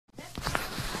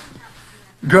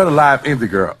Girl, the live ended,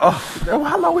 girl. Oh,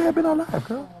 how long we have been on live,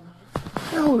 girl?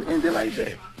 That whole ended like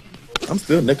that. I'm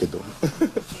still naked though.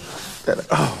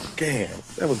 Oh, damn,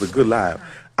 that was a good live.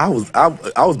 I was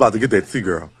about to get that tea,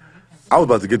 girl. I was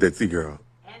about to get that tea, girl.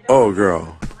 Oh,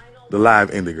 girl, the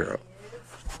live ended, girl.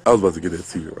 I was about to get that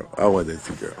tea, girl. I want that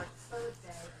tea, girl.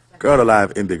 Girl, the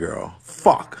live ended, girl.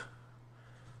 Fuck.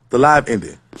 The live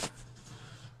ended.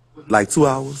 Like 2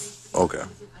 hours? Okay,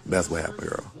 that's what happened,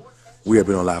 girl. We have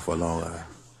been on live for a long time.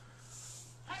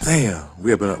 Damn,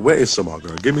 we have been. Where is Shamar,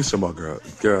 girl? Give me Shamar, girl.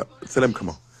 Girl, tell him come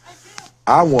on.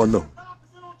 I want to know.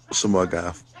 Shamar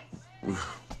guy.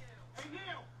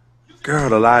 Girl,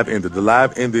 the live ended. The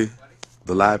live ended.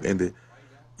 The live ended.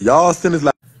 Y'all send this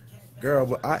live. Girl,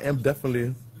 but I am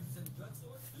definitely.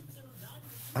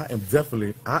 I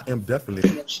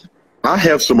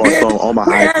have Shamar's song on my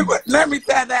iPad. Let me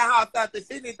tell that how something.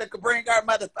 She needs to bring her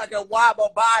motherfucking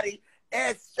wobble body,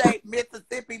 S-shaped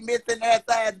Mississippi missing ass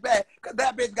back. Cause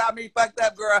that bitch got me fucked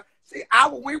up, girl. See,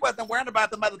 we wasn't worrying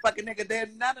about the motherfucking nigga.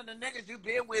 Then none of the niggas you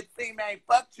been with seem ain't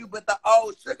fucked you but the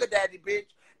old sugar daddy bitch.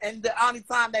 And the only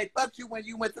time they fucked you when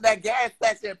you went to that gas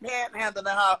station panhandling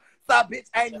her. So bitch,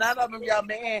 ain't none of them your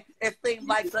man. It seems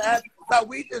like to us. So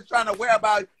we just trying to worry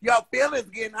about your feelings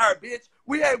getting hurt, bitch.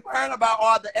 We ain't worrying about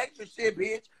all the extra shit,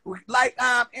 bitch. Like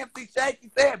MC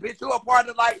Shakie said, bitch, you a part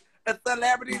of like a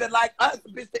celebrity that like us,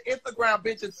 bitch, the Instagram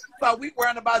bitches. So we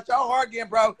worrying about your heart getting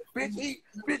broke. Bitch,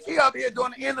 he up here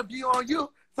doing an interview on you.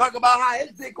 Talk about how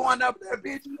his dick going up there,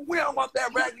 bitch. We don't want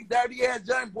that raggedy, dirty ass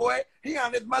young boy. He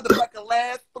on his motherfucking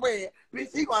last thread.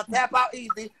 Bitch, he gonna tap out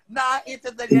easy. 9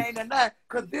 inches that ain't enough.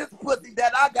 Cause this pussy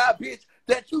that I got, bitch,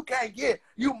 that you can't get.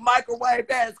 You microwave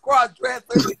ass cross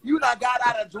dresser. You done got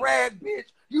out of drag,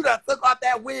 bitch. You done took off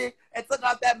that wig and took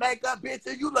off that makeup, bitch,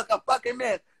 and you look a fucking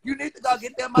mess. You need to go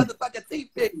get them motherfucking teeth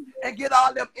fixed and get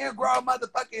all them ingrown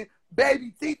motherfucking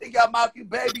baby teeth in your mouth, you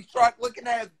baby shark looking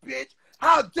ass bitch.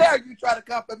 How dare you try to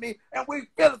come for me and we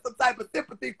feeling some type of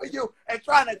sympathy for you and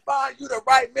trying to find you the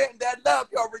right man that love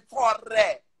your retarded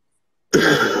ass.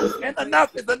 And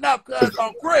enough is enough, cuz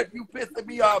on Crip, you pissing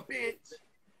me off, bitch.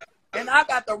 And I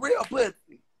got the real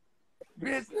pussy.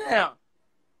 Bitch, now.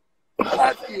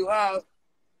 Fuck you,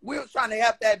 we was trying to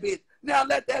help that bitch. Now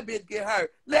let that bitch get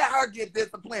hurt. Let her get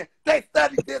disciplined. They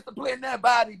study discipline that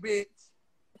body, bitch.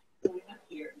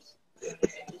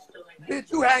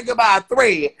 Bitch, you hanging by a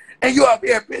thread. And you up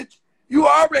here, bitch. You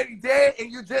already dead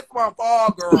and you just want to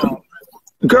fall, girl.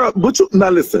 Girl, but you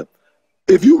now listen.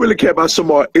 If you really care about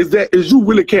Shamar, is you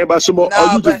really care about Shamar? No,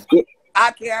 or you just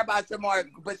I care about Shamar,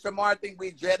 but Shamar think we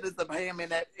jealous of him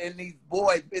and these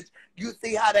boys, bitch. You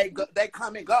see how they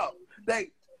come and go.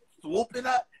 They swooping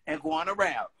up and going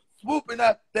around. Swooping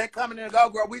up, they coming and go,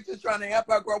 girl. We just trying to help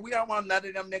her, girl. We don't want none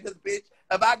of them niggas, bitch.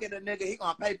 If I get a nigga, he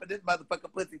gonna pay for this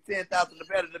motherfucking pussy $10,000 the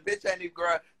better. The bitch ain't even,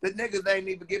 girl. The niggas ain't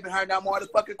even giving her no more of the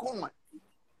fucking coin.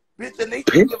 Bitch, at least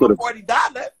you give her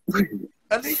 $40.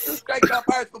 At least you straight up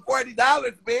hers for $40,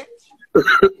 bitch.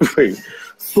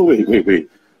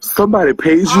 wait. Somebody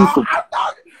pays you for.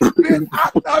 Bitch,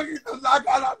 I know you do not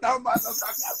got no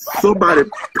motherfucker. Somebody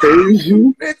pays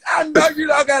you. Bitch, I know you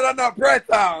don't got no press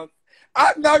on.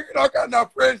 I know you don't got no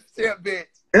friendship, bitch.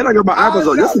 And I got my eyebrows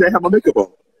on. Yesterday I had my makeup on.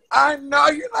 I know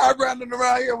you're not running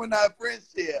around here with no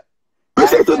friendship.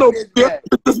 This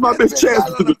is my bitch chance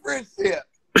to do friendship.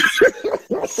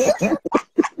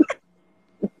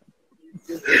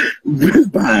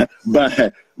 Bye.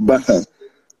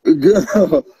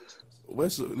 Girl.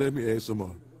 Let me ask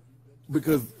Shamar.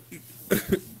 Because,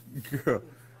 girl,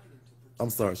 I'm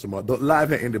sorry, Shamar. The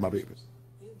live had ended, my baby.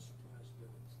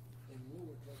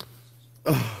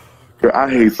 Girl,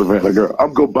 I hate Savanna, girl.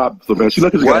 I'm going to buy Savanna. She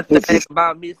lucky she got one thing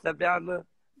about me, Savanna,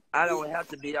 I don't have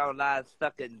to be on live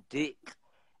sucking dick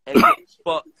and get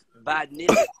fucked by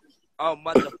niggas on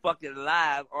motherfucking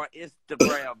live on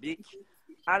Instagram, bitch.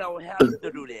 I don't have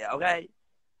to do that, okay?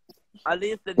 At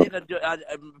least the nigga do.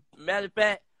 Matter of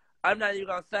fact, I'm not even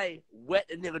gonna say what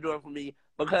the nigga doing for me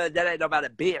because that ain't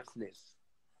nobody's business.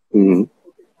 Mm-hmm.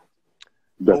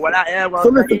 But what I am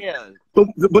gonna say is. But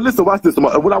listen, watch this.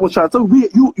 What I was trying to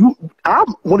tell I'm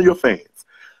one of your fans.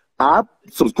 I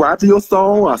subscribe to your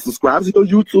song. I subscribe to your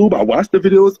YouTube. I watch the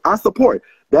videos. I support.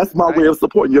 That's my way of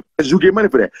supporting you. You get money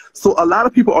for that. So a lot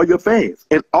of people are your fans.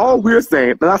 And all we're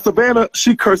saying, now Savanna,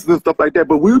 she curses and stuff like that,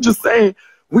 but we're just saying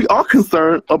we are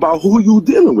concerned about who you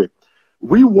dealing with.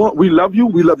 We love you.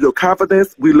 We love your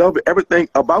confidence. We love everything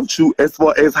about you as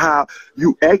far as how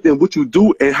you act and what you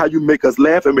do and how you make us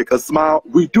laugh and make us smile.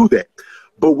 We do that.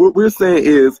 But what we're saying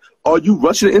is, are you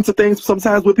rushing into things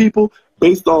sometimes with people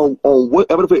based on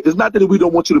whatever? It's not that we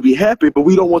don't want you to be happy, but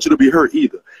we don't want you to be hurt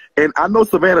either. And I know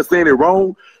Savanna's saying it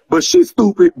wrong, but she's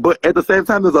stupid. But at the same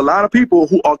time, there's a lot of people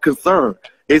who are concerned.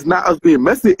 It's not us being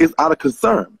messy, it's out of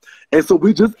concern. And so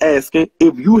we just asking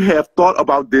if you have thought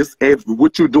about this and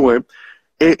what you're doing,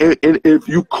 and if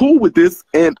you cool with this,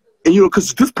 and you know,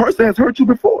 because this person has hurt you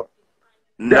before.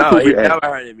 No, he never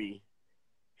hurted me.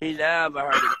 He never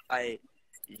hurted me. Like,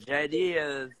 JayDee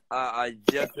is a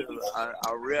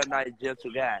real nice,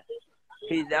 gentle guy.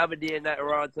 He never did nothing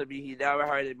wrong to me. He never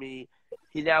hurted me.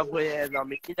 He never put his hands on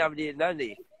me. He never did none of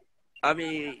it. I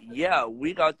mean, yeah,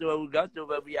 we go through what we go through,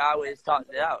 but we always talk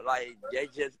it out. Like, they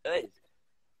just us.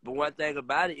 But one thing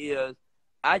about it is,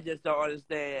 I just don't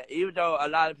understand, even though a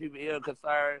lot of people are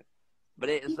concerned, but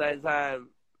at the same time,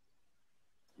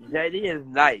 JayDee is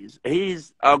nice.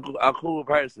 He's a cool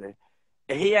person.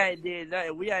 And he ain't did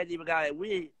nothing. We ain't even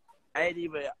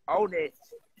on that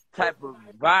type of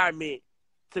environment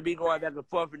to be going back and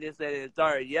forth and this and the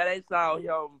third. Yeah, they saw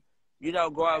him, you know,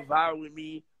 going viral with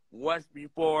me once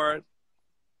before.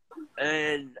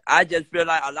 And I just feel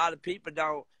like a lot of people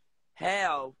don't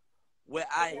have what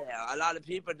I have. A lot of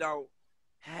people don't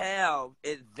have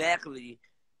exactly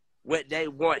what they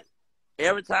want.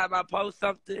 Every time I post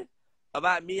something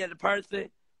about me and the person,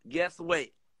 guess what?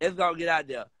 It's going to get out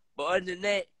there. But other than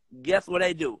that, guess what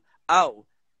they do? Oh,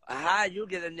 how you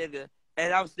get a nigga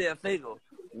and I'm still single?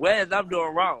 What is I'm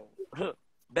doing wrong?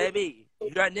 Baby,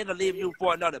 your nigga leave you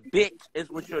for another bitch is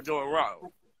what you're doing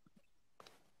wrong.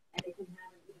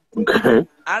 Okay.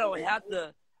 I don't have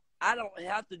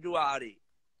to do all that.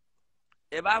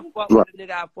 If I fuck with a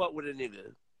nigga, I fuck with a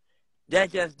nigga.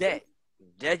 That's just that.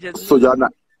 That's just so me. y'all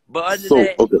not. But other So, than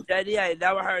that, okay. JayDee ain't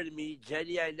never hurted me.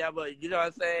 JayDee ain't never, you know what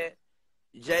I'm saying?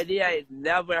 JayDee ain't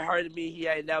never hurted me. He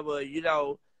ain't never, you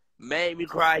know, made me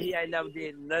cry. He ain't never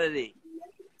did none of that.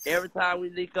 Every time we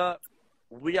link up,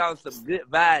 we on some good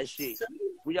vibe shit.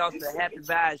 We on some happy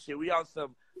vibe shit. We on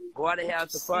some going to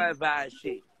have some fun vibe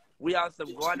shit. We on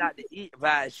some going out to eat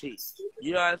vibe shit.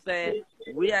 You know what I'm saying?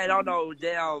 We ain't on no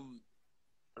damn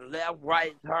left,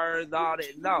 right, turns, all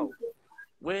that. No.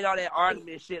 We ain't on that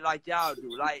argument shit like y'all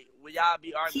do. Like, when y'all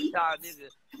be arguing with y'all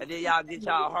niggas and then y'all get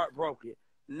y'all heart broken.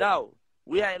 No.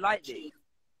 We ain't like that.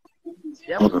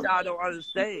 That's what y'all don't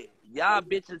understand. Y'all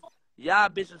bitches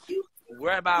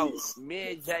worry about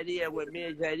me and JayDee and what me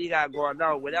and JayDee got going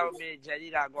on. Whatever me and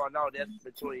JayDee got going on, that's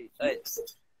between us.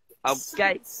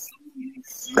 Okay?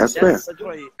 That's fair.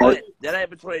 Between us. That ain't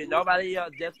between nobody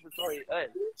else. That's between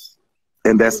us.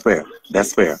 And that's fair.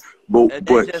 That's fair. But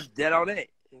just dead on it.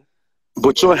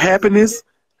 But your happiness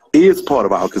is part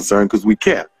of our concern because we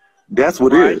care. That's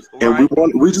what it is. And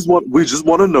we just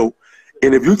want to know.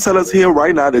 And if you tell us here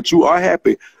right now that you are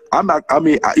happy, we're not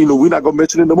gonna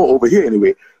mention it no more over here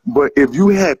anyway. But if you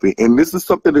happy and this is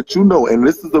something that you know, and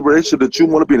this is the relationship that you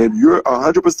want to be in, if you're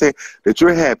 100% that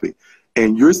you're happy,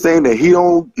 and you're saying that he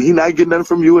not getting nothing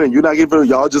from you, and you're not getting from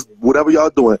y'all, just whatever y'all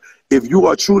doing. If you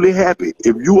are truly happy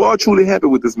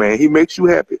with this man, he makes you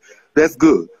happy. That's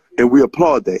good, and we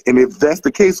applaud that. And if that's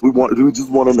the case, we just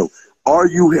want to know: are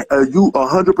you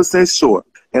 100% sure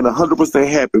and 100%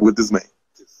 happy with this man?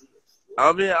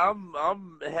 I mean,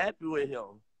 I'm happy with him.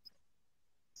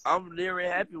 I'm literally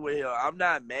happy with him. I'm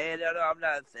not mad at him. I'm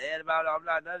not sad about it. I'm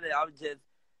not none of that. I'm just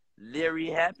literally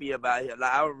happy about him.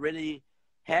 Like, I'm really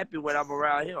happy when I'm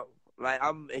around him. Like,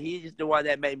 he's the one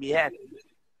that made me happy.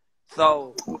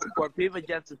 So for people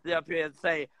just to sit up here and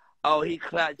say, "Oh, he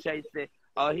clout chasing,"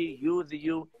 "Oh, he using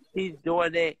you," he's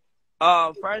doing it.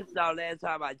 First off, last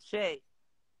time I checked,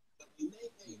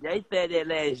 they said that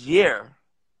last year.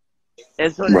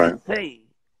 And so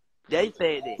they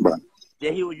said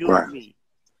that he was using me.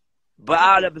 But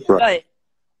all of a sudden,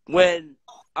 when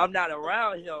I'm not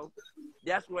around him,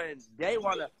 that's when they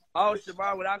want to, "Oh,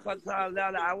 Shamar, when I come to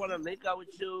Atlanta, I want to link up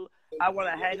with you. I want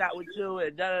to hang out with you,"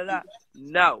 and da-da-da.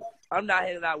 No, I'm not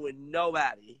hanging out with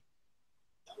nobody.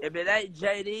 If it ain't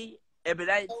JayDee, if it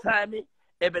ain't Tommy,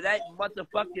 if it ain't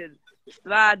motherfucking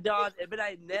Slide Dog, if it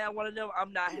ain't now one of them,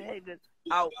 I'm not hanging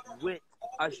out with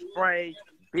a strange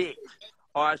bitch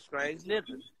or a strange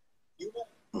nigga.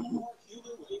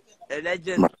 And they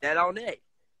just that on that.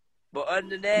 But other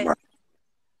than that,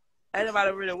 ain't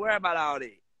nobody really worry about all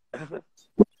that.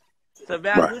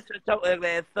 Savanna, you should your ugly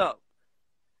ass up.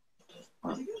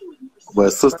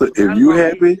 But sister, if you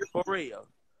happy, for real,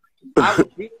 I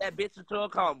would beat that bitch into a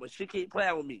coma. She keep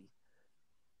playing with me.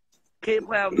 Keep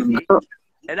playing with me, bitch.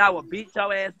 And I will beat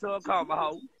your ass to a coma,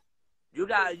 hoe. You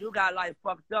got life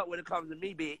fucked up when it comes to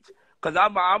me, bitch. Cause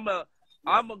I'm gonna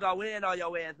go in on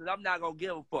your ass and I'm not gonna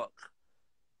give a fuck.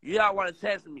 You don't want to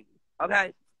test me,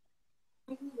 okay?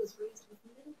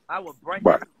 I will break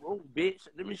this room, bitch.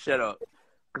 Let me shut up.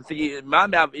 Cause see, my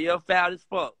mouth is foul as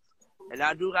fuck. And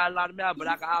I do got a lot of mouth, but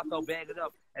I can also bag it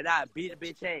up. and I beat a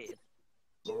bitch ass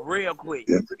real quick.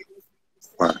 Yeah.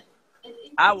 Right.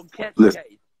 I will catch the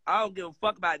case. I don't give a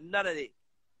fuck about none of it.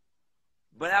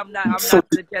 But I'm not gonna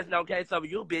catch no case over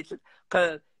you bitches,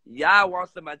 cause y'all want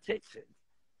some attention.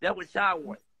 That's what y'all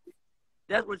want.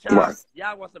 That's what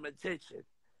y'all want, some attention.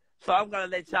 So I'm gonna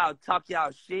let y'all talk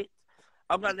y'all shit.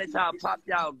 I'm gonna let y'all pop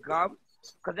y'all gum,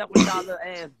 cause that's what y'all little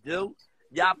ass do.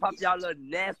 Y'all pop y'all little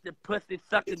nasty pussy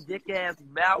sucking dick ass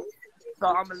mouth. So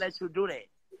I'm gonna let you do that.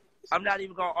 I'm not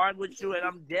even gonna argue with you, and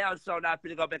I'm down so not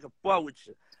finna go back and forth with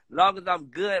you. Long as I'm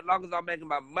good, long as I'm making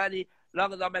my money,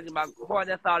 long as I'm making my coin,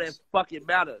 that's all that fucking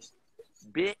matters,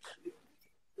 bitch.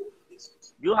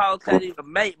 You hoes can't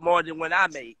even make more than when I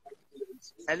make,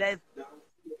 and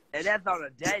that's on a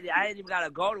daily. I ain't even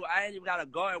gotta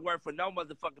go and work for no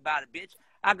motherfucking body, bitch.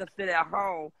 I can sit at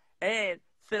home and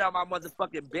sit on my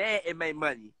motherfucking bed and make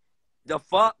money. The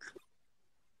fuck?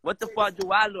 What the fuck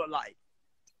do I look like?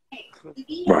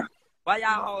 Why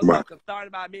y'all hoes so concerned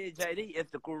about me and JayDee?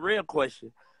 It's the real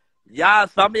question. Y'all,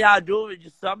 some of y'all do it.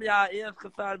 Some of y'all is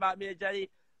concerned about me and JayDee,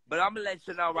 but I'm gonna let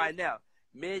you know right now.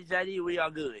 Me and JayDee, we are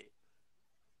good.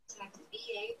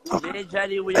 Me and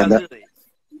JayDee, we are good.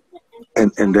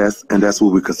 And that's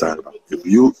what we're concerned about. If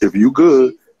you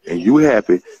good and you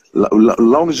happy,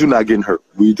 long as you're not getting hurt,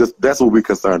 that's what we're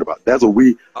concerned about. That's what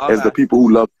we, as the people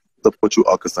who love what you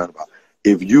are concerned about.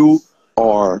 If you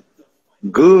are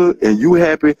good and you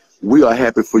happy, we are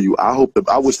happy for you. I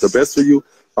wish the best for you.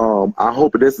 I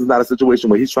hope this is not a situation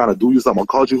where he's trying to do you something or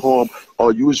cause you harm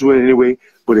or use you in any way.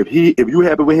 But if you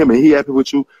happy with him and he happy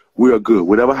with you, we are good.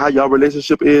 Whatever how y'all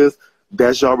relationship is,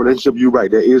 that's your relationship. You're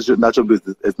right. That is not your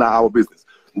business. It's not our business.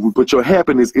 But your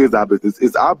happiness is our business.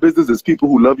 It's our business. It's people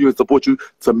who love you and support you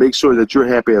to make sure that you're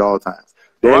happy at all times.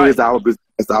 That is our business.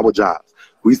 It's our job.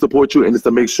 We support you, and it's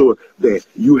to make sure that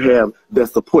you have that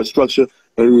support structure.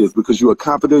 And it is because you are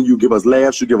confident. You give us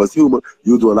laughs. You give us humor.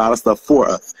 You do a lot of stuff for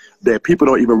us that people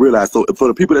don't even realize. So for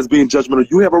the people that's being judgmental,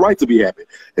 you have a right to be happy.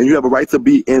 And you have a right to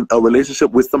be in a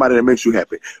relationship with somebody that makes you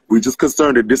happy. We're just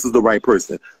concerned that this is the right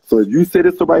person. So if you say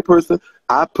this is the right person,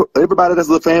 everybody that's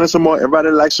a fan of Shamar, everybody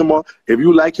that likes Shamar, if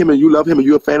you like him and you love him and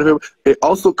you're a fan of him, it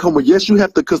also comes with, yes, you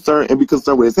have to be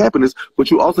concerned with his happiness, but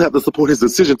you also have to support his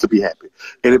decision to be happy.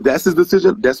 And if that's his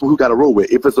decision, that's what we got to roll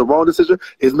with. If it's a wrong decision,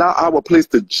 it's not our place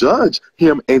to judge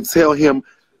him and tell him,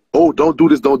 oh, don't do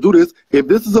this, don't do this. If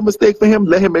this is a mistake for him,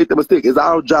 let him make the mistake. It's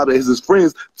our job as his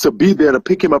friends to be there to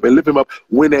pick him up and lift him up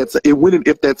when and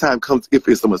if that time comes, if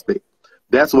it's a mistake.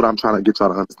 That's what I'm trying to get y'all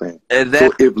to understand.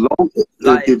 So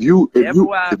if you happy, let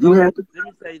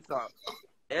me tell you something.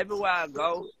 Everywhere I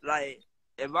go, like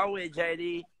if I'm with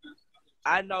JayDee,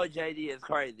 I know JayDee is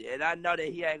crazy, and I know that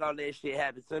he ain't gonna let shit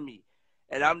happen to me,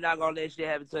 and I'm not gonna let shit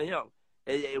happen to him.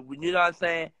 You know what I'm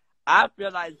saying? I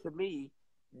feel like to me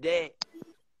that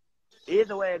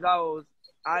either way it goes,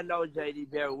 I know JayDee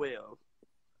very well.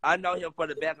 I know him from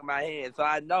the back of my hand, so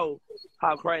I know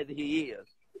how crazy he is.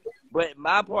 But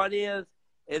my point is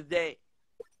that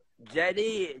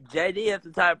JayDee is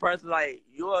the type of person like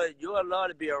you'll love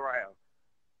to be around.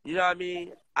 You know what I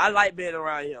mean? I like being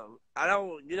around him. I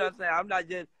don't, you know what I'm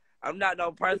saying? I'm not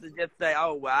no person just say,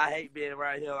 oh, well, I hate being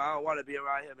around him. I don't want to be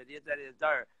around him and this, that, and the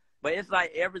third. But it's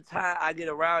like every time I get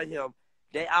around him,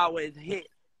 they always hit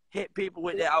people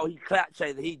with that, oh, he clap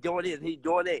chasing, he doing this, he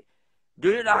doing that. Do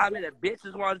you know how many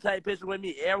bitches want to take pictures with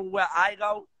me everywhere I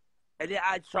go? And then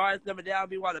I charge them and they don't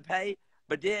be want to pay,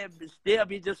 but then still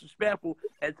be disrespectful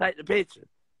and take the picture.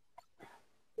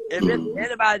 If it's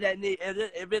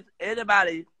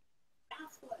anybody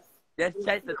that's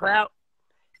chasing the clout,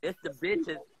 it's the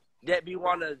bitches that be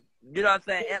want to, you know what I'm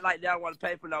saying, act like they don't want to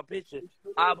pay for no picture,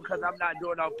 all because I'm not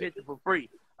doing no picture for free.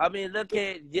 I mean, look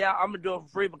at, yeah, I'm going to do it for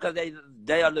free because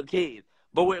they are little kids.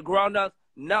 But with grown-ups,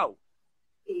 no.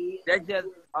 That's just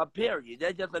a period.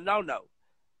 That's just a no-no.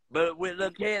 But with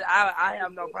little kids, I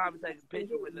have no problem taking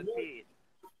pictures with little kids.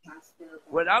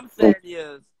 What I'm saying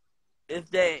is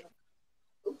that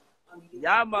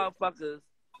y'all motherfuckers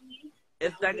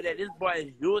is thinking that this boy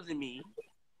is using me,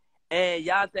 and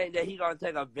y'all think that he gonna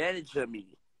take advantage of me.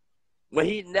 When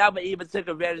he never even took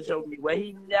advantage of me, when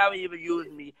he never even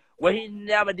used me, when he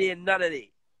never did none of that.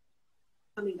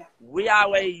 We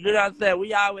always, you know what I'm saying,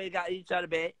 we always got each other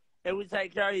back, and we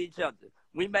take care of each other.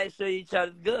 We make sure each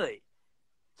other's good.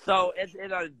 So at the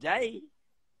end of the day,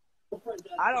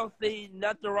 I don't see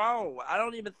nothing wrong. I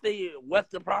don't even see what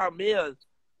the problem is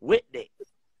with that.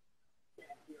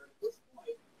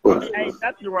 Ain't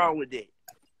nothing wrong with that.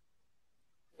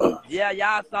 Yeah,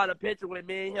 y'all saw the picture with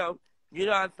me and him. You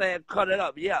know what I'm saying? Cut it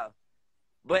up, yeah.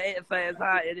 But at the same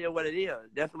time, it is what it is.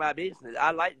 That's my business.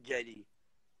 I like JayDee.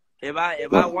 If I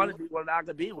want to be one, I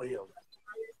could be with him.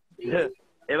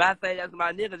 If I say that's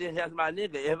my nigga, then that's my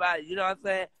nigga. If I, you know what I'm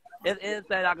saying? It's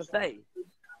anything I can say.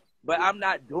 But I'm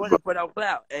not doing it for no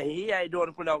clout. And he ain't doing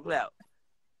it for no clout.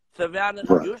 Savanna,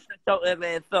 you shut your ugly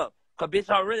ass up. Cause bitch,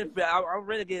 I'm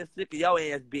really getting sick of your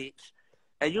ass, bitch.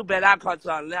 And you bet I come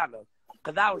to Atlanta.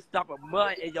 Cause I was stomping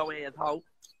mud in your ass, hoe.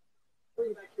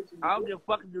 I don't give a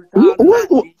fuck if you talk about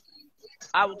bitch.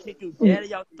 I will kick you dead in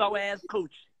your so ass coochie.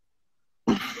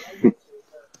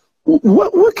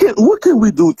 What can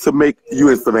we do to make you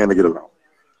and Savanna get along?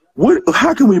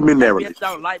 How can we mend that relationship? Bitch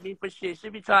don't like me for shit. She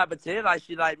be trying to pretend like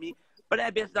she like me, but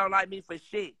that bitch don't like me for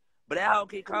shit. But that hoe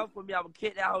can come for me. I'm gonna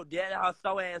kick that hoe dead in her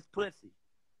so ass pussy.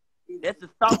 That's a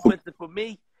so pussy for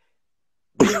me.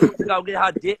 Bitch gonna get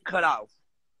her dick cut off.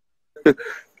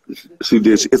 She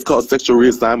did. It's called sexual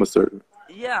reassignment surgery.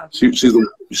 Yeah. She's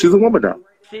a woman now.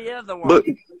 She is a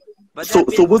woman. But so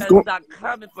what's going? Stop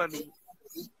coming for me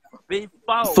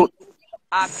before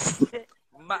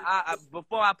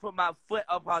before I put my foot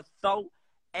up her so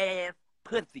ass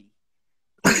pussy.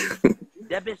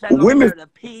 That bitch ain't gonna learn to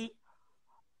pee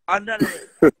or none of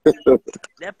it.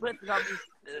 That pussy gonna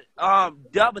be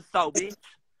double so, bitch.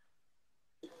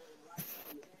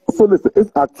 So listen,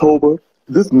 it's October.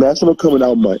 This National Coming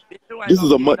Out Month. This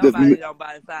is a month that's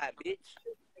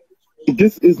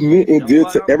this is meant and dear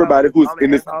to everybody who's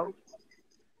in this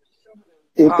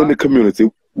in the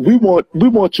community. We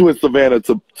want you and Savanna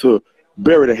to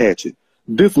bury the hatchet.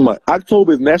 This month,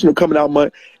 October is National Coming Out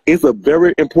Month. It's a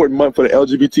very important month for the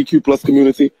LGBTQ plus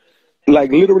community.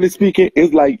 Like literally speaking,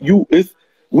 it's like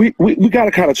we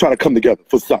gotta kind of try to come together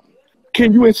for something.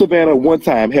 Can you and Savanna one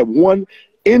time have one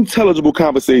intelligible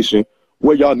conversation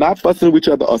where y'all not fussing with each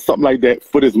other or something like that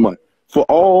for this month? For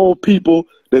all people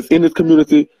that's in this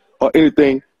community or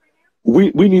anything,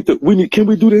 we need. Can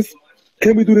we do this?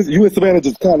 Can we do this? You and Savanna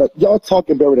just kind of y'all talk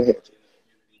and bury the hatchet.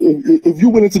 If you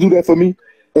willing to do that for me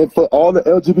and for all the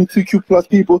LGBTQ plus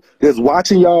people that's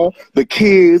watching y'all, the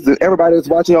kids and everybody that's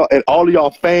watching y'all, and all of y'all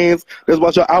fans that's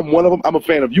watching y'all, I'm one of them. I'm a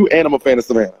fan of you and I'm a fan of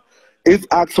Savanna. It's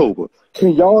October.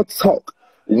 Can y'all talk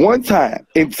one time,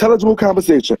 intelligible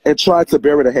conversation, and try to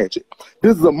bury the hatchet?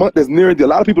 This is a month that's near a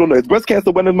lot of people don't know. It's Breast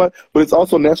Cancer Awareness Month, but it's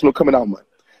also National Coming Out Month.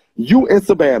 You and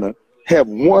Savanna have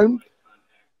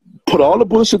put all the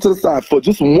bullshit to the side for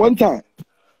just one time.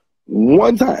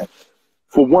 One time.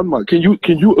 For 1 month. Can you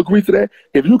agree to that?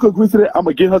 If you can agree to that, I'm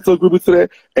gonna get her to agree to that,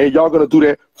 and y'all gonna do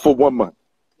that for 1 month.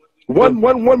 One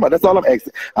month. That's all I'm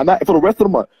asking. I'm not for the rest of the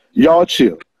month. Y'all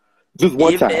chill. Just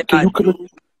one time. Even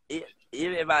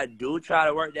if I do try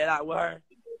to work that out with her,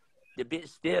 the bitch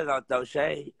still gonna throw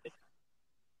shade.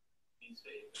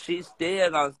 She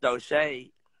still gonna throw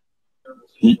shade.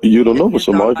 You don't know, but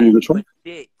Shamar, if you can try.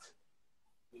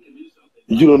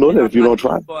 You don't know that if you don't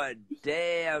try. For a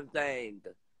damn thing.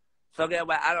 So that's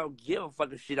why I don't give a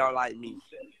fuck if she don't like me.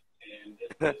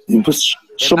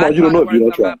 Shamar, you don't know if you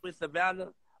don't try. With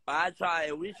Savanna,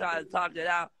 or we try to talk it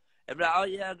out, and be like, oh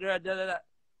yeah, girl, da da da.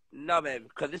 No, baby,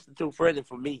 because this is too friendly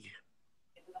for me.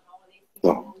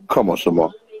 Oh, come on,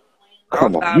 Shamar.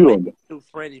 Come on, you don't know. Too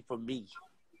friendly for me.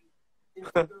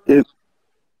 You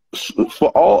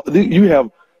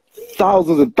have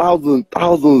thousands and thousands and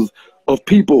thousands of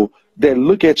people that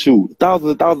look at you,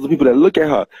 thousands and thousands of people that look at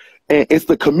her. And it's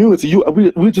the community.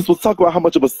 We just was talking about how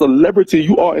much of a celebrity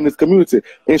you are in this community.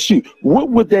 And what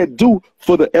would that do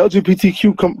for the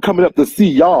LGBTQ coming up to see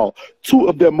y'all, two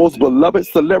of their most beloved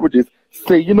celebrities,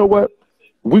 say, you know what?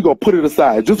 We're gonna put it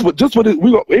aside. Just for this,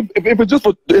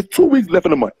 it's 2 weeks left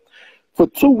in the month. For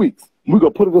 2 weeks, we're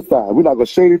gonna put it aside. We're not gonna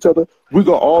shade each other. We're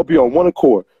gonna all be on one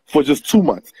accord for just 2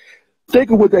 months.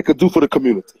 Think of what that could do for the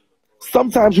community.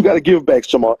 Sometimes you got to give back,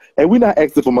 Shamar, and we're not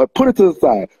asking for money. Put it to the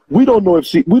side. We don't know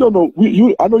if we don't know.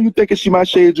 I know you thinking she might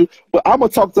shade you, but I'm going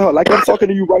to talk to her like I'm talking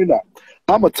to you right now.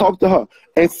 I'm going to talk to her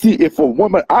and see if for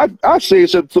 1 month, I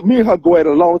shade her. So me and her go at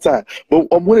it a long time. But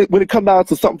when it comes down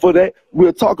to something for that,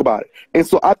 we'll talk about it. And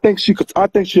so I think she'll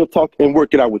talk and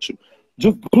work it out with you.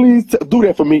 Just please do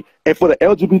that for me and for the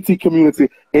LGBT community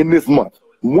in this month.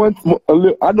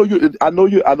 I know you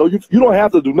don't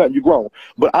have to do nothing. You're grown,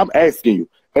 but I'm asking you.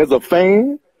 As a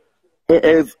fan,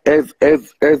 as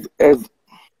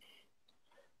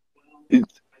you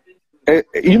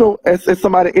know, as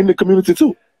somebody in the community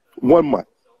too. 1 month.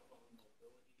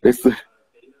 I see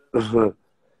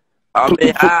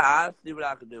what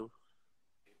I can do.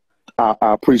 I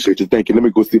appreciate you. Thank you. Let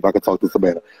me go see if I can talk to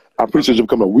Savanna. I appreciate you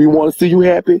coming. We want to see you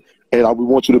happy, and we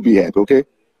want you to be happy. Okay.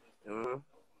 All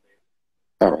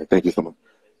right. Thank you so much.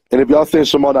 And if y'all saying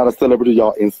Shamar not a celebrity,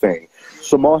 y'all insane.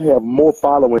 Shamar have more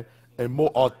following and more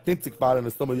authentic following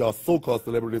than some of y'all so-called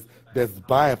celebrities that's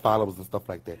buying followers and stuff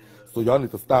like that. So y'all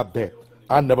need to stop that.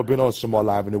 I never been on Shamar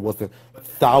Live and it wasn't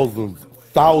thousands,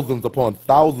 thousands upon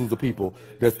thousands of people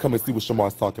that's come and see what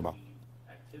Shamar's talking about.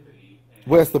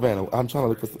 Where's Savanna? I'm trying to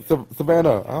look for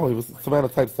Savanna. I don't even Savanna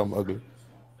type something ugly.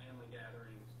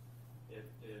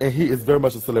 And he is very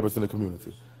much a celebrity in the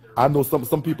community. I know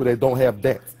some people that don't have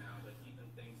that.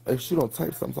 If she don't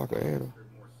type something, so I can add her.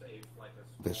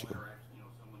 There she go.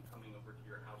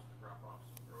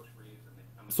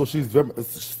 So she's very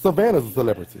Savannah's a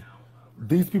celebrity.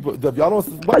 These people, y'all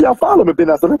don't. Why y'all follow me? Being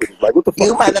not celebrities? Like what the fuck?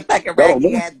 You motherfucking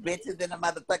raggedy ass bitches in the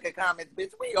motherfucking comments,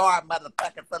 bitch. We are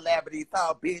motherfucking celebrities,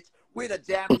 oh bitch. We the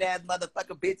jamming ass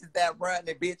motherfucking bitches that run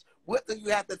it, bitch. What do you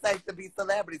have to say to be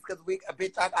celebrities? Because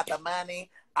bitch, I got the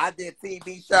money. I did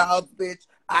TV shows, bitch.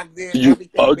 I did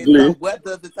everything, ugly. Bitch. So what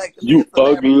does it take to be a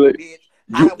celebrity, bitch?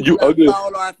 You ugly. We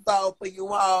sold our soul for you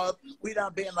all. We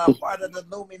done been a part of the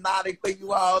Illuminati for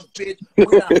you all, bitch.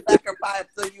 We done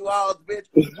sacrificed to you all, bitch.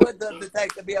 What does it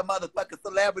take to be a motherfucking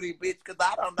celebrity, bitch? Because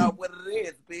I don't know what it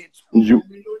is, bitch.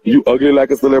 You ugly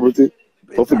like a celebrity?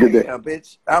 Bitch, don't forget that.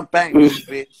 Bitch. I'm famous,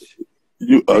 bitch.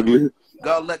 You ugly.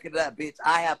 Go look it up, bitch.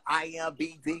 I have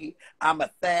IMBD. I'm a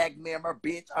SAG member,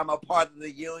 bitch. I'm a part of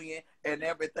the union and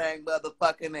everything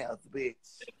motherfucking else,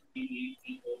 bitch.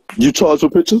 You charge for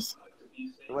pictures?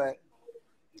 What?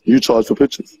 You charge for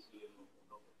pictures?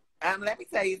 Let me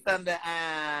tell you something.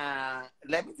 I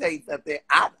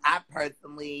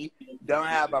personally don't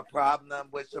have a problem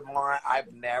with Shamar.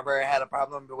 I've never had a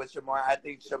problem with Shamar. I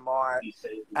think Shamar,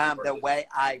 the way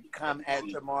I come at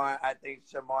Shamar, I think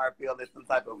Shamar feels it's some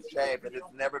type of shade, but it's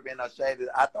never been no shade.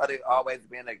 I thought it always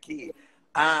been a key.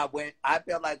 When I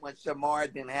feel like when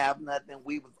Shamar didn't have nothing,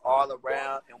 we was all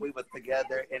around and we was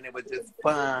together and it was just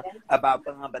fun.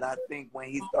 But I think when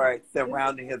he started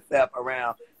surrounding himself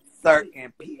around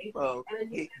certain people,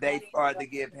 they started to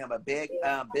give him a big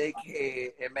head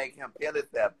and make him feel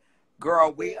himself.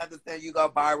 Girl, we understand you go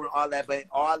viral and all that, but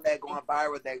all that going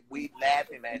viral, that we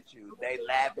laughing at you. They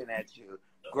laughing at you.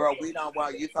 Girl, we don't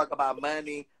want you talk about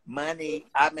money. Money,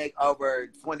 I make over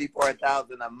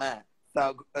 $24,000 a month.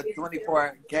 So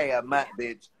 $24K a month,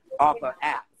 bitch, off of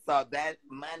app. So that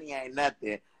money ain't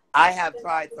nothing. I have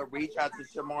tried to reach out to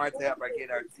Shamar to help her get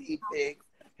her teeth fixed,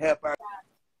 help her.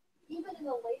 Even in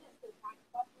the latest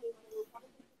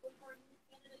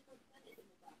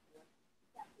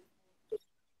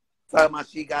talking about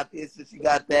she got this and she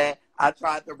got that. I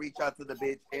tried to reach out to the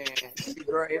bitch and she,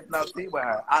 girl, it's no tea with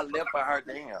her. I live for her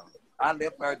down.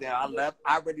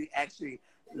 I really actually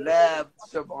love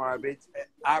Shamar, bitch.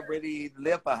 I really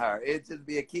live for her. It just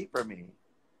be a key for me.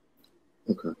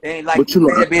 Okay. And like you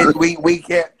said, bitch,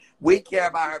 we care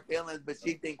about her feelings, but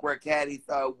she think we're catty.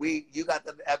 So we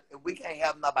can't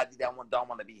help nobody that don't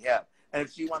want to be helped. And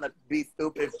if she want to be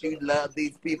stupid, if she love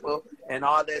these people and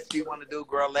all that she want to do,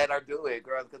 girl, let her do it,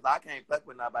 girl. Because I can't fuck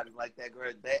with nobody like that,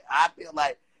 girl. I feel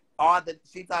like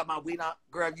she talking about we not,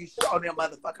 girl, you show them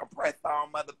motherfucking press on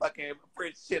motherfucking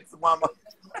French chips, mama.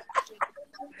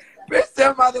 Bitch,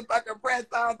 them motherfucking press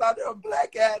ons on them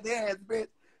black ass hands, bitch.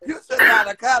 You should not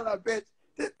have color, bitch.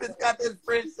 This bitch got this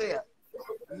French shit.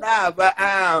 Nah, but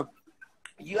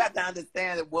you have to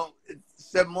understand that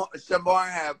Shamar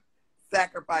have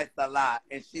sacrificed a lot,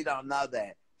 and she don't know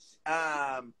that.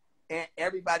 And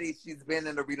everybody she's been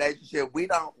in a relationship, we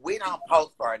don't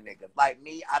post our niggas. Like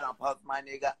me, I don't post my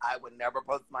nigga. I would never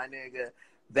post my nigga.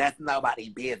 That's nobody's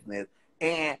business.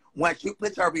 And once you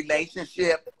put your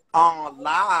relationship on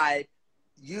live,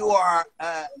 you are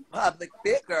a public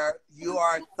figure. You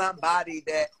are somebody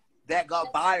that go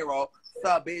viral. So,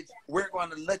 bitch, we're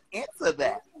going to look into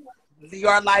that.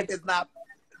 Your life is not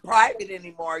private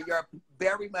anymore. You're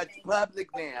very much public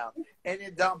now. And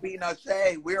it don't be no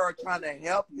shade. We are trying to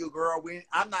help you, girl.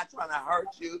 I'm not trying to hurt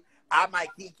you. I might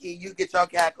kiki. You get your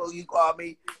cackle. You call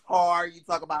me hard. You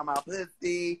talk about my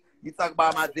pussy. You talk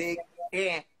about my dick.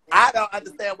 And I don't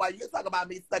understand why you talk about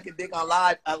me sucking dick on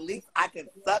live. At least I can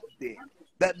suck dick.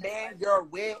 The man you're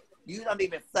with, you don't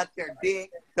even suck their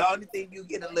dick. The only thing you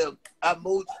get a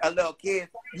mooch, a little kiss.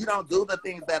 You don't do the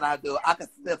things that I do. I can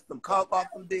sniff some coke off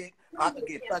some dick. I could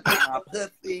get fucked in my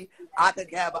pussy. I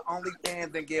could have an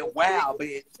OnlyFans and get wild,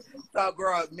 bitch. So,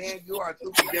 girl, man, you are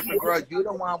super different, girl. You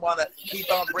don't want to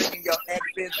keep on bringing your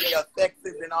exes and your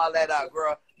sexes and all that out,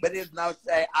 girl. But it's no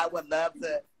shade. I would love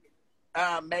to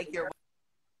make it.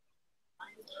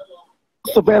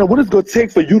 Savanna, what is it going to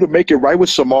take for you to make it right with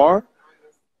Shamar?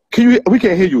 We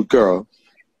can't hear you, girl.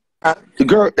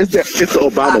 Girl, it's the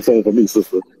Obama phone for me,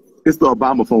 sister. It's the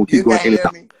Obama phone. Keep going in and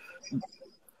out.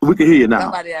 We can hear you now.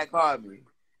 Somebody had called me.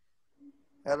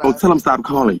 Hello? Oh, tell him stop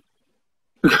calling.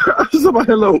 Somebody,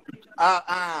 hello.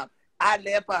 I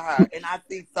live for her, and I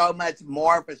see so much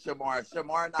more for Shamar.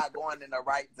 Shamar not going in the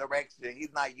right direction.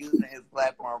 He's not using his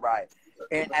platform right.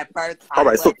 And at first, All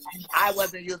right, so I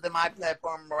wasn't using my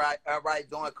platform right,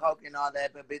 doing coke and all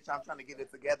that. But bitch, I'm trying to get it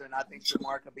together, and I think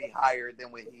Shamar could be higher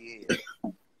than what he is.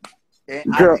 And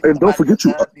girl, and don't forget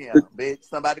you, bitch.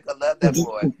 Somebody could love that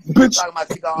boy. Bitch, talking about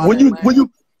she got all that money. when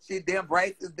you, she them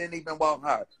braces didn't even want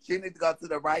her. She needs to go to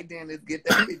the right dentist, get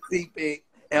that teeth fixed,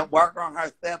 and work on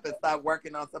herself and start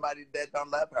working on somebody that don't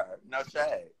love her. No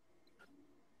shade.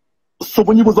 So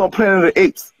when you was on Planet of the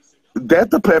Apes,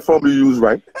 that's the platform you use,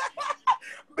 right?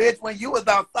 Bitch, when you was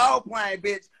on Soul Plane,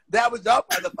 bitch, that was your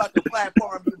motherfucking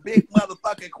platform, you big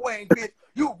motherfucking queen, bitch.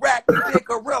 You racked the big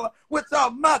gorilla with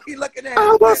your monkey looking at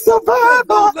I'm a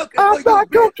survivor. I'm not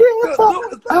gonna give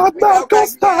up. I'm not gonna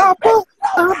stop her.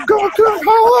 I'm gonna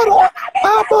hold her.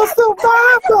 I'm a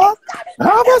survivor.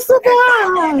 I'm a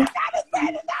survivor.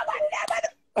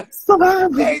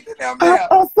 Survivor. I'm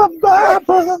a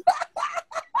survivor.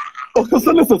 Okay,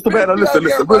 so listen, Savanna, listen.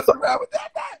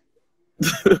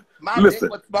 My dick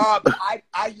was small, but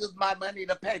I used my money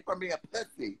to pay for me a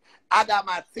pussy. I got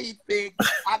my teeth fixed.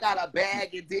 I got a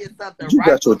bag and did something you right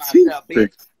got your for myself, teeth bitch.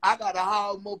 fixed. I got a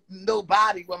whole new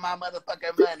body with my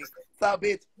motherfucking money. So,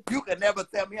 bitch, you can never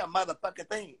tell me a motherfucking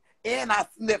thing. And I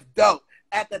sniffed dope.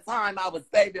 At the time, I was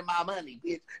saving my money,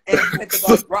 bitch. And went to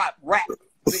go drop rap,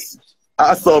 bitch.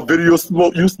 I saw a video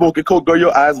you smoking coke, girl.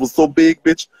 Your eyes were so big,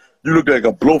 bitch. You look like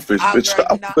a blowfish, bitch.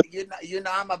 Girl, you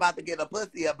know, I'm about to get a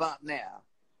pussy a bump now.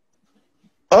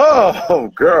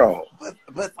 Oh, girl.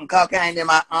 Put some cocaine on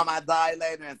my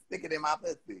dilator and stick it in my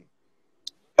pussy.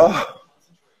 Oh,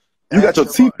 you got your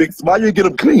teeth fixed. Why you didn't get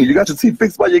them clean? You got your teeth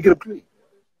fixed. Why you didn't get them clean?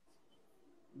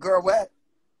 Girl, what?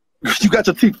 You got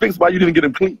your teeth fixed. Why you didn't get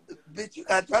them clean? Bitch, you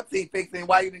got your teeth fixed, and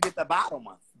why you didn't get the bottom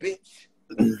ones, bitch?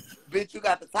 Bitch, you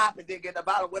got the top and didn't get the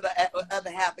bottom. With the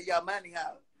other half of your money,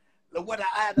 huh? What the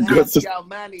other half of your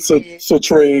money, bitch? So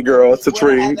trade, girl. To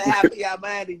trade. The other half of your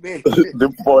money, bitch.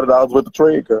 Them $40 with the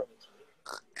trade, girl.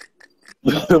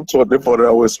 Them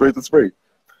 $40 went straight to straight.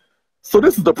 So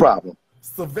this is the problem.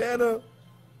 Savanna,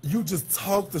 you just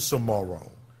talk to Shamar wrong.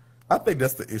 I think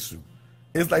that's the issue.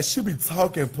 It's like she be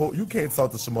talking. You can't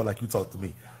talk to Shamar like you talk to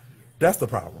me. That's the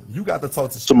problem. You got to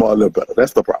talk to Shamar a little better.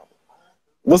 That's the problem.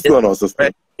 What's going on,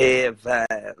 sister? Head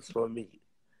vibes for me.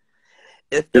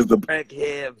 It's the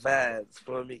crackhead vibes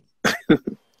for me.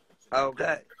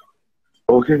 Okay.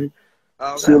 Okay.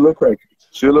 She'll look cracky.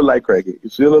 She'll look like cracky.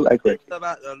 She'll look like cracky. She's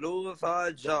about to lose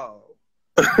her job.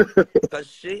 Because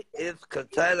she is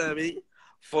containing me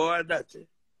for nothing.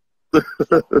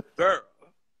 Girl.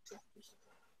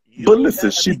 But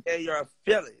listen, she... in your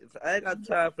feelings. I ain't got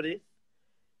time for this.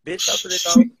 Bitch, I'm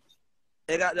finna go.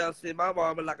 I got to see my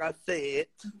mama, like I said.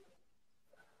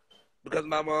 Because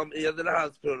my mom is in the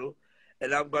hospital.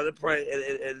 And I'm gonna pray,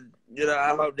 and you know,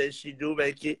 I hope that she do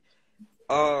make it.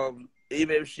 Even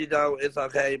if she don't, it's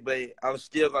okay. But I'm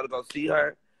still gonna go see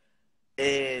her.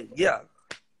 And yeah,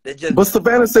 But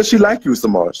Savanna said she liked you,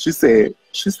 Samar. She said.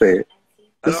 That's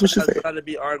what she said. I'm trying to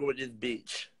be arguing with this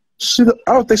bitch.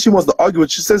 I don't think she wants to argue with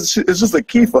you. She says it's just a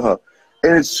key for her,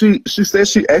 and she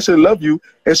says she actually loves you,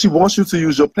 and she wants you to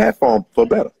use your platform for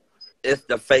better. It's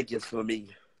the fakest for me.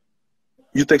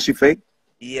 You think she fake?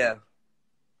 Yeah.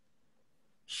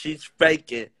 She's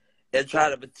faking and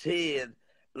trying to pretend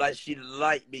like she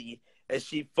liked me and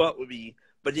she fucked with me,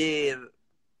 but then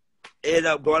end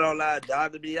up going online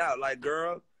dogging me out. Like,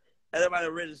 girl, everybody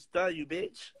really stun you,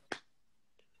 bitch.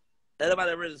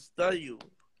 Everybody really stun you,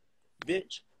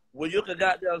 bitch. When you could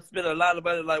goddamn spend a lot of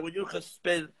money, like when you could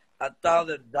spend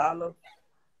 $1,000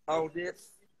 on this,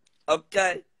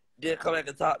 okay, then come back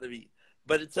and talk to me.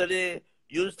 But until then,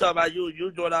 you just talking about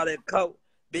you doing all that coke.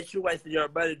 Bitch, you wasting your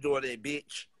money doing that,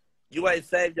 bitch. You ain't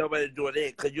saving your money doing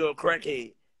that because you're a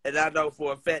crackhead. And I know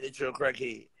for a fact that you're a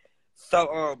crackhead.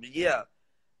 So, yeah.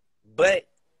 But,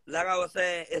 like I was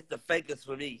saying, it's the fakest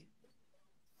for me.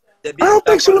 The bitch I don't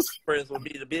think she was friends with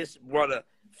me. The bitch want to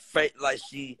fake like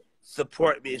she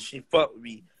support me and she fuck with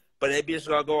me. But that bitch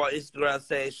gonna go on Instagram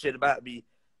saying shit about me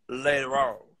later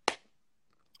on.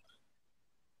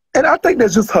 And I think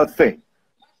that's just her thing.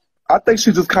 I think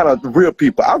she just kind of real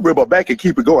people. I rib her back and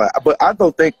keep it going. But I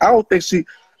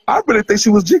really think she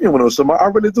was genuine on Shamar. I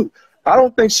really do. I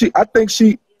think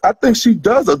she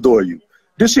does adore you.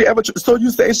 Did she ever? So you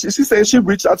say she said she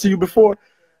reached out to you before,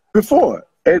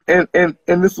 and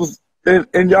this was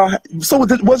and y'all. So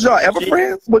was y'all ever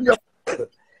friends? No.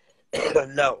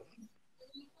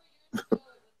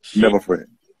 Never friends.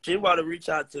 She want to reach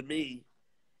out to me,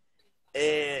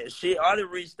 and she already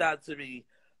reached out to me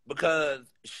because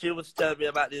she was telling me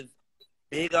about this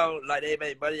bingo, like they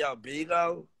make money on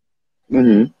bingo.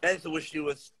 Mm-hmm. That's what she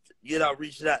was,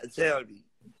 reaching out to tell me.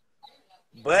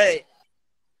 But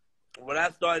when I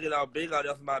started getting on bingo,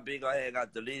 that's my bingo had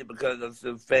got deleted because of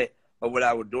the fact of what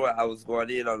I was doing. I was going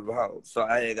in on the hoe, so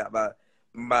I had got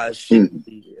my shit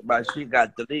deleted. My shit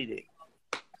got deleted.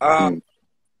 But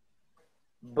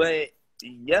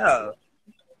yeah,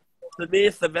 to me,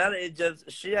 Savanna is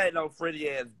just she ain't no pretty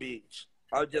ass bitch.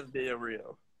 I'm just being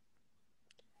real.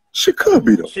 She could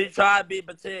be though. She tried to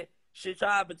pretend. She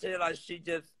tried to pretend like she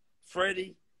just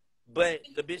Freddie, but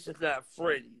the bitch is not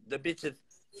Freddie. The bitch is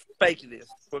faking this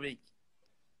for me.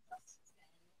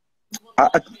 I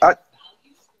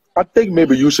think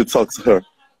maybe you should talk to her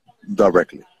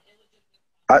directly.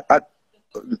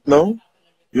 No,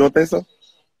 you don't think so?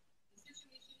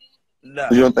 No,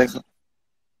 you don't think so?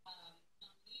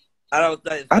 I don't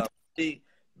think so. See,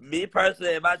 me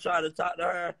personally, if I try to talk to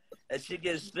her and she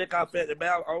gets slick off at the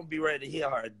mouth, I'm gonna be ready to hear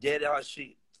her dead in her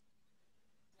shit.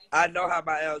 I know how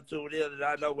my attitude is, and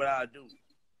I know what I do.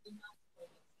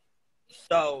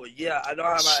 So yeah, I know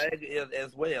how my anger is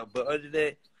as well. But other than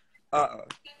that,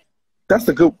 That's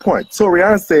a good point.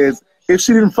 Torian says, if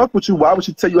she didn't fuck with you, why would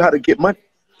she tell you how to get money?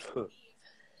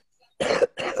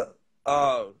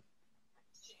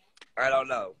 I don't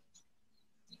know.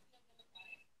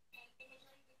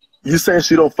 You saying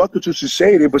she don't fuck with you, she's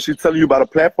shady, but she's telling you about a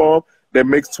platform that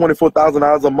makes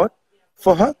 $24,000 a month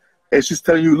for her, and she's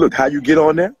telling you, look, how you get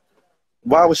on there.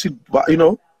 Why would she? Why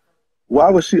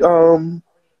would she? Why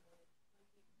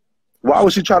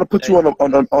would she try to put you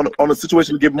on a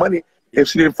situation to get money if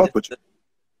she didn't fuck with you?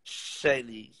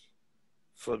 Shady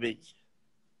for me.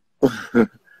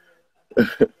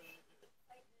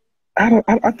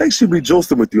 I think she'd be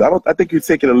joking with you. I think you're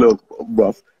taking it a little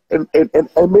rough. And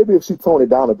maybe if she toned it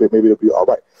down a bit, maybe it'll be all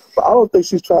right. But I don't think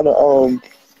she's trying to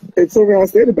it's around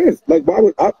stay the best. Like why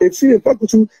would if she didn't fuck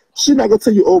with you, she's not gonna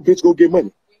tell you, oh bitch, go get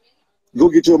money. Go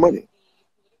get your money.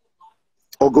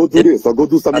 Or go do this, or go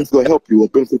do something that's gonna help you or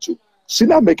benefit you. She's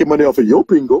not making money off of your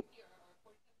bingo.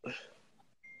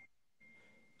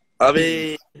 I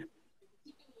mean,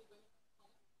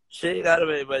 she ain't gotta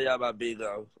make money off my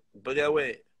bingo. But get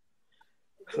what?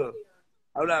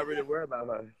 I'm not really worried about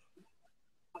her.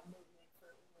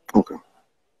 Okay.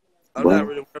 I'm not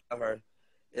really worried about her.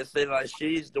 It seems like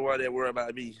she's the one that worried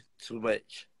about me too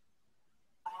much.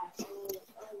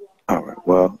 All right.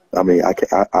 Well, I mean, I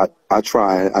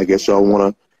try. I guess y'all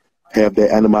want to have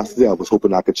that animosity. I was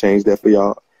hoping I could change that for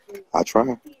y'all. I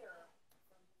try.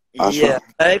 Yeah.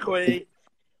 Hey, Queen.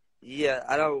 Yeah,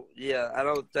 I don't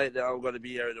think that I'm gonna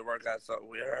be able to work out something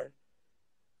with her.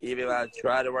 Even if I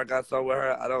try to work out something with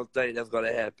her, I don't think that's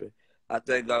gonna happen. I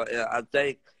think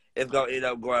it's gonna end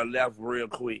up going left real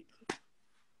quick.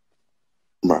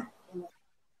 Right.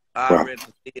 I already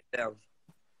see it now.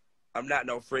 I'm not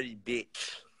no Freddie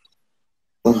bitch.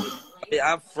 I mean,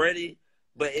 I'm Freddie,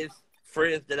 but it's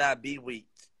friends that I be with,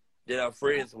 that I'm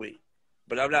friends with.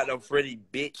 But I'm not no Freddie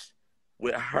bitch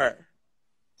with her.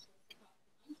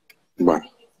 Right.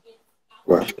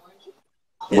 Well,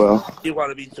 you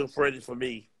want to be too friendly for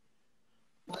me.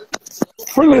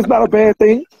 Friendly is not a bad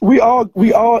thing. We all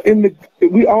LGBTQ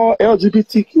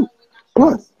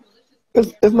plus.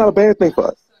 It's not a bad thing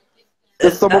for us.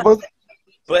 It's some of us.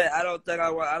 But I don't think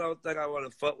I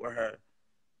want to fuck with her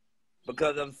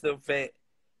because I'm so fat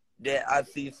that I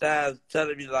see signs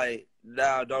telling me like,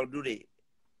 nah, don't do that.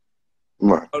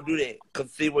 Right. Don't do that.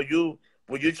 Cause see, when you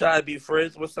try to be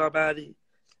friends with somebody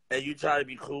and you try to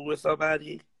be cool with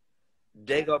somebody,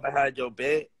 they go behind your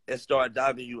back and start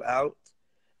dogging you out.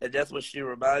 And that's what she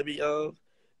reminded me of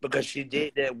because she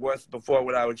did that once before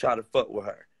when I was trying to fuck with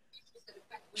her.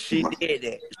 She did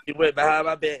that. She went behind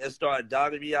my back and started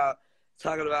dogging me out,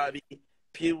 talking about me.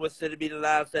 People was sending me the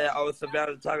live saying, oh,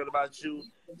 Savanna talking about you.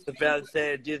 Savanna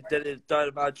saying this, that, and thought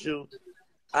about you.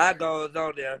 I goes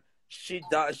on there. She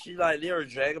like literally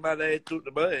dragging my name through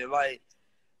the mud. Like,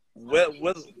 what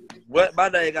my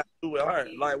name got to do with her?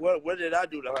 Like, what did I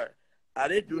do to her? I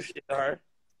didn't do shit to her.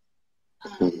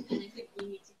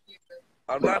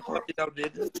 I'm not fucking no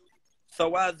nigga. So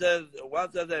why does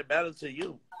that matter to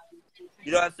you?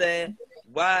 You know what I'm saying?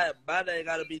 Why my name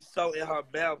gotta be so in her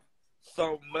mouth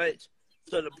so much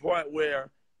to the point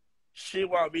where she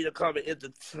want me to come and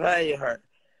entertain her?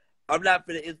 I'm not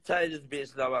finna entertain this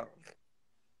bitch no more.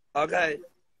 Okay?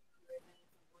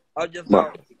 I'm just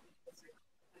gonna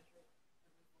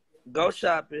go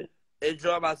shopping,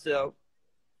 enjoy myself,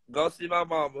 go see my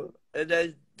mama, and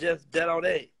then just dead on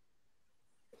that.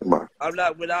 I'm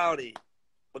not with all it.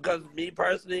 Because me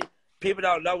personally, people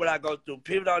don't know what I go through.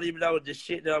 People don't even know the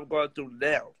shit that I'm going through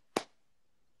now.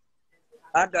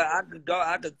 I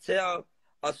could tell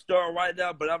a story right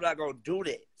now, but I'm not gonna do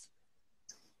that.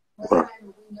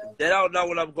 They don't know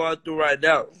what I'm going through right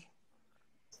now.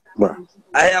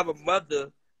 I have a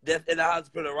mother that's in the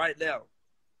hospital right now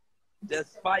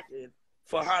that's fighting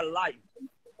for her life.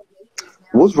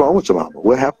 What's wrong with your mama?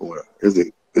 What happened with her? Is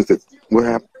it what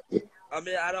happened? I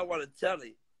mean, I don't want to tell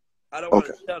it. I don't want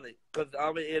Okay. to tell it because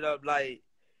I'm going to end up like,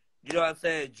 you know what I'm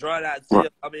saying, drawing out Right.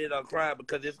 tears. I'm going to end up crying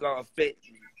because it's going to affect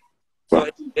me. So Right.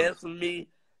 it's best for me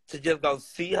to just go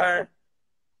see her,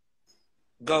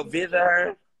 go visit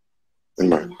her.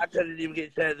 Right. I couldn't even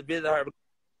get a chance to visit her.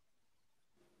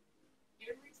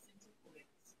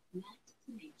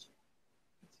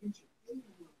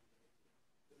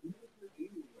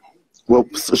 Well,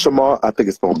 Shamar, I think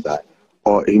his phone died.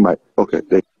 Or he might. Okay.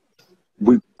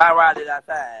 I ride it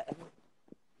outside.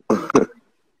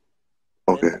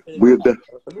 Okay.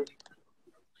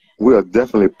 We are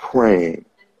definitely praying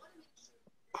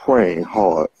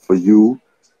hard for you,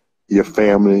 your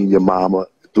family, your mama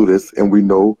through this, and we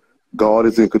know God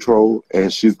is in control,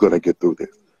 and she's gonna get through this.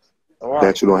 All right.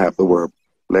 That you don't have to worry.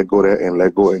 Let go there and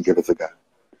let go and give it to God.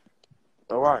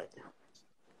 All right.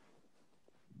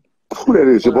 Who that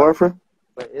is? Your boyfriend?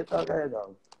 But it's okay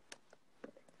though.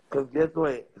 Cause guess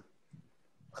what?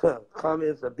 Come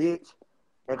as a bitch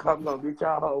and come gonna beat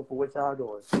y'all home for what y'all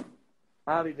doing.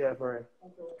 I'll be there, friend.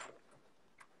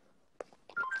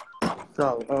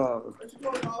 So,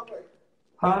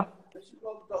 huh?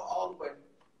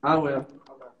 I will.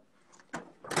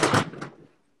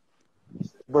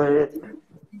 But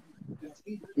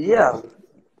yeah,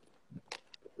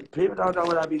 people don't know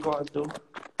what I be going through.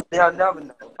 They'll never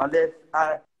know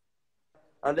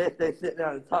unless they sit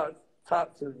down and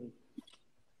talk to me.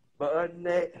 But other than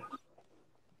that,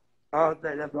 I don't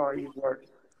think that's how it works.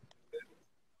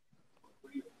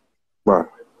 Right.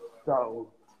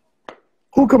 So,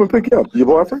 Who come and pick you up? Your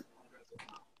boyfriend?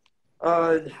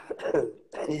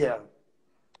 yeah.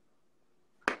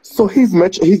 So he's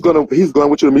going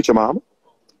with you to meet your mama?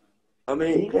 I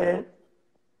mean, he can.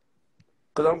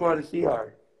 Cause I'm going to see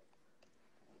her.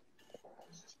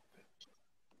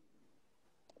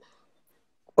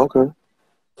 Okay.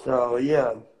 So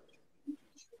yeah,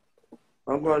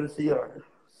 I'm going to see her.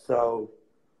 So,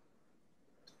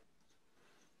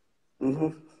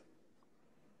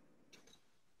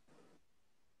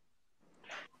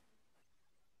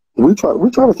 We try to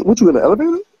what you in the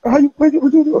elevator? What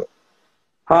you do it?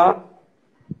 Huh?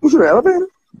 What you in the elevator?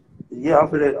 Yeah, I'm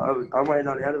waiting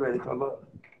on the elevator to come up.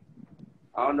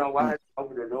 I don't know why I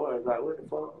opened the door. It's like, what the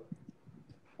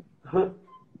fuck?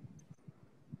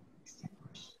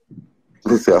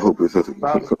 Let's see, I hope it's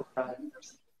Probably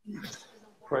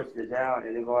pressed it down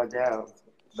and it going down.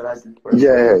 But I just pressed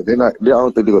yeah, I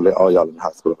don't think they're gonna let all y'all in the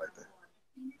hospital like that.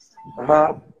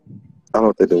 Huh? I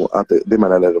don't think they will. I think they might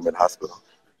not let them in the hospital.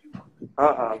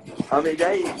 I mean,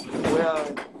 they ain't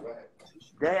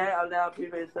allow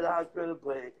people into the hospital,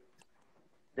 but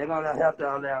they're gonna have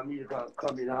to allow me to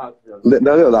come in the hospital.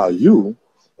 Now they allow you,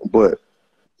 but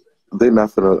they're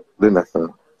not gonna allow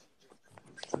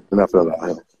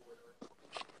him.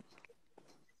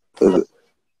 Is it?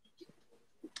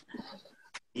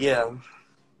 Yeah.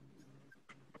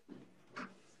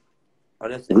 Oh,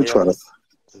 that's the We hell. trying to.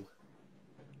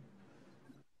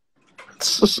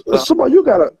 Somebody, you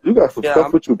got some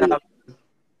stuff with you, dude.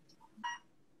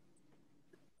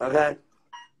 Okay.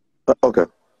 Okay.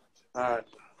 All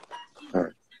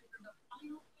right.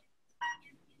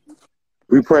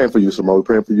 We're praying for you, Shamar. We're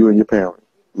praying for you and your parents.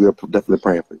 We are definitely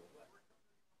praying for you.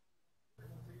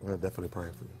 We're definitely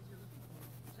praying for you.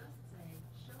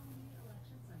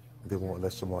 They won't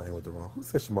let Shamar in with the wrong. Who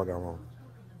said Shamar got wrong?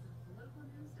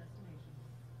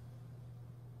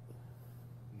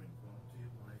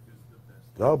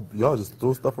 Y'all just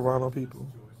throw stuff around on people.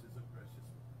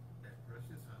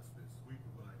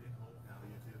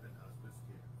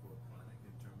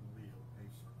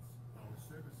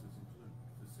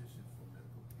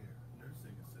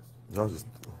 Y'all just.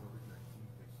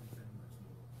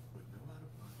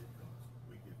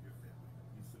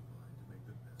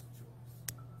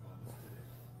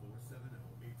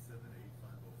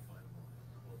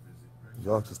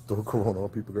 Y'all just throw corona on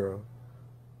people, girl.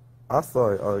 I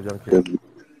saw it, young kid.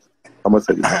 I'm gonna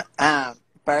say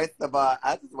First of all,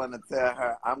 I just want to tell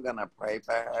her I'm gonna pray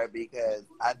for her because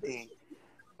I think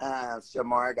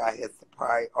Shamar got his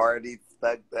priorities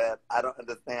fucked up. I don't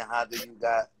understand how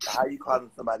you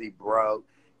calling somebody broke.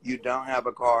 You don't have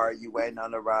a car. You waiting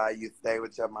on a ride. You stay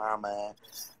with your mama.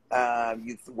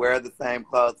 You wear the same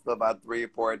clothes for about 3 or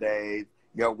 4 days.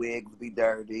 Your wigs be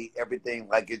dirty. Everything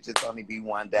like it just only be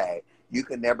one day. You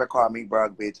can never call me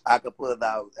broke, bitch. I could pull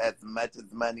out as much as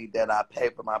money that I pay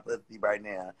for my pussy right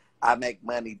now. I make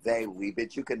money daily,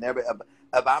 bitch. You can never,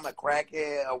 if I'm a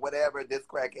crackhead or whatever, this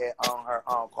crackhead own her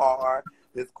own car.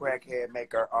 This crackhead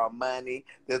make her own money.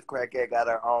 This crackhead got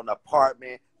her own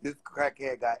apartment. This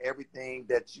crackhead got everything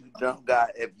that you don't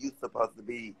got if you supposed to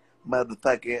be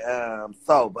motherfucking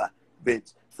sober,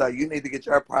 bitch. So you need to get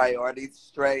your priorities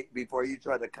straight before you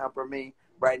try to comfort me.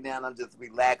 Right now, I'm just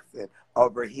relaxing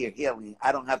over here, healing.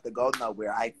 I don't have to go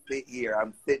nowhere. I sit here.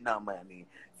 I'm sitting on money.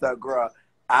 So, girl,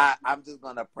 I'm just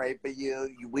gonna pray for you.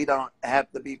 We don't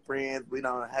have to be friends. We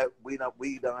don't have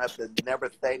to never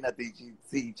say nothing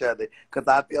to each other. Cause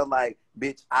I feel like,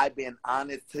 bitch, I've been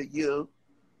honest to you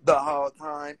the whole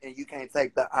time, and you can't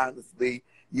take the honesty.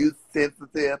 You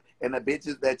sensitive, and the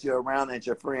bitches that you're around ain't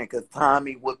your friend. Cause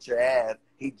Tommy whooped your ass.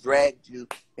 He dragged you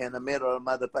in the middle of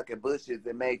the motherfucking bushes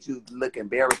and made you look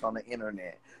embarrassed on the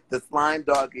internet. The slime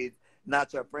doggies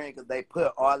not your friend because they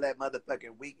put all that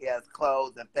motherfucking weak ass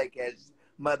clothes and fake ass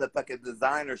motherfucking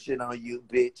designer shit on you,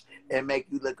 bitch, and make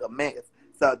you look a mess.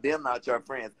 So them not your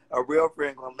friends. A real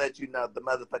friend gonna let you know the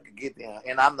motherfucker get down.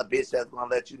 And I'm the bitch that's gonna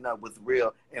let you know what's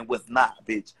real and what's not,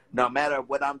 bitch. No matter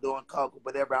what I'm doing, coke,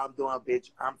 whatever I'm doing, bitch,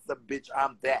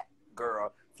 I'm that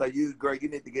girl. So you, girl, you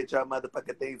need to get your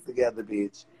motherfucking things together,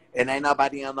 bitch. And ain't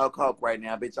nobody on no coke right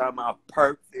now, bitch. I'm on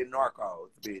perks and narcos,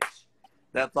 bitch.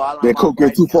 That's all I'm That on coke right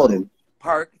get too now. far though.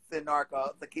 Perks and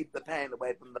narcos to keep the pain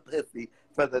away from the pussy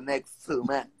for the next 2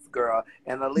 months, girl.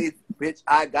 And at least, bitch,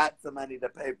 I got some money to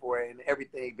pay for it and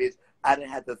everything, bitch. I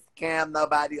didn't have to scam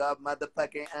nobody off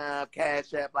motherfucking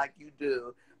Cash App like you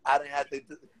do. I didn't have to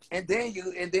do, and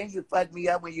then you fuck me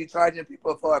up when you charging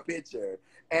people for a picture.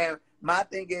 And my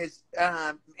thing is,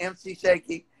 MC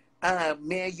Shakie,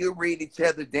 me and you read each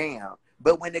other down.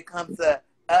 But when it comes to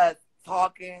us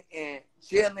talking and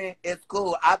chilling, it's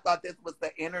cool. I thought this was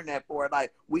the internet for it.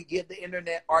 Like, we give the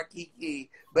internet our key,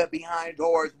 but behind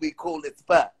doors, we cool as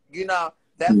fuck. You know,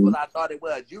 that's what I thought it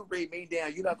was. You read me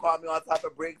down. You done call me all type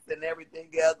of bricks and everything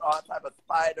else, all type of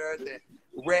spiders, and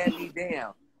read me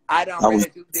down. I don't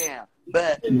read you down.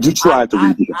 But You tried to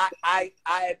read it.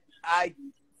 I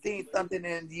seen something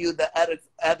in you the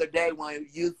other day when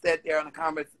you sat there on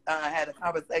had a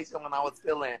conversation when I was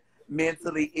feeling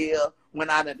mentally ill, when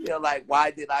I didn't feel like,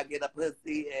 why did I get a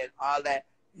pussy and all that.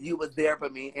 You was there for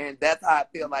me, and that's how I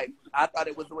feel like. I thought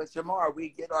it was with Shamar. We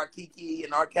get our kiki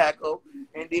and our cackle,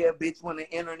 and then, bitch, when the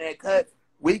internet cuts,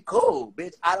 we cool,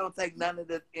 bitch. I don't take none of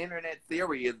this internet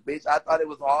serious, bitch. I thought it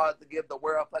was hard to give the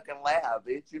world fucking laugh,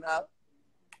 bitch, you know?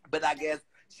 But I guess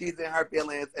she's in her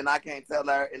feelings, and I can't tell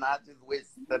her, and I just wish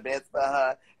the best for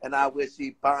her, and I wish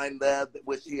she find love.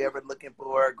 Was she ever looking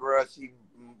for her girl? She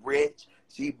rich,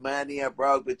 she money and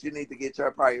broke, but you need to get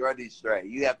your priorities straight.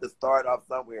 You have to start off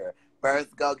somewhere.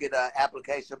 First, go get an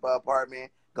application for an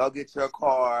apartment. Go get your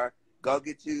car. Go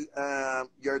get you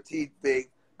your teeth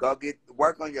fixed. Go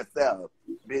work on yourself,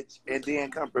 bitch, and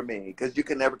then come for me, because you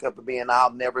can never come for me, and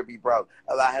I'll never be broke.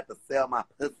 I have to sell my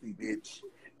pussy, bitch.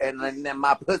 And then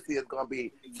my pussy is going to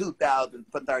be $2,000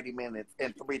 for 30 minutes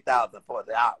and $3,000 for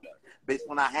the hour. Bitch,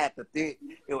 when I had to think,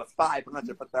 it was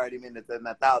 $500 for 30 minutes and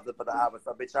 $1,000 for the hour.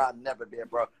 So, bitch, I've never been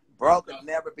broke. Broke has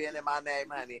never been in my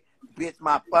name, honey. Bitch,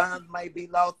 my funds may be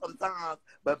low sometimes,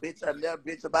 but, bitch,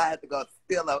 if I had to go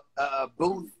steal a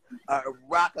boost,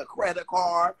 rock a credit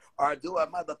card, or do a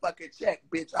motherfucking check,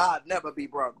 bitch, I'd never be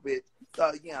broke, bitch.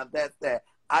 So, yeah, that's that.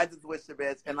 I just wish the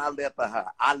best, and I live for her.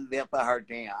 I live for her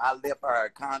damn. I live for her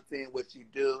content, what she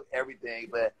do, everything,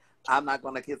 but I'm not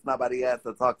going to kiss nobody else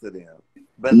to talk to them.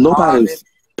 But Nobody's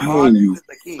paying you is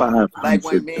the key. 500. Like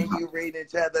when me and you read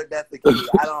each other, that's the key.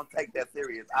 I don't take that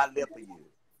serious. I live for you.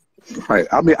 Right.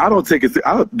 I mean, I don't take it.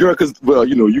 Girl, because, well,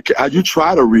 you know, you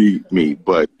try to read me,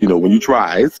 but, you know, when you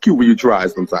try, it's cute when you try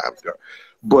sometimes, girl.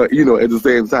 But, you know, at the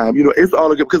same time, you know, it's all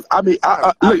good. Because, I mean,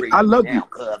 I love you.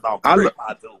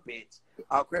 I do, bitch.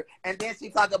 And then she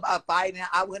talk about fighting.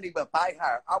 I wouldn't even fight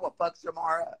her. I would fuck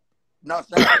Shamar up. No,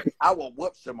 sorry. I would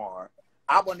whoop Shamar.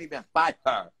 I wouldn't even fight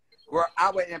her. Girl,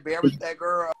 I would embarrass that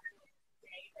girl.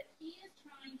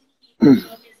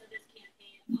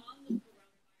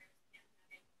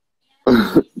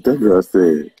 That girl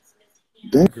said,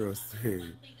 That girl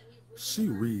said she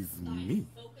reads me.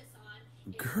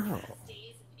 Girl,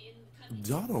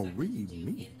 y'all don't read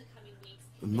me.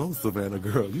 No, Savanna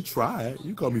girl, you try it.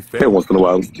 You call me fat. hey, once in a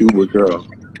while, it's cute, but girl,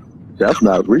 that's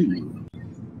not reading.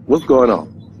 What's going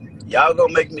on? Y'all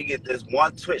gonna make me get this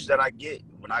one twitch that I get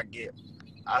when I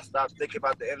stop thinking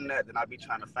about the internet, then I be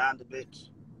trying to find the bitch.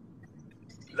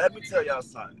 Let me tell y'all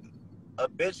something. A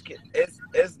bitch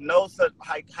it's no such,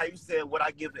 how you said what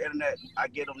I give the internet, I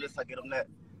get them this, I get them that.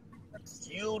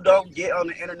 You don't get on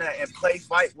the internet and play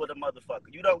fight with a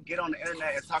motherfucker. You don't get on the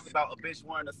internet and talk about a bitch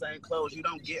wearing the same clothes. You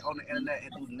don't get on the internet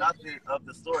and do nothing of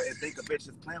the sort and think a bitch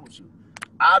is playing with you.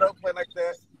 I don't play like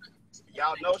that.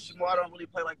 Y'all know Shamar don't really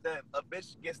play like that. A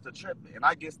bitch gets to tripping, and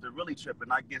I gets to really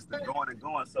tripping. I gets to going and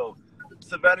going. So,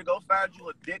 Savanna, go find you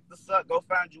a dick to suck. Go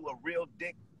find you a real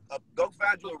dick. Go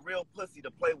find you a real pussy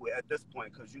to play with at this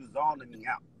point, because you zoning me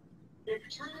out.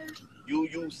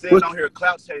 You sitting on here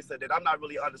clout chaser that I'm not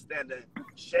really understanding.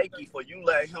 Shaky for you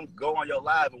let him go on your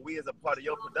live, and we as a part of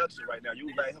your production right now,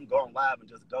 you let him go on live and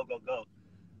just go.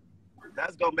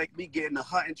 That's gonna make me get in the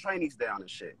hunting trainees down and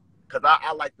shit. Cause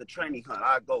I like the trainee hunt.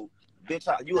 I go, bitch,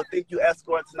 you would think you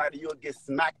escort tonight and you'll get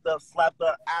smacked up, slapped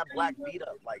up, black beat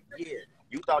up. Like, yeah,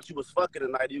 you thought you was fucking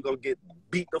tonight, you gonna get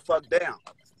beat the fuck down.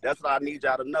 That's what I need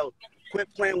y'all to know. Quit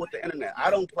playing with the internet. I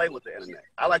don't play with the internet.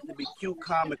 I like to be cute,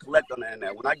 calm, and collect on the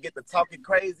internet. When I get to talking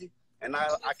crazy and I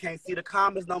can't see the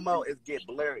comments no more, it get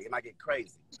blurry and I get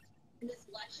crazy.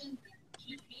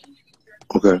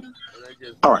 Okay.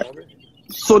 All right.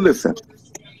 So listen.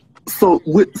 So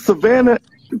with Savanna,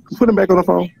 put him back on the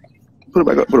phone. Put him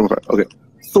back up. Put him on the phone. Okay.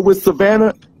 So with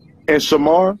Savanna and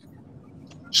Shamar,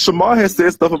 Shamar has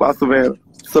said stuff about Savanna.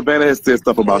 Savannah has said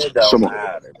stuff about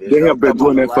Shamar. They have been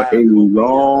doing that for a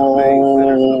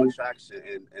long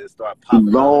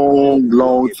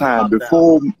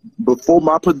time. Before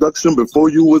my production, before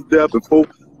you was there, before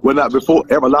a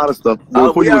lot of stuff.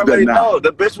 Before you was there now.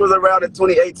 The bitch was around in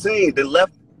 2018. The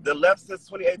left since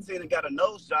 2018 and got a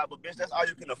nose job, but bitch, that's all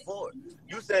you can afford.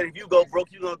 You said if you go broke,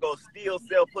 you gonna go steal,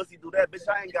 sell pussy, do that. Bitch,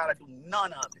 I ain't gotta do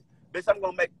none of it. Bitch, I'm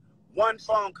gonna make one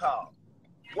phone call.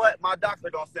 What? My doctor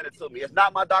gonna send it to me. If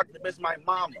not my doctor, bitch, my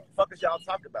mama. Fuck is y'all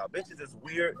talking about? Bitches is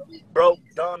weird, broke,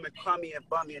 dumb, and crummy and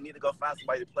bummy and need to go find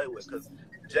somebody to play with. Because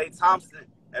Jay Thompson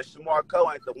and Shamar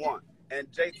Coe ain't the one. And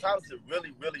Jay Thompson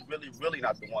really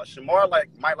not the one. Shamar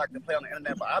might like to play on the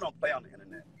internet, but I don't play on the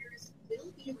internet.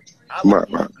 I look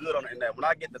good on the internet. When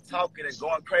I get to talking and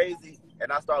going crazy and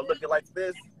I start looking like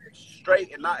this,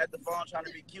 straight and not at the phone trying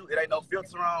to be cute, it ain't no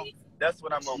filter on, that's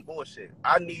when I'm on bullshit.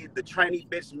 I need the trainee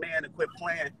bitch man to quit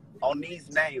playing on these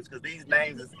names, because these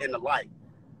names is in the light.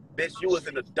 Bitch, you was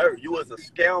in the dirt. You was a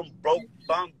scam, broke,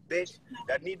 bum bitch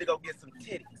that need to go get some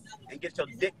titties and get your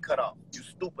dick cut off, you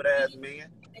stupid ass man.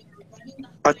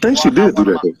 I think she did do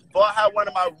that. Before I had one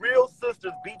of my real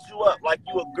sisters beat you up like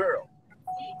you a girl.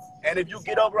 And if you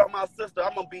get over on my sister,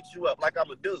 I'm going to beat you up like I'm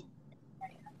a dude.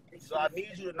 So I need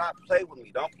you to not play with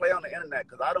me. Don't play on the internet,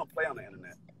 because I don't play on the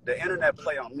internet. The internet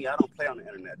play on me. I don't play on the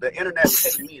internet. The internet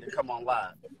pay me to come on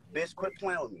live. Bitch, quit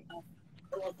playing with me.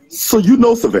 So you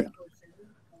know Savannah?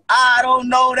 I don't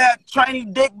know that trainee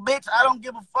dick bitch. I don't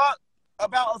give a fuck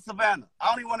about a Savannah. I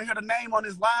don't even want to hear the name on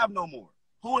this live no more.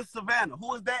 Who is Savannah?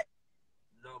 Who is that?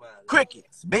 Nobody.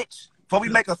 Crickets, bitch. Before we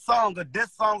make a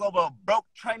diss song over a broke,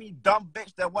 trainee, dumb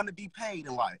bitch that want to be paid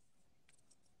in life.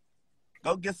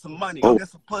 Go get some money. Go get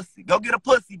some pussy. Go get a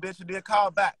pussy, bitch, and then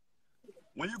call back.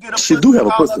 When you get a pussy,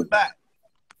 call us back.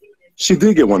 She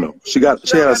did get one, though. She had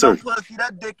a surgery. Pussy,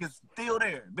 that dick is still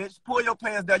there, bitch. Pull your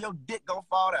pants down. Your dick gonna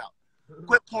fall out.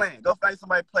 Quit playing. Go find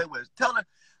somebody to play with. Tell her,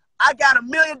 I got $1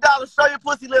 million. Show your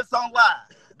pussy lips on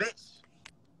live, bitch.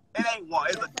 It ain't one.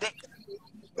 It's a dick.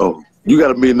 Oh, you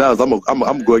got $1 million.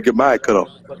 I'm going to get mine cut off,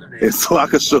 and so I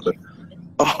can show it.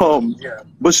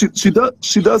 But she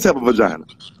does have a vagina.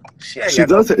 She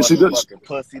does.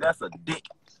 Pussy. That's a dick.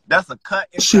 That's a cut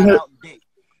and cut out dick.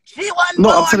 She wasn't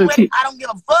born with it. I don't give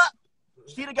a fuck.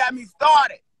 She'd have got me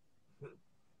started.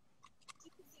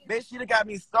 Bitch, she'd have got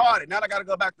me started. Now I gotta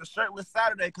go back to Shirtless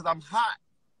Saturday because I'm hot.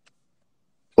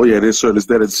 Oh yeah, this Shirtless.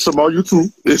 That is Shamar. You too.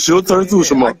 It's your turn too,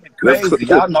 Shamar. Crazy.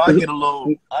 Y'all know I get a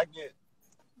little.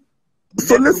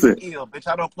 So listen, ill, bitch.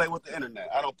 I don't play with the internet.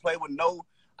 I don't play with no.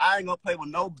 I ain't gonna play with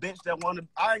no bitch that wanna.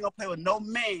 I ain't gonna play with no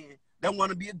man that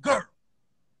wanna be a girl,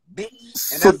 bitch.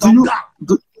 And so that's on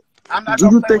God. I'm not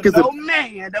gonna play with no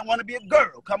man that wanna be a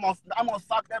girl. Come on, I'm gonna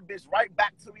sock that bitch right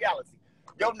back to reality.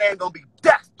 Your name gonna be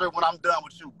Dexter when I'm done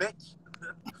with you, bitch.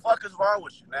 The fuck is wrong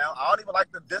with you now? I don't even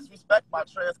like to disrespect my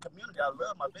trans community. I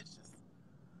love my bitches,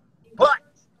 but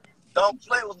don't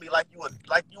play with me like you a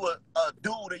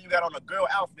dude and you got on a girl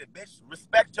outfit, bitch.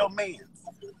 Respect your mans.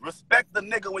 Respect the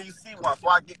nigga when you see one.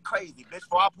 Before I get crazy, bitch.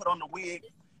 Before I put on the wig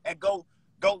and go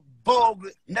vogue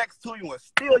next to you and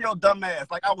steal your dumb ass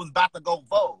like I was about to go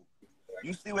vogue.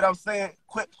 You see what I'm saying?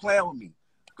 Quit playing with me.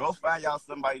 Go find y'all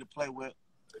somebody to play with.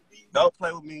 Don't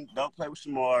play with me. Don't play with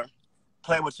Shamar.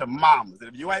 Play with your mamas. And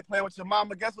if you ain't playing with your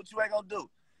mama, guess what you ain't gonna do?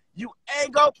 You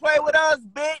ain't gonna play with us,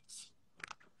 bitch.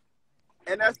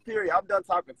 And that's period. I'm done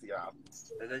talking to y'all.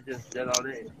 And they just get on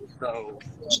it. So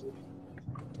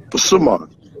Shamar,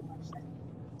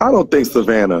 I don't think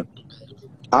Savanna.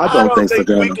 I don't think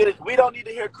Savanna. We don't need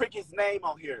to hear Cricket's name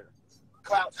on here.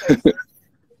 Clout chaser.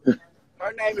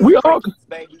 Her name is Crickets,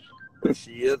 baby.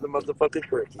 She is a motherfucking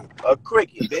cricket. A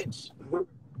cricket, bitch.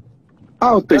 I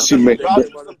don't think she made. Brought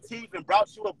you some teeth and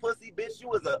brought you a pussy, bitch. You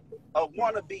was a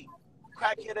wannabe,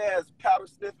 crackhead ass, powder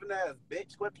sniffing ass,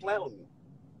 bitch. Quit playing with me.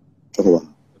 Oh,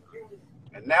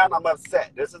 and now I'm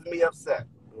upset. This is me upset.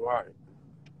 Right.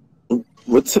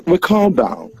 We calm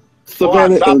down.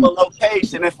 Savannah, drop a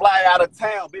location and fly out of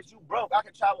town, bitch. You broke. I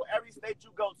can travel every state you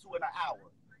go to in an hour.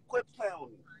 Quit playing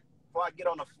with me before I get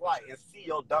on a flight and see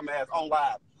your dumb ass on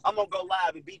live. I'm gonna go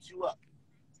live and beat you up.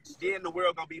 Then the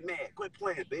world gonna be mad. Quit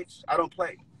playing, bitch. I don't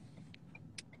play.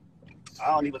 I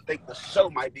don't even think the show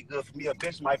might be good for me. A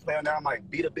bitch might play on there. I might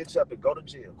beat a bitch up and go to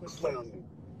jail. Quit playing with me.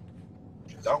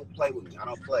 Don't play with me. I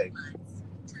don't play.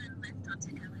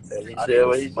 And he said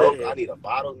what he said. I need a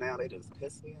bottle now. They just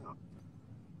piss me off.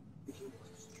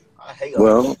 I hate a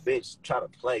bitch try to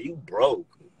play. You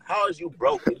broke. How is you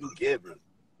broke and you giving?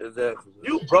 Exactly.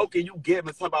 You broke and you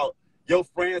giving. Something about your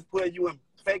friends putting you in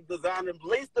fake designer. At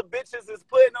least the bitches is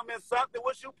putting them in something.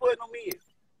 What you putting them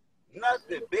in?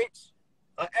 Nothing, bitch.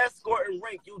 An escort and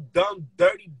rink. You dumb,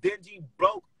 dirty, dingy,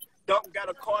 broke. Don't got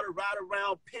a car to ride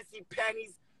around. Pissy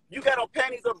panties. You got on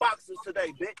panties or boxers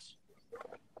today, bitch.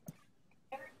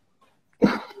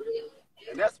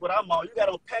 And that's what I'm on. You got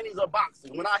on panties or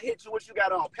boxers. When I hit you, what you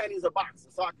got on? Panties or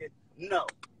boxers, so I can know.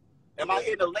 Am I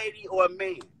hitting a lady or a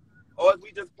man? Or is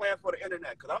we just playing for the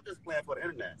internet? Because I'm just playing for the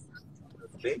internet.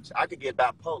 Bitch, I could get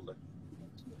bipolar.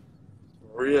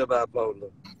 Real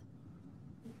bipolar.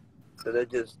 So they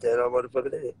just stand on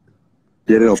motherfucking head.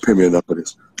 Yeah, they don't pay me enough for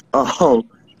this. I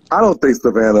don't think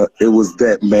Savanna, it was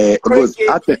that mad.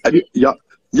 I think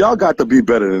y'all got to be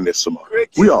better than this, Shamar.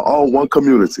 We are all one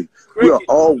community. We are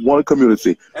all one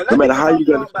community. No matter how you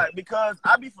got it. Because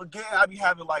I be forgetting, I be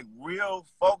having like real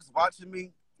folks watching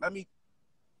me.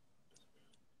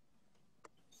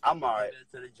 I'm all right.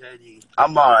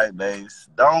 I'm all right, babes.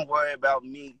 Don't worry about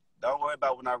me. Don't worry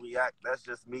about when I react. That's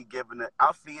just me giving it.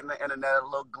 I'm feeding the internet a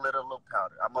little glitter, a little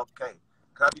powder. I'm okay.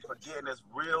 Because I be forgetting it's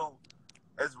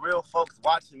real folks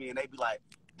watching me, and they be like,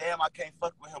 damn, I can't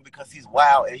fuck with him because he's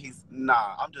wild, and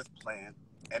nah, I'm just playing.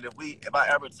 And if I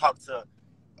ever talk to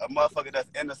a motherfucker that's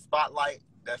in the spotlight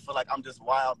that feel like I'm just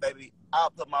wild, baby, I'll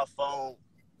put my phone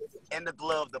in the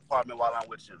glove department while I'm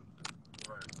with you.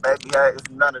 Baby, yeah, it's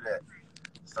none of that.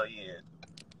 So, yeah,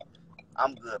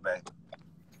 I'm good, baby.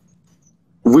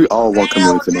 We all want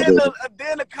community, my baby.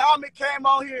 Then the comment came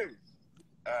on here.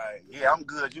 All right, yeah, I'm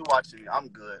good. You watching me. I'm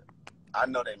good. I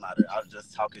know they matter. I was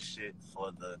just talking shit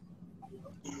for the...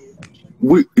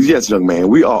 Yes, young man,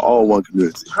 we are all one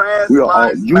community. Trans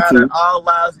lives matter, all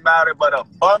lives matter, but a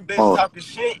bum bitch talking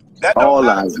shit, that don't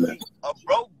matter to me. A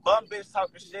broke bum bitch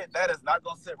talking shit, that is not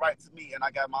gonna sit right to me, and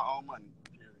I got my own money.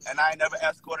 And I ain't never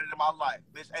escorted in my life.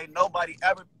 Bitch, ain't nobody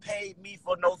ever paid me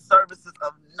for no services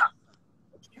of nothing.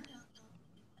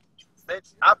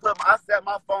 Bitch, I set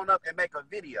my phone up and make a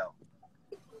video.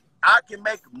 I can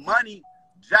make money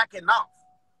jacking off.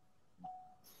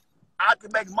 I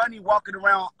can make money walking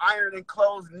around ironing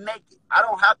clothes naked. I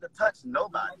don't have to touch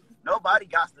nobody. Nobody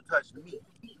got to touch me.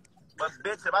 But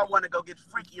bitch, if I want to go get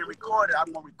freaky and record it,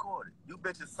 I'm gonna record it. You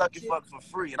bitches sucking fuck for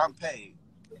free and I'm paid.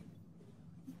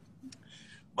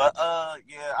 But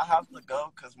yeah, I have to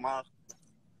go because my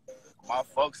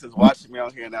folks is watching me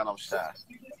on here and now I'm shy.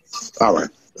 All right.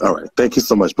 Thank you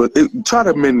so much. But try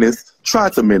to mend this.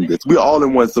 Try to mend this. We're all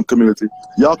in one community.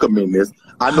 Y'all can mend this.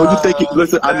 I know you think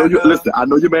listen, I know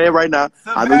you're mad right now.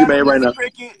 Savannah, I know you're mad right now.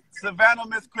 Savannah,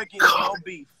 Miss Cricket, no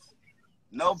beef.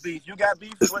 No beef. You got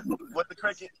beef with the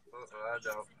cricket? I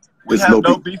don't. We have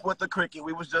no beef with the cricket.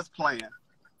 We was just playing.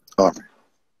 All right.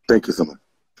 Thank you so much.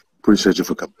 Appreciate you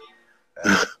for coming.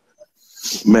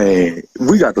 Man,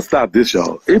 we got to stop this,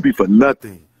 y'all. It be for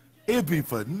nothing. It be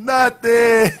for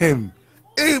nothing.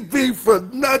 It be for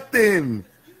nothing.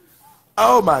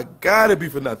 Oh my God, it be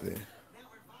for nothing.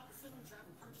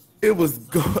 It was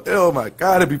oh my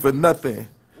God, it be for nothing.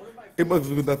 It must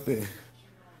be for nothing.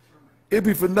 It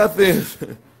be for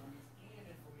nothing.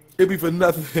 It be for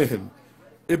nothing.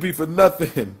 It be for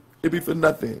nothing. It be for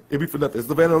nothing. It be for nothing.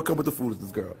 Savanna don't come with the food,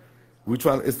 this girl. We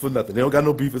trying. It's for nothing. They don't got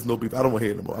no beef. It's no beef. I don't want to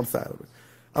hear it no more. I'm tired of it.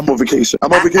 I'm on vacation.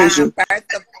 I'm on vacation.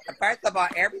 First of all,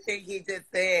 everything he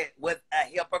just said was a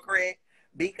hypocrite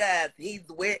because he's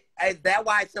with. Is that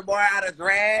why Shamar out of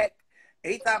drag?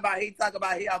 He talk about he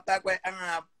don't fuck with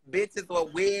bitches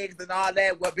with wigs and all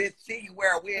that. Well, bitch, she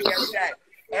wear a wig every day.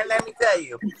 And let me tell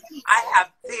you, I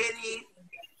have titties,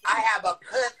 I have a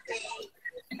pussy,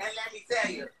 and let me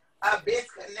tell you, a bitch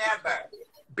could never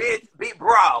be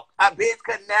broke. A bitch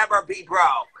could never be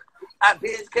broke. A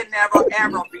bitch can never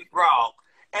ever be broke.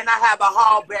 And I have a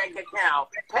whole bank account,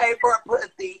 pay for a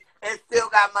pussy, and still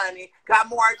got money, got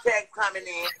more checks coming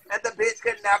in, and the bitch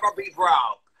can never be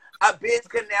broke. A bitch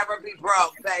can never be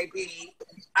broke, baby.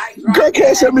 Girl,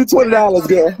 cash at me $20,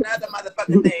 girl. Another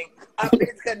motherfucking thing. A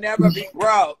bitch can never be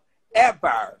broke,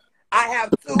 ever. I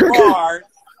have 2 cars,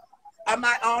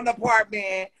 my own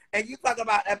apartment, and you talk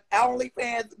about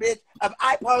OnlyFans, bitch. If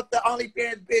I post the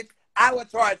OnlyFans, bitch, I would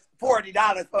charge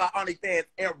 $40 for my OnlyFans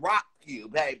and rock you,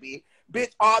 baby.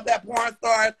 Bitch, all that porn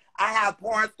stars, I have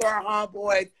porn star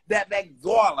homeboys that make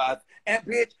dollars. And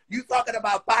bitch, you talking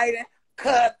about fighting?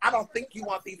 Cause I don't think you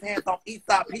want these hands on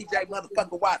Eastside PJ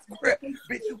motherfucker Watts script.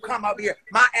 Bitch, you come over here.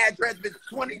 My address is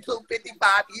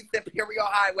 2255 East Imperial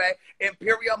Highway,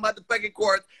 Imperial motherfucking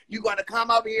Courts. You gonna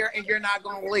come over here and you're not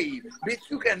gonna leave.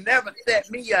 Bitch, you can never set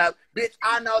me up. Bitch,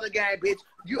 I know the game, bitch.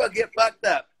 You'll get fucked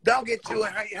up. Don't get you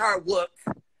and her whooped.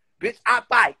 Bitch, I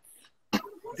fight.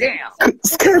 Damn. I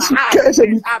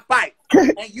fight.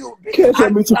 And you, bitch,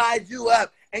 I tied you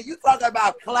up. And you talking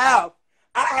about clout.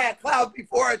 I had clout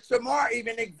before Shamar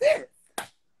even exists.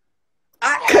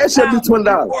 I had clout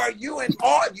before you and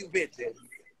all you bitches.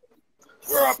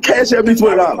 Girl, cash at me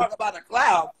 $20. Talk about a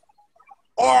clout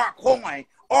or a coin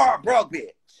or a broke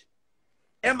bitch.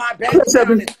 And my bank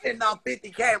account is sitting on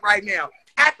 $50K right now.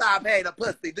 After I paid a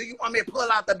pussy, do you want me to pull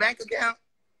out the bank account?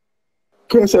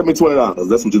 Cash at me $20.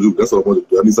 That's what you do. That's what I want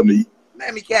to do. I need something to eat.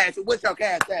 Let me cash it. What's your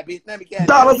cash at, bitch? Let me cash it. $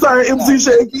 MC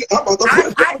Shakie.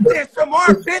 I sent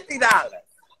Shamar $50.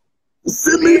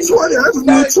 Send me 20. I just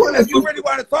need 20. If you really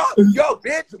want to talk, yo,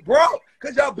 bitch, bro.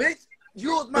 Because your bitch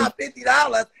used my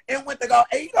 $50 and went to go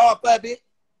eat off of it.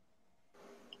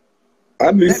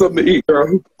 I need something to eat, girl.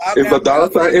 Okay, it's a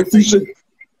 $ MC Shakie.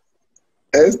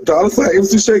 It's $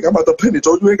 MC Shakie. I'm about to pin it.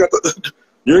 You ain't got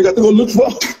to go look for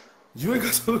it. You ain't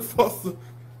got to look for it.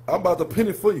 I'm about to pin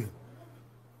it for you.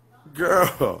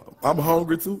 Girl, I'm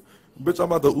hungry too. Bitch,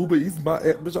 I'm about to Uber Eats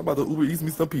bitch, I'm about to Uber Eats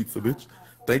me some pizza, bitch.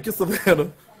 Thank you,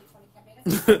 Savanna.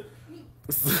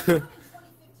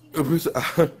 Bitch,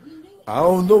 I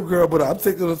don't know, girl, but I'm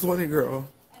taking a 20, girl.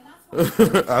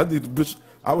 I need, bitch.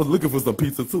 I was looking for some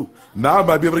pizza too. Now I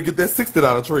might be able to get that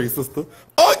 $60 trade, sister.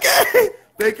 Okay,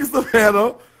 thank you,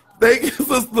 Savanna. Thank you,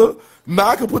 sister. Now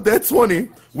I can put that 20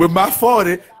 with my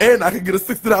 40, and I can get a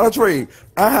 $60 trade.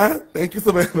 Thank you,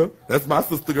 Savanna. That's my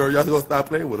sister, girl. Y'all gonna stop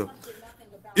playing with her.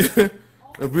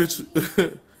 Bitch,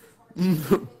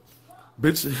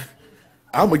 bitch.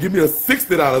 I'm gonna give me a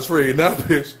 $60 trade now,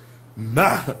 bitch.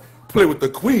 Nah, play with the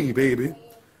queen, baby.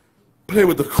 Play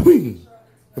with the queen,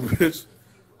 bitch.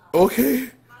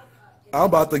 Okay, I'm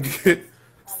about to get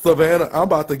Savanna. I'm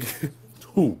about to get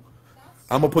who?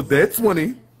 I'm gonna put that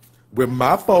 20 with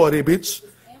my 40, bitch,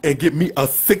 and get me a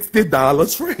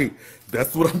 $60 trade.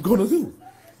 That's what I'm gonna do.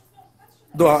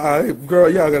 No, girl,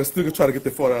 yeah, I gotta still try to get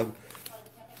the $40.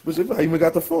 Bitch, if I even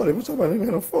got the 40, bitch, I ain't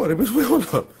got no 40, bitch. Wait,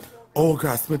 hold up. Oh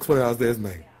God, I spent $20 last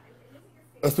night.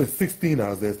 I spent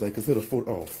 $16 last night. Consider $4.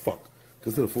 Oh fuck.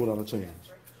 Consider $4 change.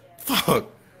 Fuck.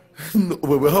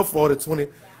 With her 40, 20,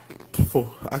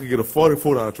 I could get a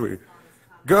 $44 trade.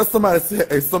 Girl, somebody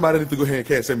said, hey, somebody need to go ahead and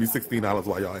cash at me $16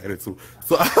 while y'all at it too.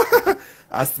 So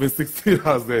I spent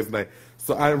 $16 last night.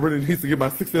 So I really need to get my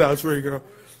 $60 trade, girl.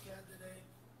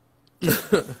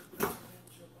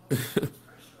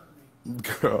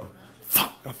 Girl,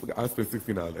 fuck, I forgot. I spent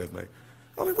 $16 last night.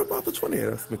 I only about the 20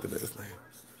 I spent it last night.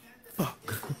 Fuck.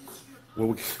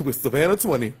 Well, with Savanna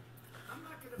 20,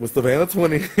 with Savanna's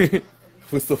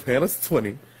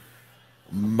 20,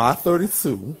 my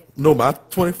 32, no, my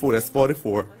 24, that's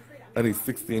 44. I need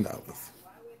 $16.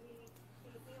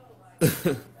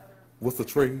 What's the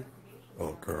trade?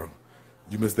 Oh, girl,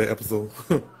 you missed that episode.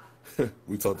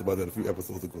 We talked about that a few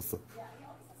episodes ago. So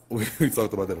we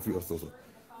talked about that a few episodes ago.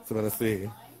 Savannah said,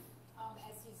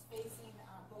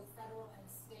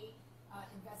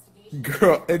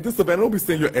 girl, and this Savannah, don't be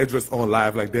saying your address on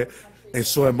live like that and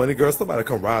showing money, girl. Somebody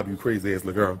come rob you, crazy ass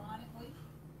little girl.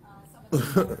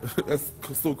 That's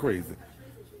so crazy.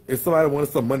 If somebody wanted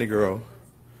some money, girl,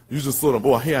 you just saw them,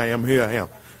 oh, here I am,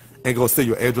 and go say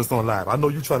your address on live. I know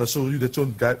you trying to show you that you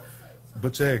got,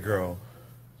 but yeah, girl.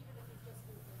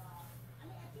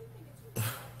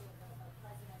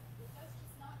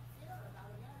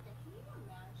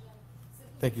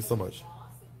 Thank you so much.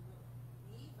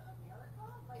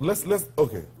 Let's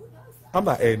okay. I'm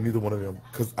not adding neither one of them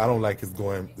because I don't like this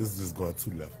is just going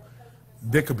too left.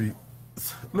 There could be,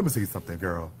 let me tell you something,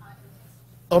 girl.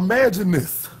 Imagine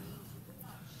this.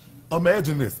 I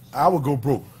would go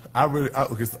broke.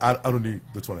 Okay, so I don't need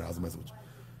the $20 message.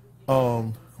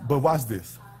 But watch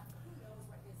this.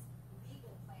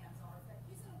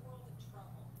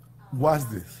 Watch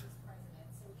this.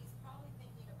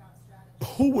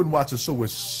 who wouldn't watch a show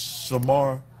with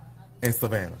Shamar and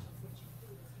Savanna?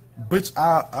 Bitch,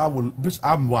 I will. Bitch,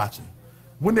 I'm watching.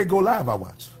 When they go live, I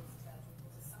watch.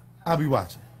 I'll be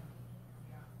watching.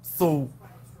 So,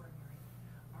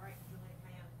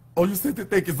 oh, you said that.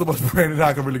 Thank you so much, Brandon.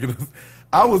 I can really get this.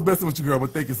 I was messing with you, girl,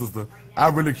 but thank you, sister. I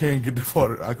really can't get the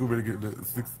 40. I could really get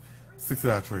the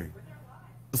 6-hour trade.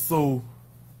 So,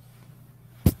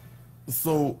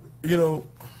 you know,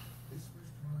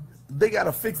 they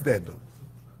gotta fix that though.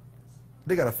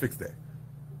 They gotta fix that.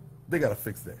 They gotta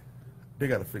fix that. They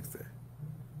gotta fix that.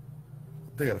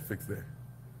 They gotta fix that.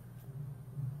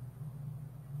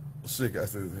 Shit, I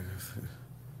said.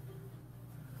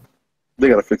 They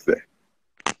gotta fix that.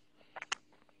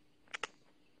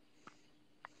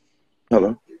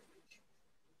 Hello.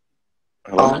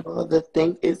 Hello. Oh, the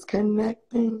thing is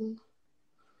connecting.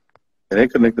 It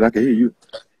ain't connected. I can hear you.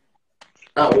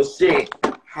 Oh shit.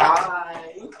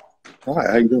 Hi.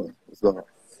 Hi. How you doing? What's going on?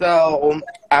 So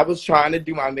I was trying to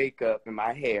do my makeup and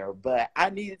my hair, but I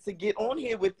needed to get on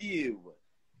here with you.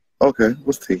 Okay.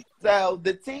 What's tea? So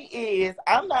the tea is,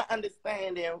 I'm not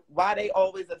understanding why they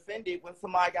always offended when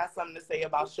somebody got something to say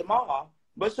about Shamar,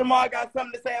 but Shamar got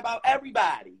something to say about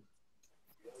everybody.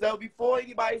 So before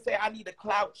anybody say I need a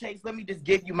clout chase, let me just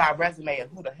give you my resume of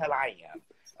who the hell I am.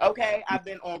 Okay, I've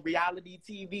been on reality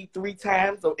TV 3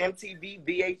 times on MTV,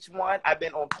 VH1. I've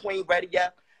been on Queen Radio.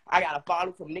 I got a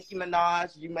follow from Nicki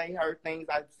Minaj. You may heard things.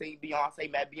 I've seen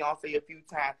Beyonce, met Beyonce a few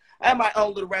times. I have my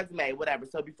own little resume, whatever.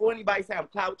 So before anybody say I'm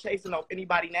clout chasing off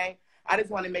anybody's name, I just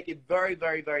want to make it very,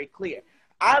 very, very clear.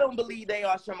 I don't believe they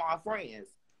are Shamar friends.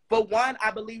 For one,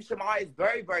 I believe Shamar is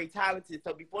very, very talented.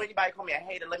 So before anybody call me a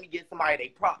hater, let me get somebody their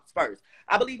props first.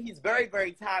 I believe he's very,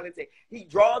 very talented. He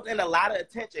draws in a lot of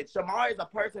attention. Shamar is a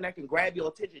person that can grab your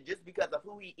attention just because of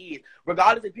who he is.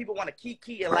 Regardless if people want to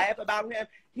kiki and laugh about him,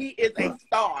 he is a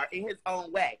star in his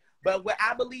own way. But what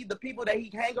I believe the people that he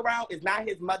hang around is not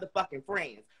his motherfucking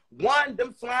friends. One,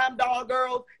 them slime dog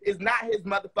girls is not his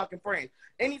motherfucking friends.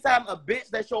 Anytime a bitch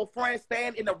that's your friend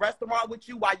stand in a restaurant with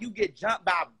you while you get jumped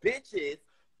by bitches,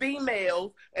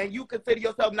 females, and you consider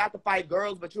yourself not to fight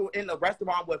girls, but you're in the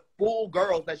restaurant with full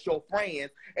girls that's your friends,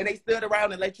 and they stood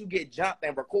around and let you get jumped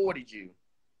and recorded you.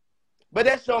 But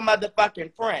that's your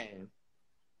motherfucking friend.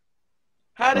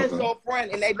 How that's your friend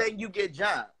and they letting you get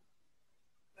jumped?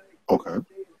 Okay.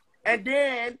 And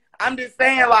then I'm just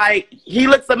saying, like, he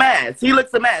looks a mess. He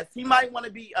looks a mess. He might want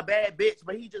to be a bad bitch,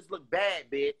 but he just look bad,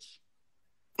 bitch.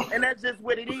 And that's just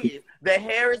what it is. The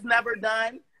hair is never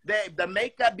done. The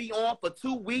makeup be on for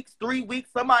 2 weeks, 3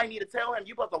 weeks. Somebody need to tell him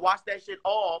you supposed to wash that shit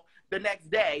off the next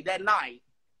day, that night.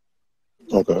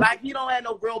 Okay. Like, he don't have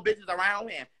no real bitches around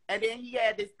him. And then he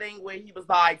had this thing where he was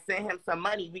like, send him some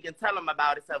money. We can tell him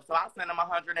about himself. So I sent him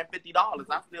 $150.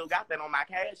 I still got that on my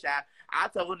cash app. I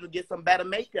told him to get some better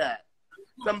makeup,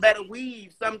 some better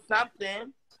weave,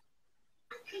 something.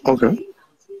 Okay.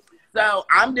 So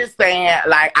I'm just saying,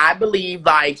 like, I believe,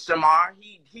 like, Shamar,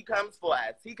 he comes for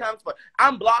us. He comes for.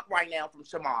 I'm blocked right now from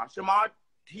Shamar. Shamar,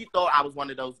 he thought I was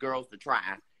one of those girls to try.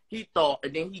 He thought,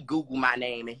 and then he Googled my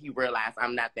name and he realized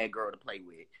I'm not that girl to play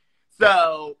with.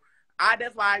 So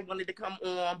that's why I wanted to come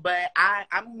on. But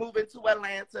I'm moving to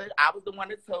Atlanta. I was the one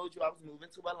that told you I was moving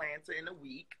to Atlanta in a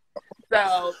week.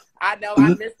 So I know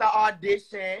I missed the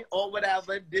audition or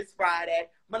whatever this Friday,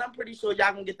 but I'm pretty sure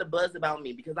y'all gonna get the buzz about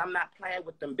me because I'm not playing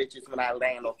with them bitches when I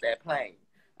land off that plane.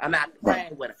 I'm not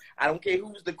playing with them. I don't care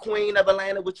who's the queen of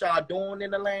Atlanta, what y'all doing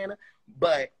in Atlanta,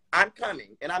 but I'm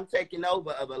coming and I'm taking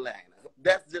over of Atlanta.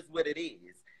 That's just what it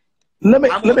is. Let me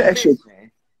ask you.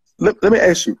 Let me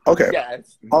ask you. Okay.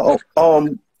 Yes.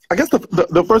 I guess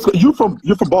the first you're from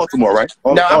Baltimore, right?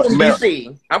 No, I'm from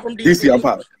DC. I'm from DC.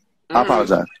 DC. I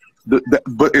apologize.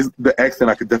 But it's the accent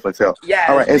I could definitely tell. Yeah.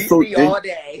 All right. And DC so all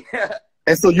day.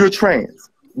 and so you're trans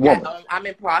woman. Yeah, I'm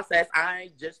in process. I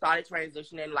just started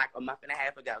transitioning like a month and a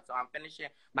half ago, so I'm finishing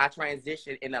my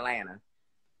transition in Atlanta.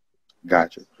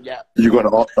 Gotcha. Yeah. You plan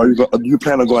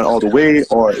on going all the way,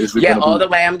 or is it? Yeah, all the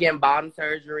way. I'm getting bottom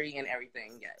surgery and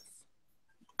everything. Yes.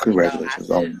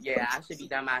 Congratulations. I should be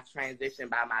done my transition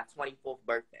by my 24th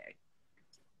birthday.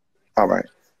 All right.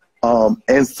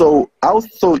 And so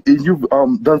you've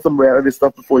done some reality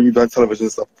stuff before. You've done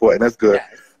television stuff before, and that's good.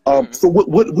 Yes. So what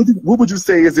would you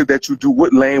say is it that you do?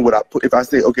 What lane would I put if I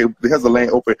say, okay, there's a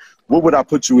lane open? What would I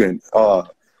put you in?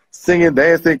 Singing,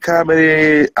 dancing,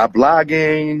 comedy,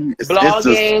 blogging.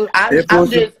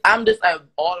 I'm just an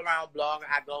all around blogger.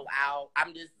 I go out.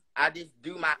 I just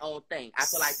do my own thing. I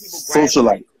feel like people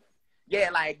socialite. Yeah,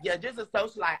 just a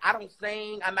socialite. I don't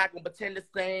sing. I'm not gonna pretend to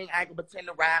sing. I ain't gonna pretend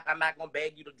to rap. I'm not gonna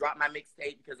beg you to drop my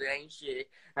mixtape because it ain't shit.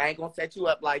 I ain't gonna set you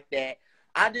up like that.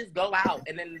 I just go out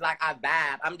and then like I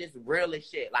vibe. I'm just real as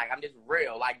shit. Like I'm just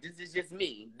real. Like this is just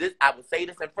me. This I would say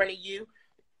this in front of you.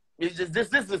 It's just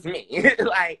this is me.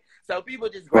 Like so people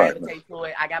just gravitate to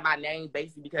it. I got my name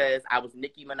basically because I was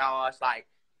Nicki Minaj, like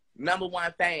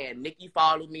 #1 fan. Nicki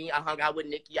followed me. I hung out with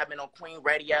Nicki. I've been on Queen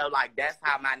Radio. Like that's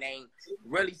how my name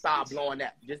really started blowing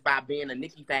up, just by being a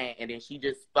Nicki fan. And then she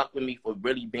just fucked with me for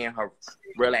really being her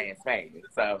real ass fan.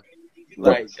 So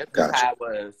like that's just how it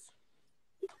was.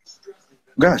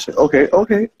 Gotcha.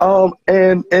 Okay.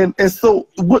 And so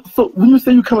what? So when you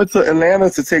say you coming to Atlanta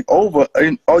to take over,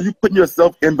 are you putting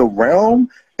yourself in the realm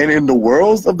and in the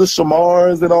worlds of the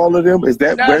Shamars and all of them? Is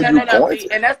that where you're going? See,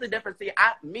 and that's the difference. See,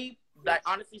 like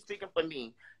honestly speaking, for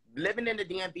me, living in the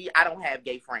DMV, I don't have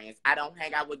gay friends. I don't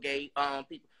hang out with gay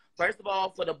people. First of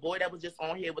all, for the boy that was just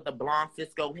on here with the blonde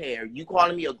Cisco hair, you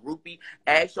calling me a groupie?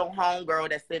 Ask your homegirl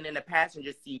that's sitting in the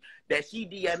passenger seat that she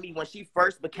DM'd me when she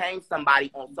first became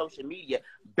somebody on social media,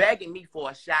 begging me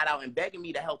for a shout out and begging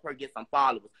me to help her get some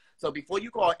followers. So before you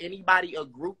call anybody a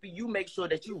groupie, you make sure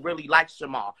that you really like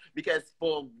Shamar. Because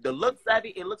for the looks of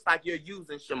it, it looks like you're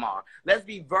using Shamar. Let's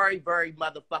be very, very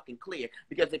motherfucking clear.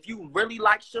 Because if you really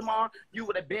like Shamar, you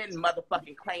would have been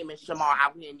motherfucking claiming Shamar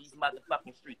out here in these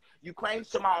motherfucking streets. You claim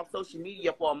Shamar on social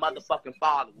media for a motherfucking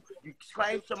follower. You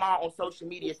claim Shamar on social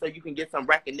media so you can get some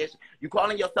recognition. You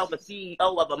calling yourself a CEO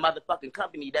of a motherfucking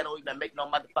company that don't even make no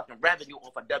motherfucking revenue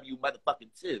off a W motherfucking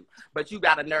 2. But you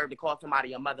got a nerve to call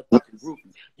somebody a motherfucking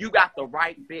groupie. You got the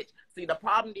right bitch. See, the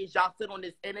problem is y'all sit on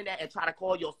this internet and try to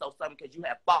call yourself something because you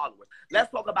have followers.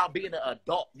 Let's talk about being an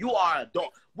adult. You are an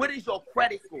adult. What is your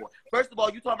credit score? First of all,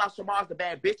 you talking about Shamar's the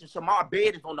bad bitch and Shamar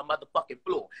bed is on the motherfucking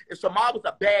floor. If Shamar was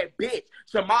a bad bitch,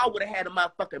 Shamar would have had a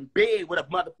motherfucking bed with a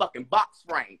motherfucking box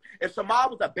frame. If Shamar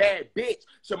was a bad bitch,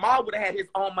 Shamar would have had his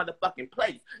own motherfucking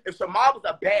place. If Shamar was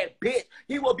a bad bitch,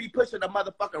 he would be pushing a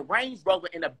motherfucking Range Rover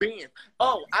in a Benz.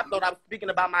 Oh, I thought I was speaking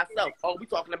about myself. Oh, we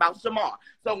talking about Shamar.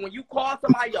 So when you call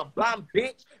somebody a bum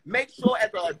bitch, make sure as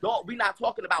an adult, we're not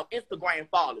talking about Instagram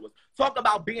followers. Talk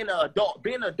about being an adult.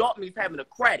 Being an adult means having a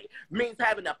credit, means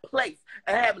having a place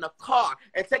and having a car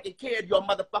and taking care of your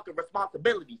motherfucking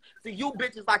responsibilities. See, you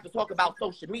bitches like to talk about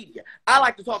social media. I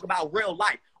like to talk about real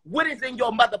life. What is in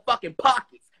your motherfucking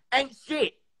pockets? Ain't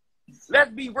shit.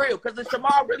 Let's be real, because if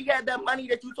Shamar really had that money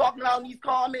that you talking about in these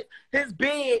comments, his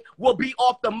bed will be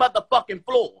off the motherfucking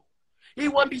floor. He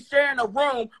wouldn't be sharing a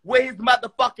room with his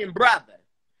motherfucking brother.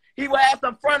 He would have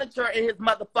some furniture in his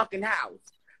motherfucking house.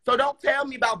 So don't tell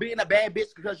me about being a bad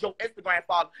bitch because your Instagram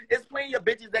followers. It's plenty of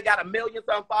bitches that got 1 million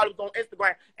some followers on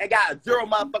Instagram and got $0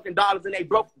 motherfucking dollars in their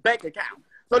broke bank account.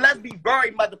 So let's be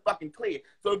very motherfucking clear.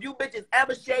 So if you bitches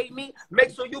ever shade me,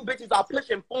 make sure you bitches are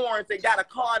pushing foreigns and got a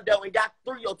condo and got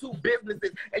 3 or 2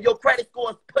 businesses and your credit score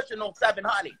is pushing on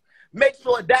 700. Make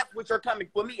sure that's what you're coming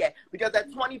for me at. Because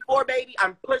at 24, baby,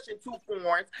 I'm pushing 2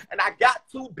 foreigns and I got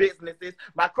 2 businesses.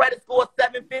 My credit score is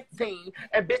 715.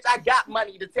 And bitch, I got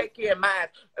money to take care of mine.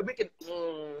 We can,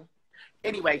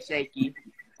 Anyway, Shakie.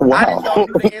 Wow. I just don't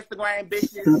do the Instagram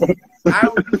bitches. I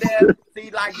don't do that. See,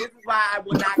 like, this is why I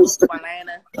would not go to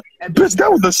Atlanta. And bitch,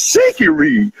 that was a shaky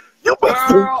read.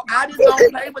 Girl, I just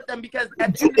don't play with them because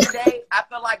at the end of the day, I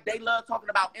feel like they love talking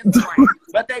about Instagram.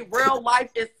 But they real life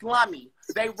is slummy.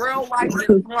 They real life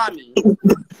is slummy.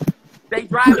 They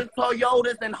driving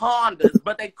Toyotas and Hondas,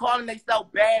 but they calling themselves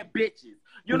bad bitches.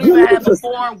 You don't even have a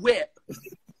foreign whip.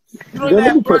 You don't even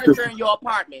have furniture in your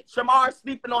apartment. Shamar's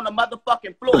sleeping on the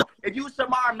motherfucking floor. If you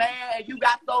Shamar, man, and you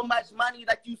got so much money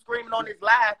that you screaming on his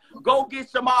live, go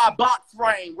get Shamar a box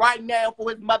frame right now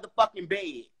for his motherfucking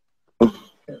bed.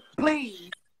 Please.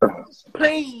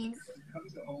 Please.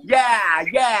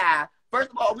 Yeah. First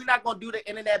of all, we're not going to do the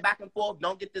internet back and forth.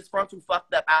 Don't get this frontal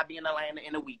fucked up. I'll be in Atlanta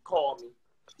in a week. Call me.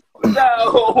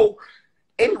 So,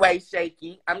 anyway,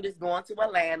 Shakie, I'm just going to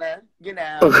Atlanta, you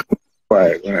know.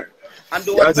 Right. I'm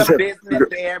doing some business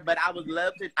there, but I was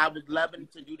loving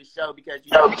to do the show because,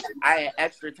 you know, I had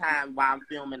extra time while I'm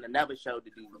filming another show to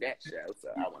do that show. So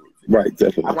I wanted to. Right,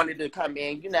 definitely. I wanted to come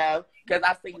in, you know, because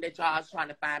I seen that y'all was trying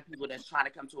to find people that's trying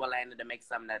to come to Atlanta to make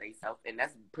something of themselves. And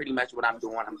that's pretty much what I'm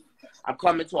doing. I'm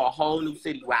coming to a whole new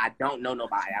city where I don't know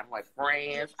nobody. I don't have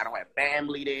friends. I don't have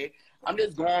family there. I'm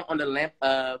just going on the length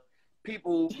of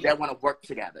people that want to work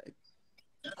together.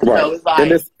 Right. So it's like,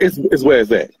 and it's where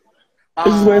it's at.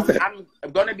 I'm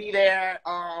going to be there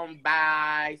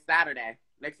by Saturday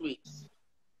next week.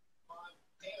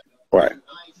 Right.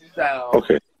 So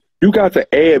okay. You got to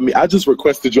add me. I just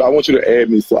requested you. I want you to add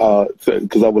me so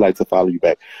because I would like to follow you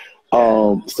back.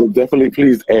 So definitely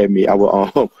please add me. I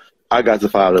will I got to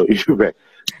follow you back.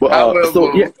 But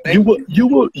so yeah, you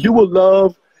will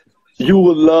love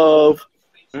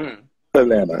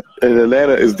Atlanta. And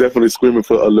Atlanta is definitely screaming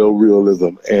for a little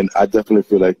realism, and I definitely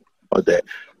feel like about that.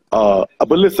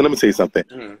 But listen, let me tell you something.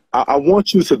 I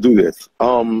want you to do this.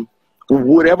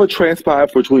 Whatever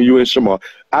transpired between you and Shamar,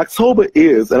 October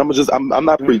is, and I'm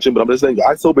not preaching, but I'm just saying,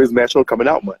 October is National Coming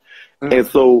Out Month. And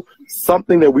so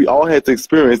something that we all had to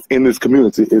experience in this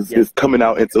community is coming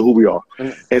out into who we are.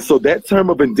 And so that term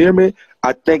of endearment,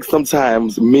 I think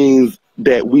sometimes means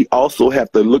that we also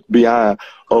have to look beyond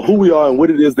who we are and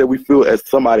what it is that we feel as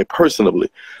somebody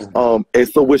personally. And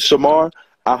so with Shamar,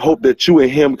 I hope that you and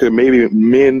him can maybe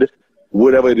mend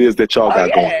whatever it is that y'all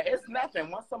got going. Yeah, it's nothing.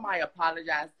 Once somebody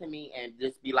apologized to me and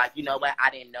just be like, you know what, I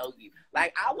didn't know you.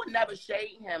 Like, I would never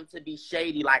shade him to be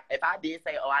shady. Like, if I did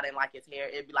say, oh, I didn't like his hair,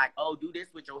 it'd be like, oh, do this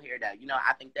with your hair though. You know,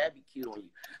 I think that'd be cute on you.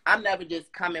 I'm never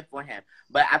just coming for him.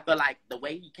 But I feel like the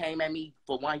way he came at me,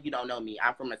 for one, you don't know me.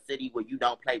 I'm from a city where you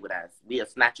don't play with us. We'll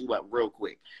snatch you up real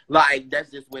quick. Like, that's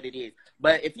just what it is.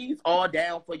 But if he's all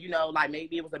down for, you know, like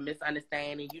maybe it was a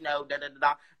misunderstanding, you know,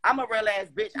 da-da-da-da. I'm a real ass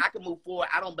bitch. I can move forward.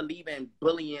 I don't believe in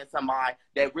bullying somebody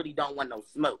that really don't want no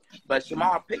smoke. But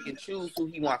Shamar pick and choose who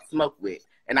he wants smoke with.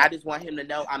 And I just want him to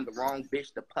know I'm the wrong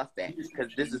bitch to puff at,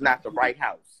 because this is not the right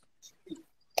house.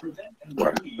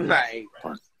 Like,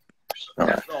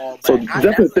 that's all. But So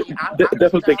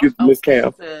definitely think you, Miss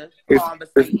Cam.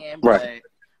 But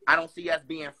I don't see us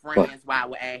being friends while I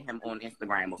would add him on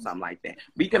Instagram or something like that.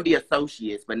 We can be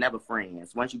associates, but never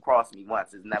friends. Once you cross me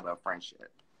once, it's never a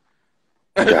friendship.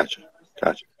 Gotcha.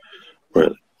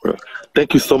 Really.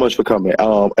 Thank you so much for coming.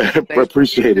 I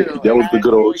appreciate it. That was the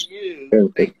good old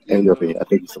and your opinion.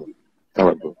 Thank you so much. All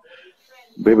right, bro.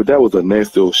 Baby, that was a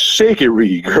nasty old shaky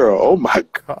read, girl. Oh my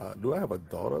God. Do I have a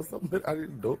daughter or something that I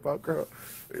didn't know about, girl?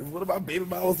 What about baby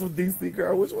mamas from DC,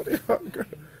 girl? Which one are you, girl?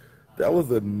 That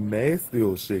was a nasty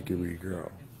old shaky read,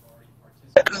 girl.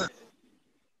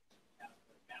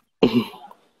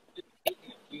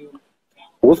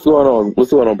 What's going on?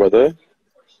 What's going on, brother?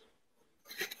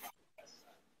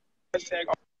 I'm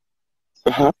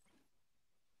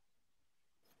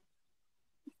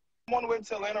on the way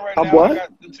to Atlanta right now. What? I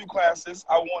got the 2 classes.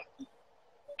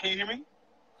 Can you hear me?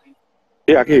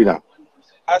 Yeah, I can hear you now.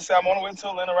 I said I'm on the way to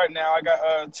Atlanta right now. I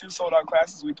got 2 sold out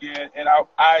classes weekend, and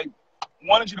I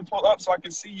wanted you to pull up so I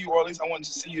could see you, or at least I wanted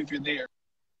to see you if you're there.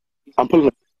 I'm pulling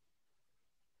up.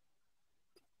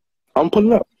 I'm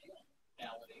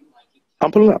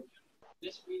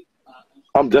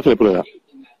definitely pulling up.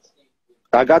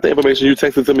 I got the information you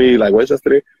texted to me like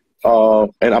yesterday,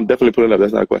 and I'm definitely pulling up.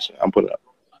 That's not a question. I'm pulling up.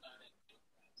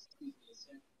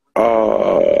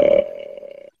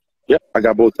 Yep, I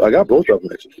got both. I got both of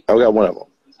them actually. I got one of them.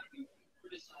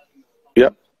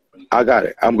 Yep, I got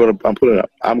it. I'm pulling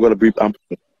up.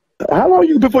 How long are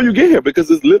you before you get here? Because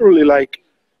it's literally like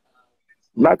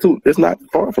it's not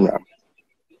far from now.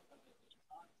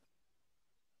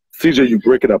 CJ, you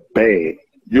breaking up bad.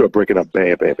 You are breaking up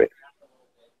bad.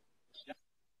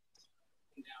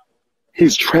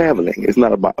 He's traveling. It's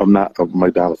not about not a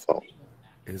McDonald's phone.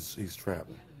 He's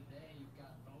traveling.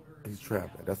 He's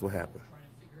traveling. That's what happened.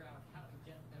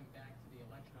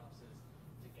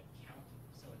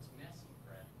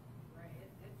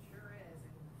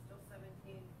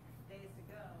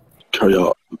 Carry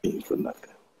on mean for nothing.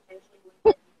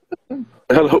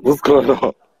 Hello, what's going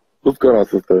on? What's going on,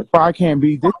 sister? I can't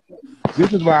be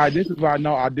this is why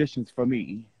no auditions for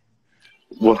me.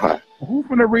 What? Who's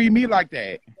gonna read me like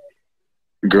that?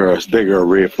 Girls, they girl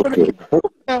red for good.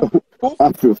 I don't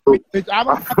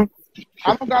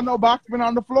got no boxman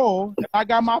on the floor. I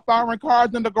got my foreign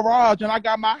cars in the garage, and I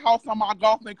got my house on my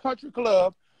golf and country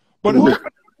club. But who's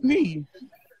me?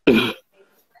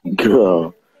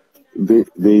 Girl,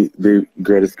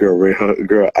 this girl red.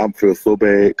 Girl, I feel so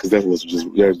bad because that was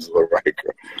the right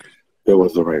girl. That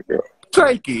was the right girl.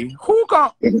 Shakie, who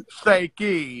got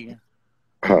Shakie?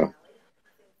 Huh?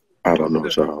 I don't know,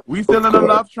 y'all. We still in the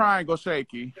love triangle,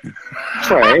 Shakie.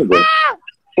 Triangle?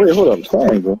 Wait, hold up.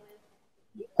 Triangle?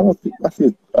 I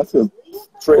see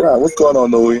straight out. What's going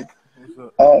on, Louie?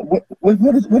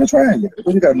 What a triangle?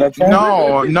 What you got, another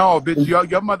triangle? No, bitch. Your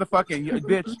motherfucking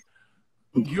bitch.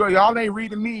 Y'all ain't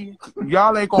reading me.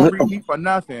 Y'all ain't gonna read me for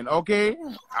nothing, okay?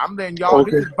 I'm letting y'all.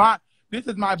 Okay. This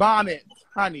is my bonnet,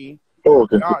 honey. Oh,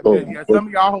 okay. Some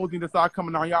of y'all hoes need to start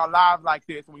coming on y'all live like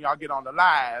this when y'all get on the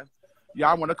live.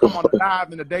 Y'all want to come on the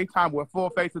live in the daytime with full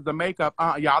faces of makeup.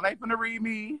 Y'all ain't gonna read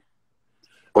me.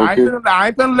 Okay. I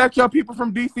ain't gonna let your people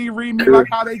from DC read me like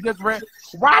how they just read.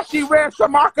 Why she read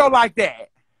Shamarco like that?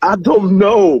 I don't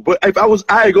know, but if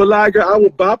I ain't gonna lie, girl, I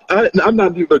would bop. I'm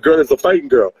not even a girl that's a fighting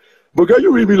girl. But girl,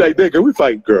 you read me like that, girl. We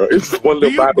fighting, girl. It's just one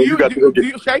little Bible you got to go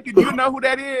get. Shakie, do you know who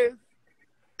that is?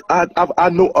 I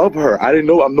know of her. I didn't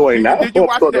know I'm knowing now. Did you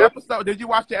watch the episode? Did you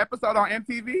watch the episode on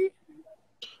MTV?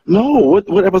 No.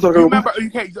 What episode? You remember?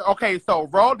 Okay. So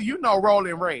you know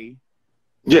Roland Ray.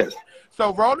 Yes.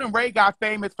 So Roland Ray got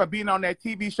famous for being on that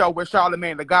TV show with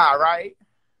Charlamagne the God, right?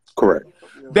 Correct.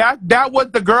 That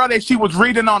was the girl that she was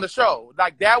reading on the show.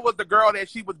 Like that was the girl that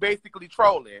she was basically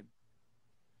trolling.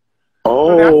 Oh.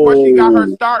 So that's where she got her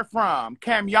start from.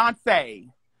 Camyonce.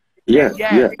 Yes.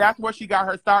 That's where she got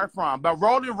her start from. But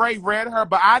Roland Ray read her,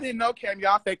 but I didn't know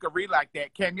Camyonce could read like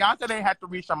that. Camyonce didn't have to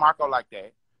read Shamarko like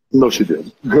that. No, she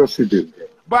didn't. Girl, she did.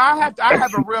 But I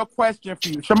have a real question for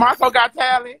you. Shamarko got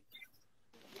talent?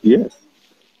 Yes.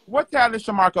 What talent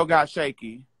Shamarko got,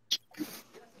 Shakie?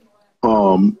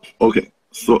 Okay.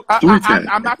 So three talents.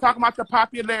 I'm not talking about the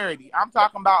popularity. I'm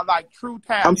talking about like true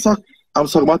talent. I'm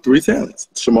talking about three talents.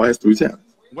 Shamar has three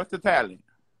talents. What's the talent?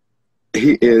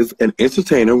 He is an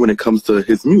entertainer when it comes to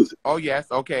his music. Oh yes,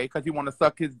 okay, because he want to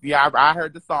suck his. Yeah, I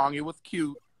heard the song. It was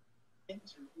cute.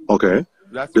 Okay.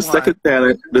 That's the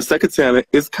second talent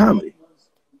is comedy.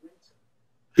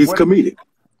 He's comedic.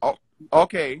 Oh,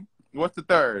 okay. What's the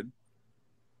third?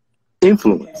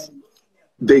 Influence.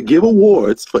 They give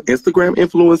awards for Instagram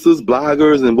influencers,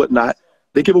 bloggers, and whatnot.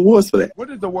 They give awards for that. What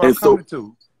is the world coming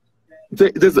to?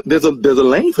 There's a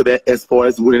lane for that as far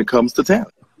as when it comes to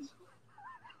talent.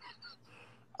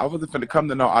 I wasn't finna come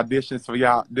to no auditions for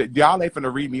y'all. Y'all ain't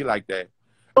finna read me like that.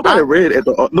 Nobody read at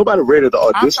the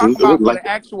auditions. I'm talking about for the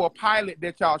actual pilot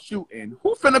that y'all shooting.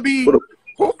 Who finna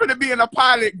be in a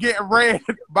pilot getting read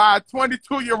by a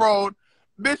 22-year-old?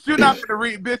 Bitch, you're not finna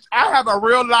read. Bitch, I have a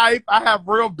real life. I have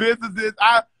real businesses.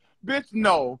 Bitch,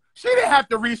 no. She didn't have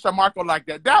to read Shamarko like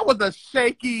that. That was a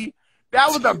Shakie. That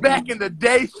was a back in the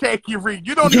day Shakie read.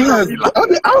 You don't even read like I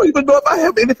don't even know if I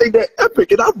have anything that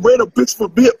epic. And I've read a bitch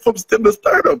from stem to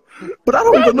sternum. But I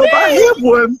don't even know if I have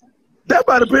one. That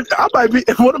might have been, I might be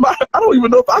one of my, I don't even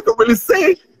know if I could really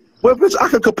say, well, bitch, I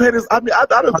could compare this. I mean, I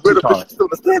done read a bitch from stem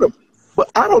to sternum.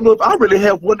 But I don't know if I really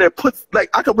have one that puts, like,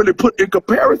 I could really put in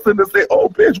comparison and say, oh,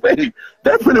 bitch, wait,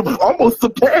 that really almost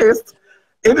surpassed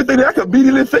anything that I could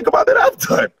immediately think about that I've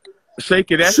done.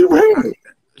 Shakie, that's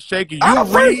Shakie, you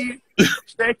read.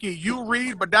 Shakie, you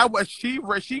read, but that was she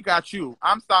got you.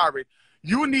 I'm sorry.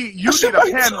 You need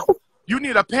a panel. You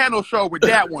need a panel show with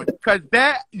that one. Cause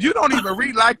that you don't even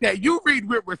read like that. You read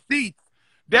with receipts.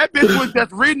 That bitch was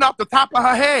just reading off the top of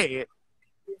her head.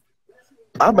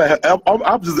 I'm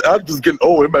just getting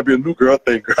old. It might be a new girl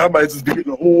thing. I might just be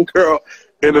getting an old girl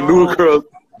and a new girl.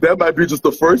 That might be just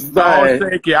the first time. No,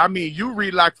 Shakie. I mean, you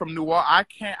read like from New Orleans.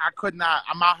 I could not.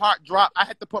 My heart dropped. I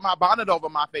had to put my bonnet over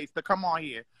my face to come on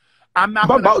here. I'm not.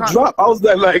 My mouth dropped. I was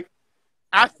like,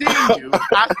 I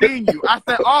seen you. I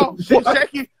said, oh,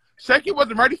 shit, Shakie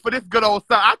wasn't ready for this good old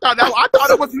son. I thought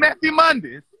it was Messy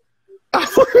Mondays.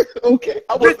 Okay.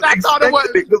 I thought it was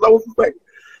because I was like,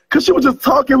 because she was just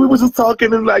talking. We were just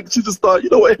talking, and like she just thought, you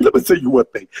know what? Let me tell you one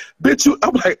thing, bitch.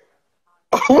 I'm like,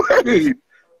 oh wait.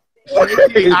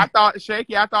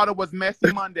 Shakie, I thought it was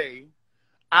Messy Monday.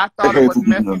 I thought it was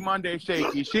Messy Monday,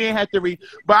 Shakie. She didn't have to read.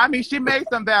 But, I mean, she made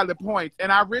some valid points.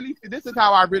 And this is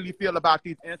how I really feel about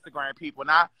these Instagram people.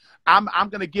 Now, I'm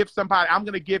going to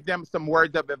give them some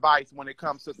words of advice when it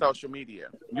comes to social media,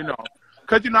 you know.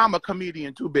 Because, you know, I'm a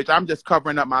comedian too, bitch. I'm just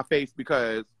covering up my face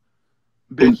because,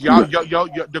 bitch,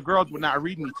 the girls will not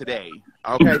read me today.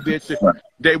 Okay, bitch?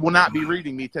 They will not be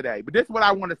reading me today. But this is what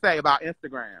I want to say about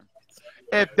Instagram.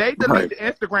 If they delete the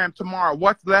Instagram tomorrow,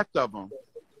 what's left of them?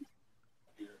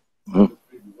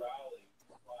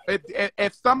 If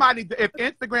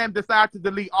Instagram decides to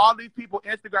delete all these people's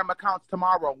Instagram accounts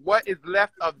tomorrow, what is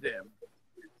left of them?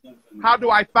 How do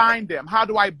I find them? How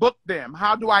do I book them?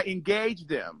 How do I engage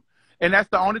them? And that's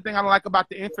the only thing I like about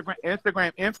the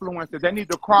Instagram influencers. They need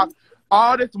to cross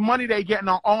all this money they getting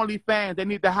on OnlyFans. They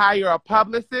need to hire a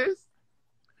publicist,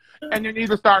 and they need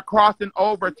to start crossing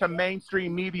over to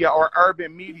mainstream media or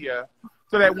urban media.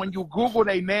 So that when you Google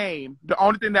their name, the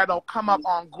only thing that don't come up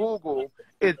on Google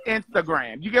is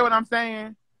Instagram. You get what I'm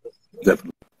saying?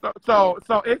 Definitely. So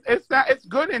it's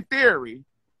good in theory,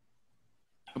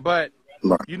 but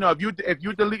you know, if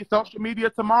you delete social media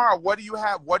tomorrow, what do you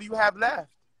have? What do you have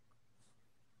left?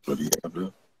 What do you have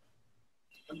left?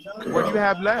 What do you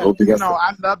have left? You know,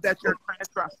 I love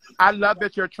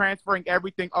that you're transferring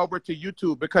everything over to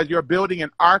YouTube because you're building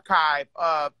an archive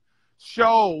of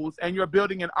shows and you're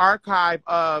building an archive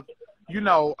of, you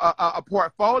know, a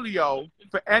portfolio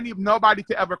for nobody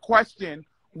to ever question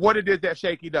what it is that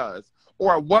Shakie does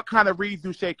or what kind of reads do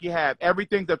Shakie have.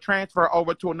 Everything's a transfer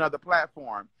over to another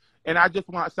platform. And I just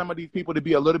want some of these people to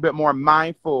be a little bit more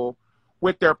mindful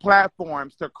with their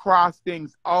platforms to cross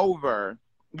things over.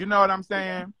 You know what I'm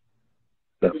saying?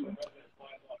 Definitely.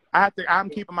 I'm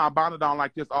keeping my bonnet on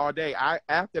like this all day.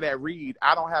 After that read,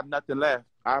 I don't have nothing left.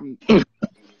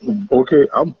 Okay,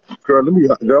 girl, let me,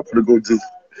 girl, I'm gonna go just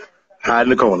hide in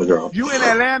the corner, girl. You in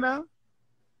Atlanta?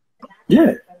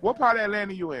 Yeah. What part of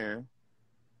Atlanta you in?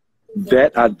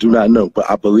 That I do not know, but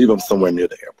I believe I'm somewhere near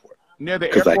the airport. Near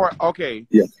the airport? Okay.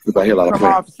 Yeah, because I hear a lot of Come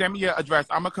planes. off, send me your address.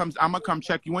 I'm gonna come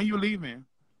check you. When you leaving?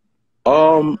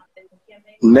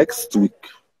 Next week.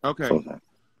 Okay. Sometime.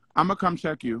 I'm gonna come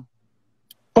check you.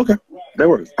 Okay, that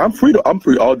works. I'm free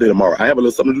all day tomorrow. I have a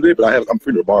little something to do today, but I'm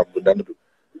free tomorrow. Put down to do.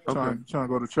 Okay. Trying to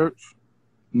go to church?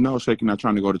 No, Shakie not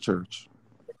trying to go to church.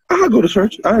 I go to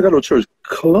church. I ain't got no church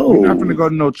closed. You're not gonna go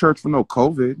to no church for no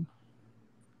COVID.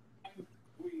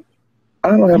 I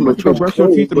don't have no church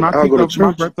closed. I'll go to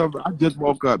church. I just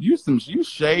woke up. You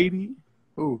shady.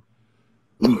 Ooh.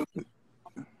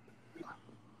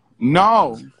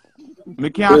 No.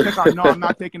 McKeon, no, I'm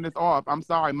not taking this off. I'm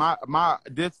sorry.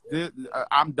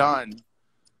 I'm done.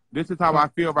 This is how I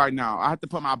feel right now. I have to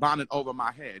put my bonnet over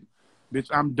my head. Bitch,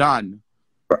 I'm done.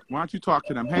 Why don't you talk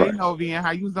to them? Hey, Novian,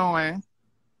 how you doing?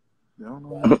 They don't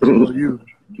know you.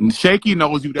 Shakie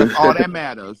knows you. That's all that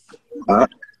matters. I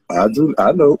do.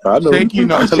 I know.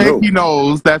 Shakie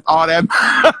knows. That's all that.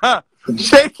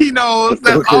 Shakie knows.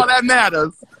 That's all that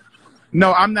matters.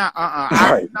 No, I'm not.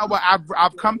 You know what?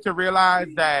 I've come to realize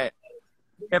that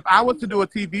if I was to do a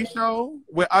TV show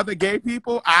with other gay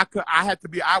people, I would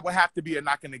have to be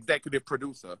like an executive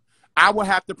producer. I would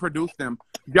have to produce them.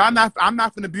 I'm not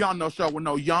going to be on no show with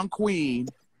no young queen.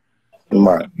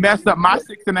 Messed up my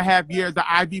 6.5 years of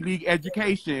Ivy League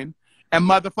education and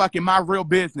motherfucking my real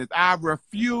business. I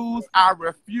refuse.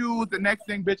 The next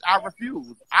thing, bitch, I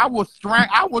refuse. I will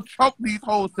choke these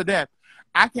hoes to death.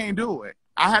 I can't do it.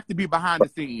 I have to be behind the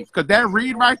scenes. Because that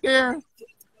read right there,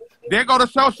 they go to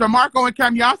show. Shamarco and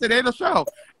Kamyasa, they the show.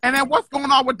 And then what's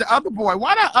going on with the other boy?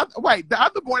 The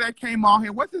other boy that came on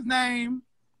here, what's his name?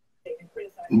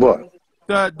 What?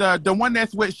 The one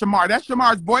that's with Shamar. That's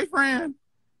Shamar's boyfriend?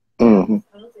 Mm-hmm.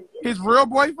 His real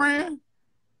boyfriend?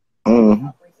 Mm-hmm.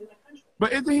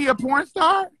 But isn't he a porn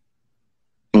star?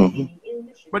 Mm-hmm.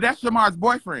 But that's Shamar's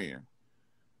boyfriend.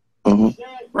 Mm-hmm.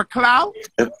 For clout?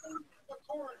 I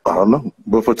don't know.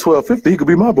 But for $12.50, he could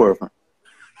be my boyfriend.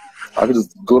 I could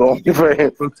just go on for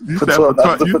him.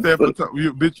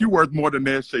 Bitch, you worth more than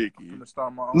that, Shakie.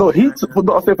 No,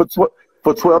 I said for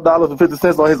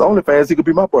 $12.50 on his OnlyFans, he could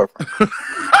be my boyfriend.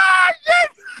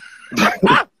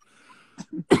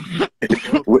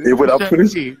 When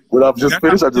I'm just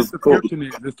finished, I just go.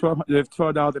 There's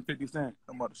 $12.50.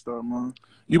 I'm about to start mine.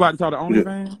 You about to start the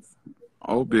OnlyFans?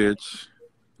 Oh, bitch.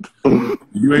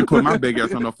 You ain't put my big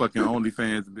ass on no fucking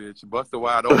OnlyFans, bitch. Busted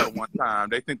wide open one time.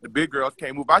 They think the big girls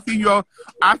can't move. I seen you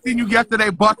yesterday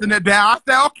busting it down. I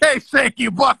said, okay, Shakie,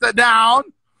 bust it down.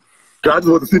 I just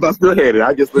want to see if I still had it.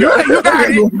 I guess you got it. You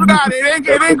got it.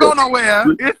 It ain't going nowhere.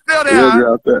 It's still there.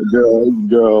 Yeah,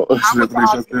 girl.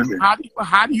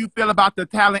 How do you feel about the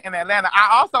talent in Atlanta?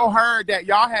 I also heard that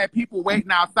y'all had people waiting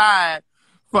outside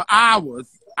for hours.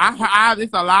 There's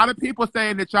a lot of people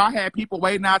saying that y'all had people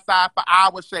waiting outside for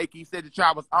hours. Shakie said that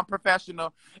y'all was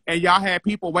unprofessional and y'all had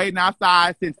people waiting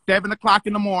outside since 7 o'clock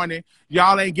in the morning.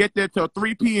 Y'all ain't get there till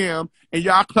 3 p.m. and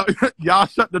y'all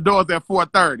shut the doors at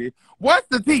 4:30. What's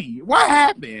the tea? What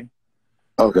happened?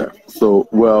 Okay, so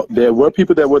there were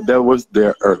people that was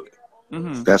there early.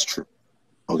 Mm-hmm. That's true.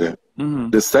 Okay.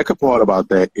 Mm-hmm. The second part about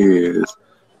that is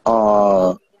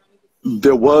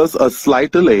there was a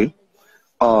slight delay.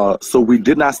 So we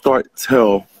did not start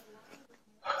till,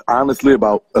 honestly,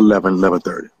 about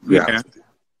 11:30. Yeah.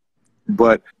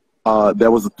 But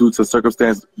that was due to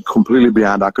circumstance completely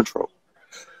beyond our control.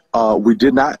 We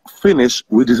did not finish.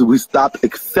 We stopped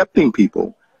accepting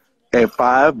people at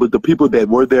 5, but the people that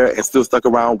were there and still stuck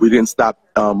around, we didn't stop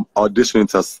auditioning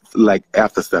until like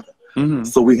after 7. Mm-hmm.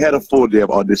 So we had a full day of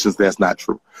auditions. That's not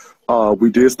true. We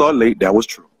did start late. That was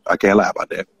true. I can't lie about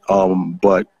that.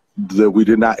 But we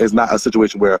did not. It's not a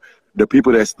situation where the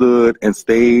people that stood and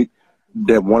stayed,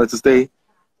 that wanted to stay,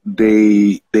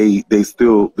 they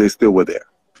still were there.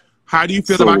 How do you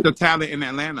feel about the talent in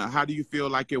Atlanta? How do you feel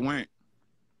like it went?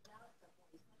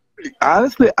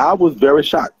 Honestly, I was very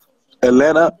shocked.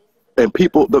 Atlanta and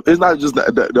people. It's not just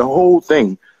the whole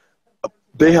thing.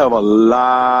 They have a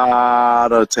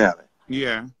lot of talent.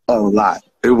 Yeah, a lot.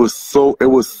 It was so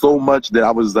much that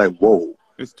I was like, whoa.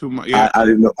 It's too much. Yeah. I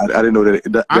didn't know. I didn't know that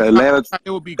the Atlanta. It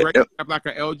would be great to have like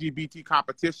an LGBT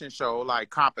competition show,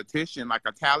 like a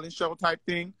talent show type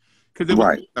thing, because it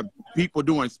was people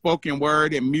doing spoken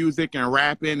word and music and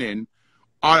rapping and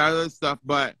all that other stuff.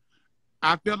 But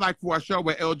I feel like for a show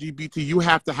with LGBT, you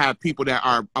have to have people that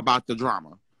are about the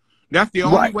drama. That's the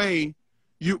only way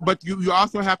you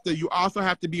also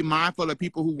have to be mindful of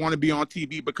people who want to be on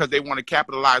TV because they want to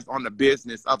capitalize on the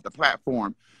business of the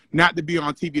platform, not to be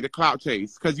on TV to clout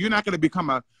chase. Because you're not going to become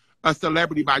a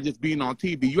celebrity by just being on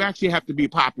TV. You actually have to be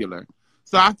popular.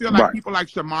 So I feel like people like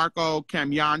Shamarco,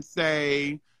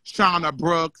 Camyonce, Shauna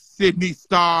Brooks, Sydney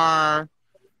Starr,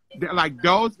 like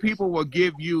those people will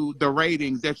give you the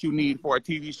ratings that you need for a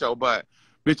TV show. But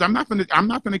bitch, I'm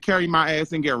not gonna carry my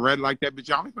ass and get read like that, bitch.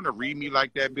 Y'all ain't gonna read me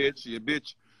like that, bitch. You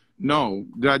bitch, no,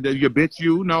 you bitch,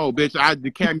 you no, bitch.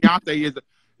 The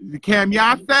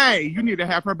Camyonce. You need to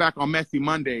have her back on Messy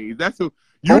Mondays. That's who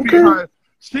you need her.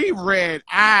 She read.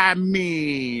 I'm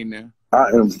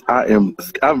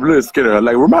really scared of her.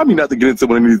 Like, remind me not to get into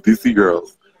one of these DC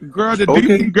girls. Girl, the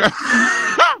DC girl.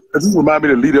 Just remind me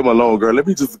to leave them alone, girl. Let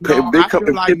me just pay.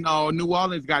 No, New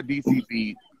Orleans got DC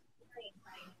beat.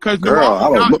 Cause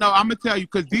I'm gonna tell you,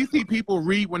 cause DC people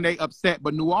read when they upset,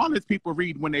 but New Orleans people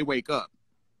read when they wake up.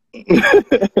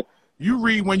 You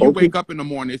read when you wake up in the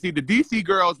morning. See, the DC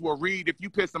girls will read if you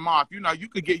piss them off. You know, you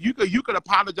could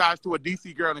apologize to a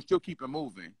DC girl and still keep it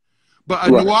moving. But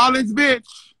a New Orleans bitch,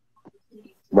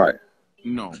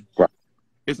 no,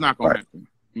 it's not gonna happen.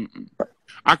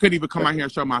 I couldn't even come out here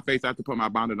and show my face. I have to put my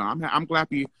bonnet on.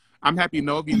 I'm happy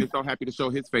Novi is so happy to show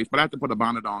his face, but I have to put a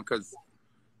bonnet on because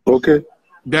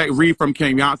that read from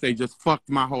Camyonce just fucked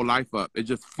my whole life up. It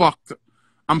just fucked.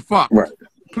 I'm fucked.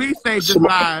 Please save this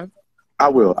live. I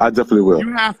will. I definitely will.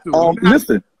 You have to.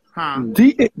 Listen. I'm gonna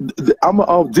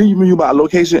DM you my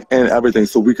location and everything,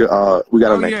 so we could we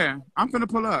got a link. Yeah, I'm gonna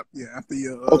pull up. Yeah, after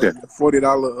your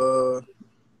 $40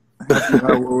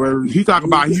 he talking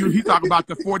about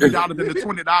the $40 and the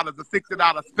 $20, the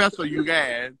 $60 special you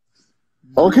had.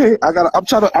 Okay, I've got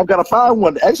to find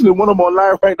one. Actually, one of them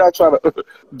online right now.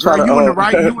 You in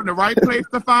the right place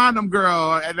to find them,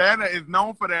 girl. Atlanta is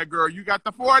known for that, girl. You got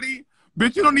the 40,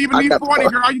 bitch. You don't even need 40,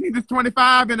 girl. All you need is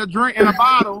 25 and a drink and a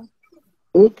bottle.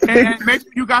 And make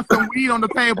sure you got some weed on the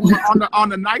table on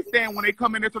the nightstand when they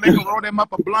come in there so they can roll them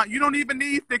up a blunt. You don't even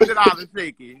need $60,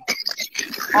 Shakie.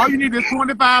 All you need is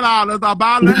 $25, a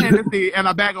bottle of Hennessy, and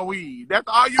a bag of weed. That's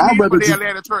all you need for the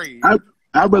Atlanta trade.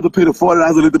 I'd rather pay the $40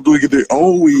 and let them do it, get their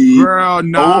own weed. Girl,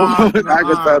 no.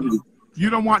 You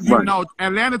don't want,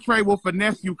 Atlanta trade will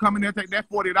finesse you. Come in there, take that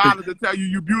 $40 and tell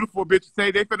you beautiful, bitch.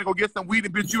 Say they finna go get some weed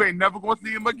and bitch, you ain't never gonna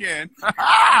see him again.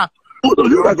 Oh, no,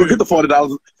 you're not gonna get the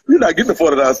 $40. You're not getting the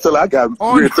 $40 till I got you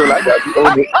on the.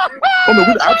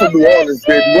 I'm from New Orleans,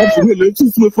 baby. We're a little too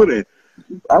swift for that.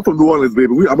 I'm from New Orleans,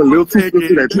 baby. I'm a little too swift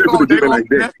for that. They're gonna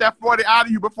get that 40 out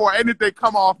of you before anything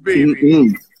come off,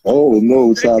 baby. Oh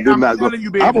no, child, they're not going.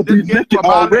 I'm gonna be naked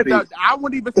already. I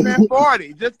wouldn't even spend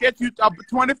 40. Just get you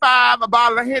 25, a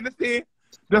bottle of Hennessy,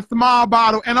 the small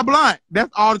bottle, and a blunt.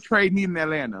 That's all the trade need in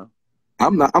Atlanta.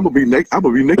 I'm gonna be naked. I'm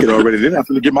gonna be naked already. Then I'm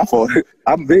gonna get my 40.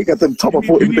 They got them top of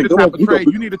 40. You need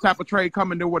a type of trade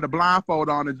coming there with a blindfold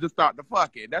on and just start to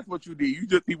fuck it. That's what you need. You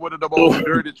just need one of the most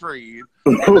dirty trades.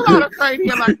 It's a lot of trade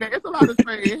here like that. It's a lot of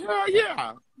trade. Hell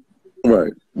yeah.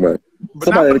 Right. But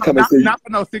not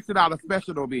for no $60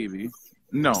 special though, baby.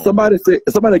 No. Somebody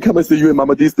come and say you and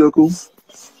Mama D still cool?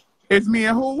 It's me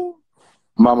and who?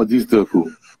 Mama D still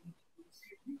cool.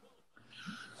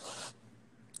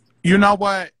 You know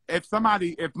what? If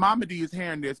Mama D is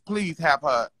hearing this, please have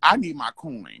her. I need my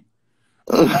coin.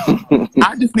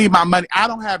 I just need my money.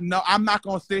 I'm not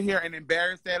going to sit here and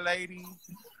embarrass that lady.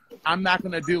 I'm not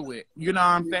going to do it. You know what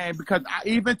I'm saying? Because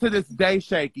even to this day,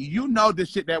 Shakie, you know the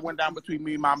shit that went down between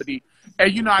me and Mama D.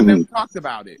 And you know, I never talked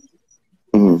about it.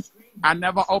 I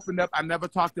never opened up. I never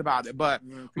talked about it. But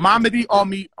Mama D owe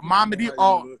me a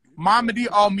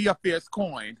fierce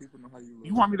coin.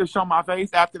 You want me to show my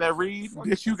face after that read?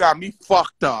 Bitch, you got me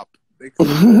fucked up.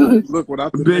 Look,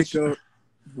 without the makeup.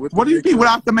 What do you mean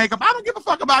without the makeup? I don't give a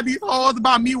fuck about these hoes,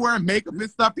 about me wearing makeup and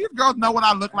stuff. These girls know what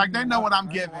I look like. They know what I'm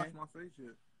giving.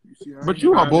 But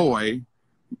you a boy.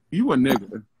 You a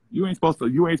nigga. You ain't supposed to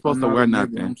wear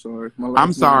nothing. I'm sorry.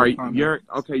 I'm sorry. You're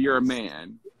a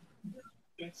man.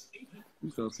 You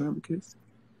so Santa kiss?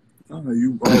 Oh,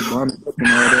 you all bonnet up and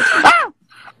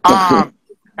all that.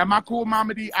 Am I cool,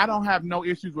 Mama D? I don't have no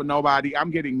issues with nobody. I'm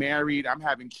getting married. I'm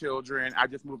having children. I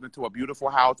just moved into a beautiful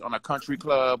house on a country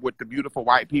club with the beautiful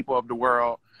white people of the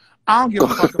world. I don't give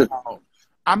a fuck about.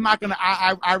 I'm not gonna.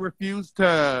 I refuse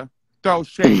to throw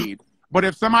shade. But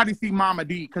if somebody see Mama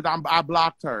D, because I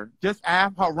blocked her, just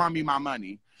have her run me my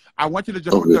money. I went to the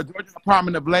Georgia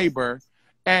Department of Labor,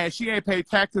 and she ain't paid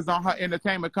taxes on her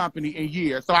entertainment company in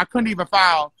years. So I couldn't even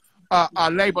file a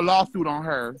labor lawsuit on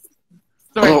her.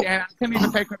 So and I couldn't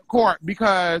even take her to court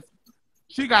because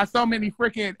she got so many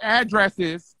freaking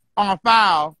addresses on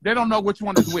file. They don't know which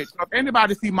one is which. So if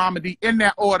anybody see Mama D in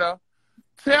that order,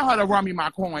 Tell her to run me my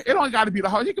coin. It don't got to be the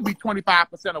whole. It could be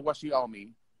 25% of what she owe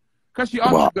me, cause she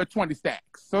owes me a good 20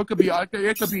 stacks. So it could be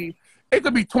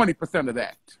 20% of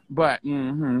that. But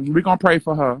we gonna pray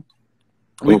for her.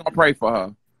 We gonna pray for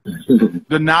her.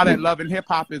 Now that Love and Hip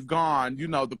Hop is gone, you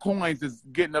know, the coins is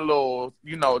getting a little,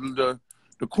 you know, the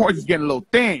coins is getting a little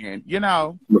thin, you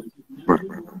know.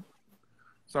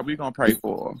 So we gonna pray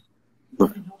for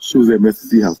her. She was at Messy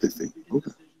C house, they say.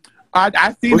 Okay.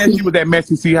 I seen that she was at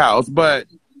Messy C house, but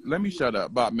let me shut up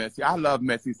about Messy. I love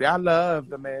Messy C. I love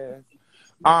the mess.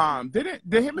 Did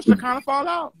him and Shekinah fall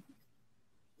out?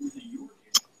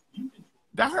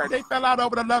 I heard they fell out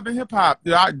over the Love and Hip Hop.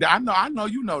 I know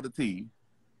you know the tea.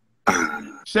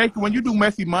 Shakie, when you do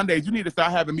Messy Mondays, you need to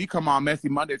start having me come on Messy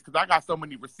Mondays because I got so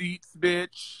many receipts,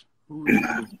 bitch.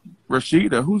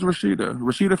 Rashida. Who's Rashida?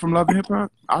 Rashida from Love and Hip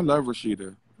Hop? I love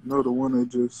Rashida. No, the one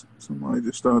that somebody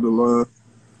just started live.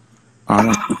 I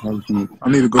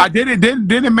need to go.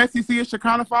 Didn't Messy C and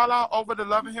Shekinah fall out over the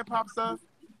Love and Hip Hop stuff?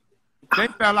 They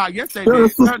fell out. Yes, they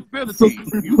did. Spill the tea.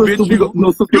 You bitch, you.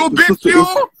 You bitch, you.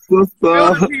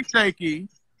 Spill the tea, Shakie.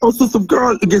 Oh, so some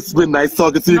girl, it's been nice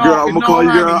talking to you, girl. I'm gonna call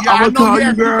you, girl. I'm gonna call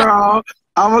you, girl.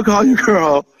 I'm gonna call you,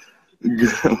 girl.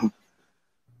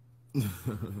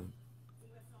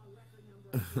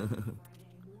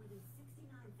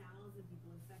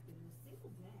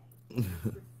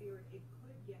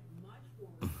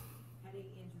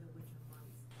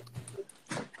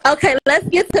 Okay, let's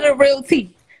get to the real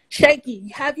tea.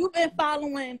 Shakie, have you been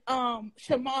following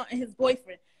Shamar and his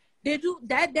boyfriend? Did you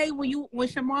that day when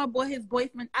Shamar bought his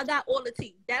boyfriend? I got all the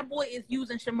tea. That boy is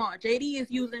using Shamar. JayDee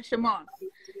is using Shamar.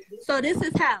 So this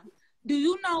is how. Do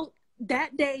you know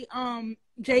that day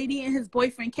JayDee and his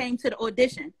boyfriend came to the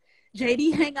audition?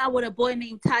 JayDee hang out with a boy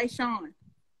named Tyshawn.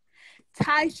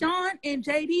 Tyshawn and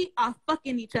JayDee are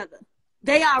fucking each other.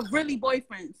 They are really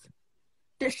boyfriends.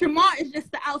 The Shamar is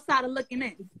just the outsider looking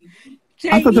in.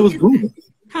 JayDee I thought it was brothers.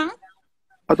 Huh?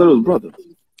 I thought it was brothers.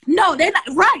 No, they're not.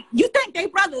 Right. You think they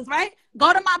brothers, right?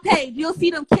 Go to my page. You'll see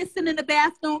them kissing in the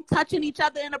bathroom, touching each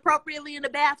other inappropriately in the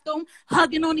bathroom,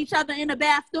 hugging on each other in the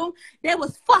bathroom. They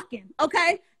was fucking,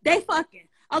 okay? They fucking.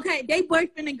 Okay, they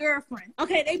boyfriend and girlfriend.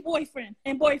 Okay, they boyfriend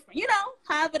and boyfriend. You know,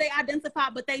 however they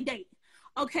identify, but they date.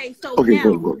 Okay, so now.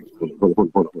 Hold on.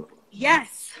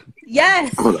 Yes.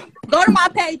 Yes. Go to my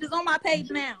page. It's on my page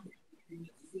now.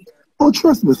 Oh,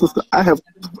 trust me, sister. I have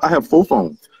 4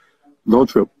 phones. No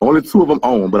trip. Only 2 of them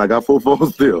on, but I got 4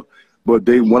 phones still. But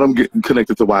one of them getting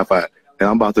connected to Wi-Fi, and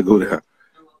I'm about to go there.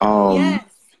 Yes.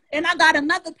 And I got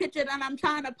another picture that I'm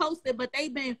trying to post it, but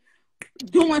they've been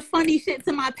doing funny shit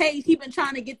to my page. He been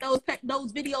trying to get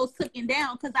those videos taken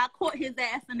down because I caught his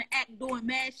ass in the act doing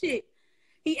mad shit.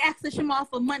 He asked Shamar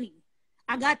for money.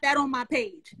 I got that on my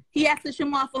page. He asked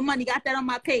Shamar for money. Got that on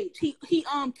my page. He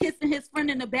kissing his friend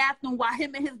in the bathroom while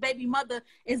him and his baby mother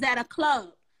is at a club.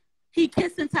 He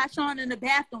kissing Tyshawn in the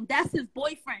bathroom. That's his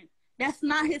boyfriend. That's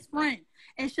not his friend.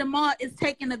 And Shamar is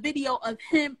taking a video of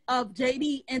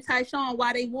JayDee and Tyshawn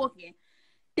while they walking.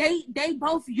 They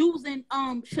both using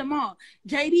Shamar.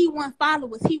 JayDee want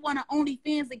followers. He want an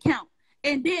OnlyFans account.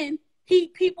 And then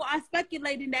people are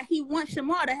speculating that he wants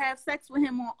Shamar to have sex with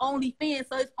him on OnlyFans,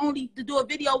 so it's only to do a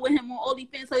video with him on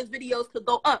OnlyFans so his videos could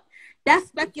go up. That's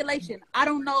speculation. I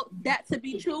don't know that to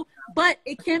be true, but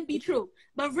it can be true.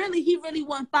 But really, he really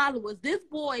wants followers. This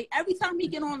boy, every time he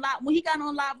get on live, when he got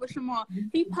on live with Shamar,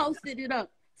 he posted it up.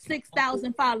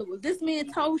 6,000 followers. This man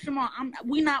told Shamar,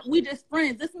 we just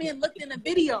friends. This man looked in the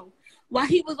video while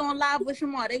he was on live with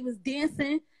Shamar. They was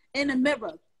dancing in the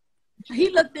mirror.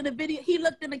 He looked in the video, he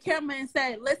looked in the camera and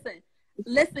said, listen,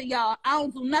 y'all, I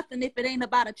don't do nothing if it ain't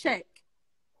about a check.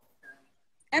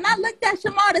 And I looked at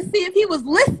Shamar to see if he was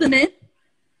listening.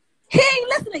 He ain't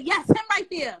listening. Yes, him right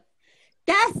there.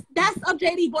 That's a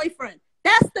JayDee boyfriend.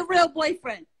 That's the real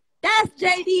boyfriend. That's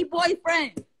JayDee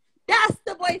boyfriend. That's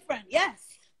the boyfriend.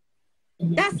 Yes.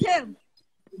 That's him.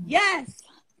 Yes.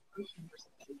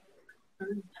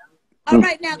 All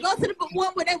right, now go to the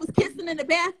one where they was kissing in the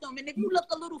bathroom. And if you look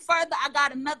a little further, I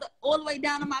got another, all the way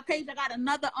down on my page, I got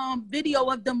another video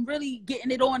of them really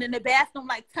getting it on in the bathroom,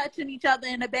 like touching each other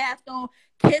in the bathroom,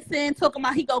 kissing, talking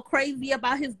about he go crazy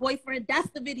about his boyfriend. That's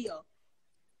the video.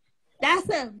 That's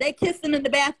him. They kissing in the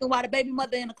bathroom while the baby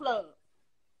mother in the club.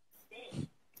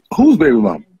 Who's baby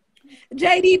mom?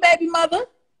 JayDee baby mother.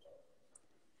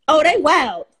 Oh, they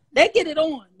wild. They get it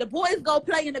on. The boys go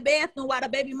play in the bathroom while the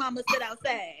baby mama sit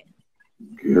outside.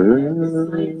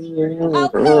 Girl.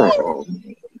 Okay.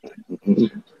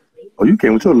 Oh, you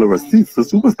came with your little receipts, so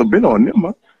you must have been on them,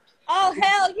 huh? Oh,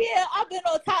 hell yeah. I've been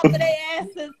on top of their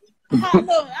asses.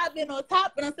 Look, I've been on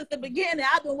top of them since the beginning.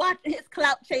 I've been watching his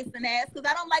clout chasing ass because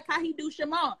I don't like how he do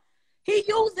Shamar. He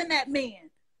using that man,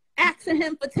 asking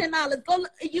him for $10.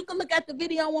 You can look at the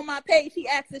video on my page. He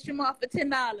asking Shamar for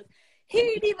 $10. He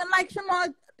didn't even like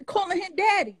Shamar calling him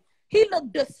daddy. He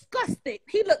looked disgusted.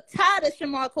 He looked tired of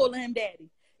Shamar calling him daddy.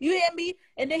 You hear me?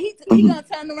 And then he gonna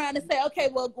turn around and say, okay,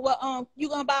 well, you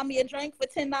gonna buy me a drink for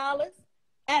 $10?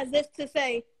 As if to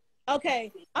say,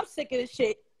 okay, I'm sick of this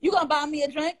shit. You gonna buy me a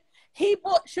drink?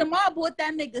 Shamar bought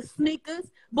that nigga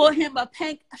sneakers, bought him a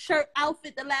pink shirt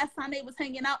outfit the last time they was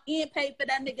hanging out, and paid for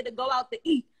that nigga to go out to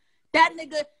eat. That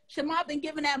nigga, Shamar been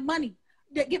giving that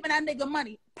nigga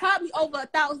money, probably over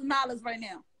 $1,000 right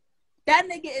now. That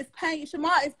nigga is paying,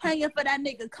 Shamar is paying for that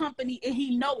nigga company, and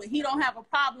he know it. He don't have a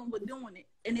problem with doing it,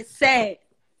 and it's sad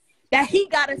that he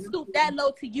gotta stoop that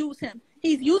low to use him.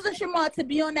 He's using Shamar to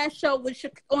be on that show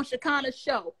on Shekinah's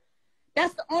show.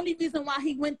 That's the only reason why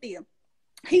he went there.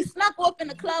 He snuck off in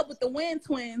the club with the Wind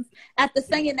Twins after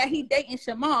saying that he dating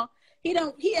Shamar. He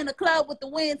in the club with the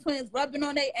Wind Twins, rubbing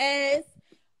on their ass,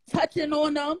 touching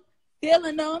on them,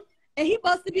 feeling them, and he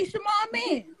supposed to be Shamar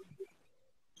man.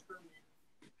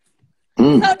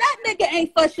 So that nigga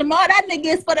ain't for Shamar. That nigga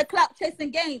is for the clout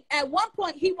chasing game. At one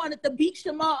point, he wanted to beat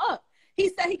Shamar up. He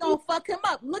said he gonna fuck him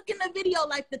up. Look in the video,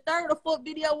 like the 3rd or 4th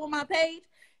video on my page.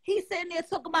 He's sitting there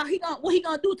talking about what he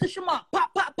gonna do to Shamar.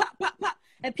 Pop, pop, pop, pop, pop.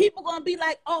 And people gonna be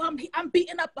like, oh, I'm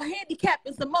beating up a handicap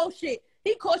and some more shit.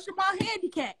 He called Shamar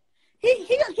handicapped.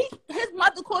 His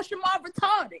mother called Shamar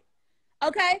retarded.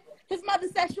 Okay? His mother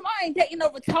said Shamar ain't dating no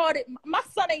retarded. My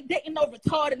son ain't dating no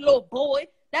retarded little boy.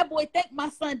 That boy think my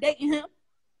son dating him.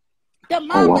 The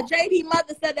mama, JayDee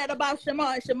mother said that about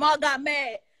Shamar. And Shamar got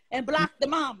mad and blocked the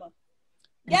mama.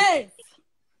 Yes.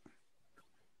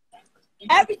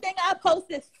 Everything I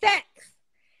post is facts.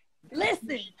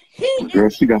 Listen, girl,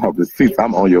 she got her receipts.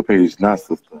 I'm on your page now,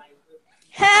 sister.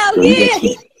 Hell yeah.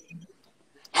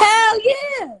 Hell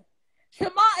yeah.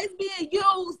 Shamar is being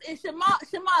used, and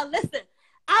Shamar, listen.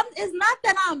 It's not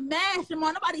that I'm mad,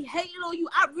 Shamar. Nobody hating on you.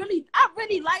 I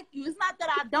really like you. It's not that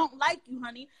I don't like you,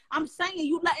 honey. I'm saying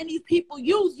you letting these people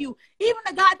use you. Even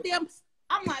the goddamn,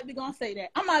 I'm not even gonna say that.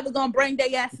 I'm not even gonna bring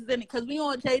their asses in it because we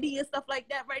on JayDee and stuff like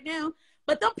that right now.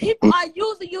 But them people are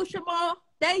using you, Shamar.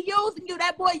 They using you.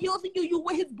 That boy using you. You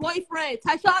with his boyfriend.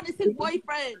 Tyshawn is his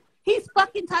boyfriend. He's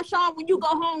fucking Tyshawn when you go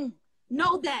home.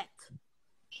 Know that.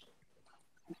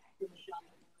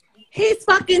 He's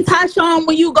fucking Tyshawn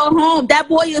when you go home. That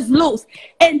boy is loose.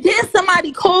 And then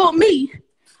somebody called me,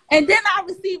 and then I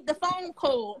received the phone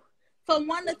call from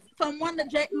one of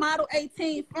Model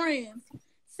 18 friends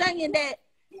saying that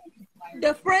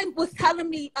the friend was telling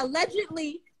me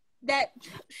allegedly that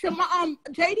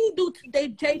JayDee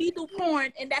do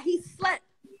porn, and that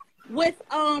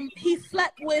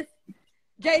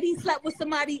JayDee slept with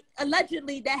somebody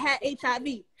allegedly that had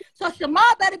HIV. So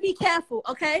Shamar better be careful,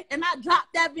 okay? And I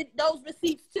dropped those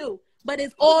receipts too, but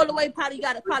it's all the way, you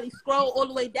gotta scroll all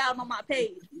the way down on my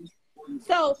page.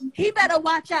 So he better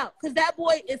watch out, because that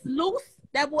boy is loose.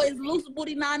 That boy is loose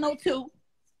booty 902.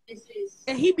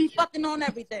 And he be fucking on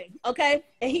everything, okay?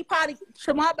 And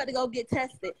Shamar better go get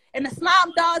tested. And the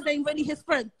slime dolls ain't really his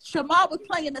friend. Shamar was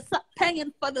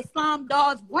paying for the slime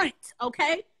dolls rent,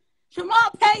 okay?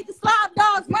 Shamar paid the slime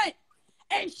dolls rent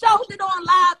and showed it on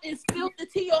live and spilled the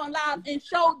tea on live and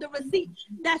showed the receipt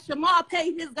that Shamar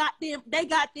paid they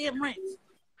goddamn rent.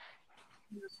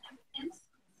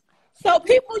 So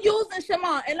people using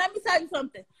Shamar, and let me tell you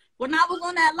something. When I was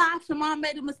on that live, Shamar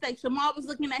made a mistake. Shamar was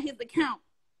looking at his account.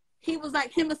 He was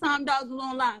like, him and Slime Dogs was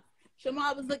on live.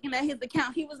 Shamar was looking at his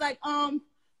account. He was like,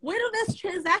 where did this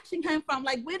transaction come from?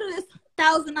 Like, where did this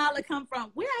 $1,000 come from?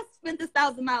 Where I spent this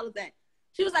 $1,000 at?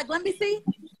 She was like, let me see.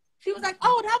 She was like,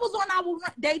 oh, that was on our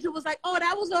rent. Deja was like, oh,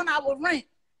 that was on our rent.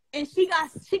 And she got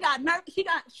nervous. She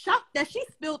got shocked that she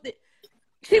spilled it.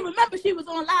 She remembered she was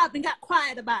on live and got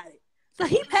quiet about it. So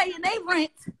he paying their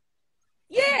rent.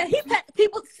 Yeah,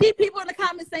 people in the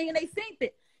comments saying they seen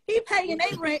it. He paying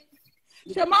their rent.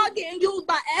 Shamar getting used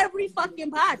by every fucking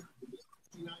body.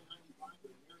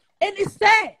 And it's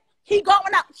sad. He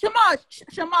going out.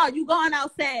 Shamar, you going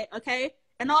out sad, okay?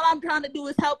 And all I'm trying to do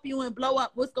is help you and blow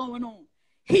up what's going on.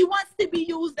 He wants to be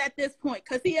used at this point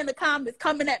because he in the comments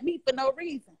coming at me for no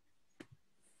reason.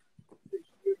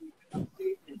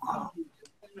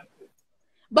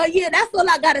 But yeah, that's all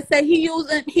I gotta say. He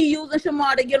using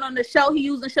Shamar to get on the show. He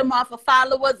using Shamar for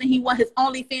followers, and he want his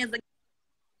OnlyFans.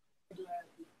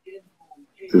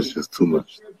 It's just too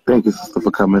much. Thank you, sister,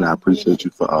 for coming. I appreciate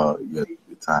you for your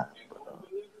time.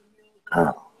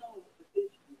 Girl.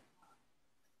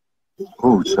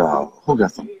 Oh, child. Who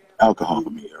got some alcohol for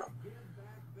me, girl?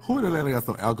 Who in Atlanta got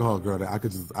some alcohol, girl, that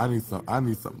I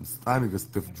need a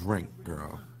stiff drink,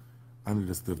 girl. I need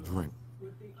a stiff drink.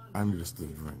 I need a still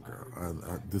drink,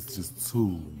 girl. This is just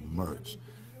too much.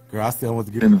 Girl, I said I want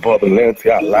to get in for the last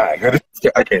guy lying.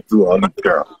 I can't do all this,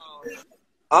 girl.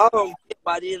 I don't get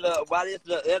why this little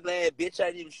ugly ass bitch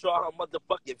ain't even show her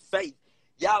motherfucking face.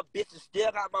 Y'all bitches still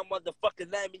got my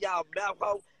motherfucking name in y'all mouth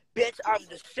hole. Bitch, I'm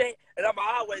the shit, and I'ma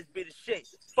always be the shit.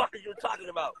 Fuck are you talking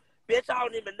about? Bitch, I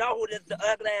don't even know who this the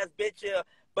ugly ass bitch is,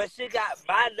 but she got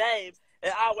my name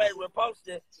and always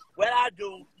reposted what I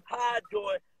do, how I do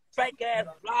it, fake ass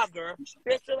blogger.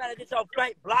 Bitch, you better get your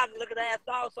fake blogger looking ass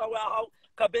off somewhere, hoe.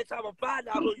 Cause bitch, I'ma find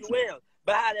out who you is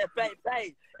behind that fake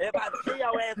page. If I see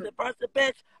your ass in person,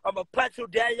 bitch, I'ma punch you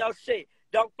down your shit.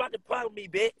 Don't fucking play with me,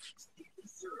 bitch.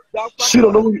 She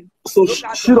don't know. So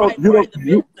she don't.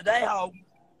 You today, hoe.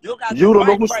 You got you don't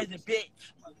know who crazy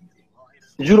bitch.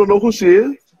 You don't know who she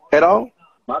is at all.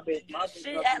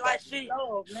 She act like she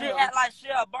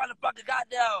a motherfucker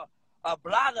goddamn a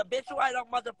blogger, bitch. You ain't no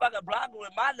motherfucking blogger with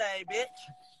my name, bitch.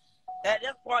 At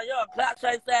this point, you're a clout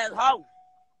chase ass hoe.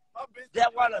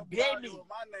 That wanna be me.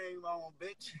 My name on,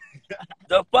 bitch.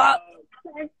 The fuck?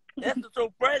 This is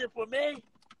too pretty for me.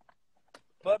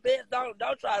 But bitch, don't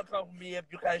try to come for me if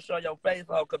you can't show your face,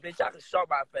 hoe. Cause bitch, I can show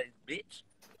my face, bitch.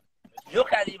 You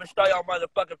can't even show your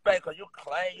motherfucking face because you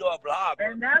claim you're a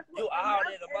blogger. You out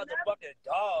in the motherfucking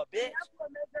dog, bitch.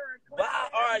 Why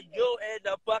are you in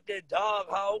the fucking dog,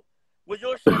 hoe? When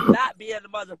you should not be in the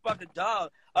motherfucking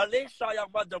dog. At least show your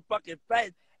motherfucking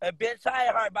face. And bitch, I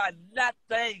ain't heard about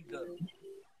nothing,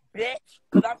 bitch.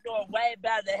 Because I'm doing way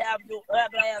better than have you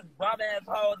ugly ass, bum ass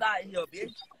hoes out here,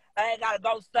 bitch. I ain't gotta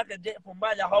go suck a dick for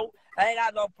money, hoe. I ain't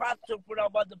gotta go prostitute for no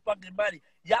motherfucking money.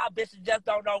 Y'all bitches just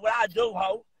don't know what I do,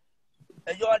 hoe.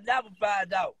 And you'll never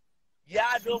find out. Yeah,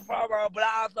 I do promo, but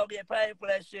I also get paid for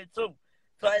that shit too.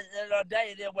 So at the end of the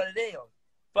day, it is what it is.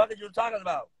 Fuck are you talking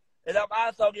about? And I'm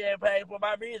also getting paid for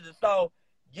my music. So,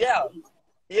 yeah,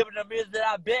 even the music that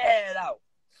I've been had out.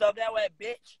 So that way,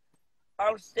 bitch,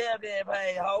 I'm still getting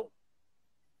paid, ho.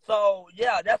 So,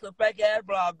 yeah, that's a fake-ass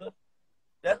blogger.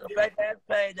 That's a fake-ass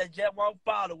page that just won't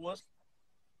follow us.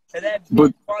 And that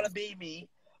bitch want to be me.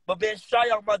 But bitch, show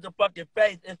your motherfucking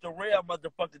face. It's the real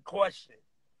motherfucking question.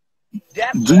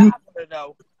 That's what I want to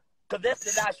know. Because this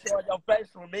is not showing your face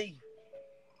for me.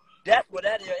 That's what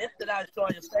that is. It's not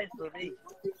showing your face for me.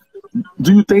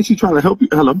 Do you think she's trying to help you?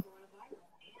 Hello?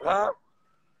 Huh?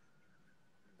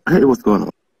 Hey, what's going on?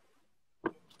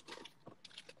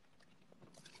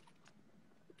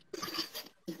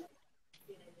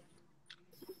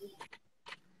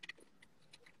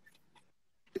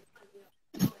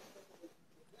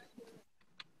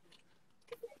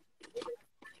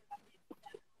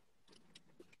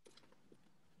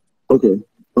 Okay.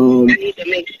 I need to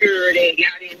make sure that y'all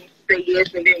didn't say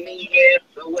yes and then mean yes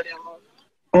or whatever.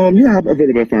 Yeah, I'm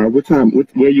available at 5. What time? Where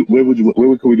can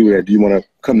we do that? Do you want to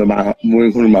come to my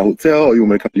hotel, or you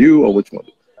want me to come to you, or which one?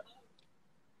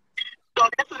 So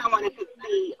that's what I wanted to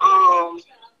see. I'm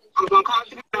gonna call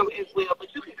you the number as well,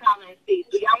 but you can call and see.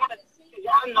 Do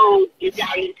y'all know if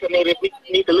y'all need to maybe we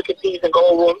need to look at these and go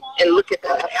over them and look at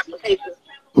the applications?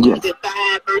 Yes.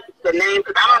 Decide versus the name,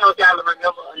 because I don't know if y'all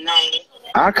remember a name.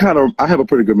 I have a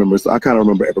pretty good memory, so I kind of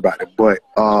remember everybody. But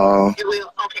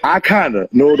I kind of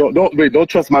don't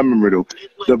trust my memory though.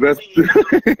 The best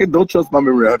don't trust my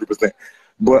memory 100%.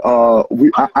 But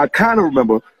I kind of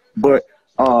remember, but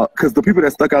because the people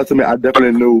that stuck out to me, I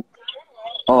definitely knew.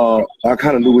 I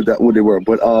kind of knew what they were.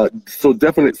 But so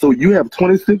definitely, so you have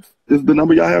 26 is the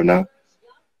number y'all have now?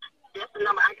 That's the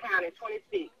number I counted,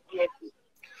 26. Yes.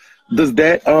 Does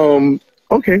that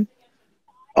okay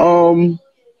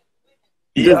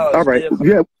Yeah, all right.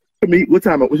 Yeah. Meet. What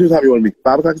time you want to meet?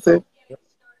 5 o'clock, you said?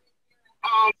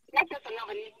 That's just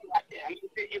another need out there.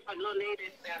 If a little lady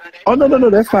is Oh no,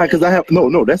 that's fine. Cause I have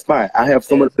no, that's fine. I have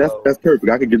someone. That's perfect.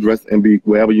 I can get dressed and be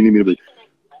wherever you need me to be.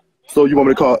 So you want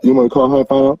me to call? You want me to call her and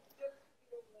find out?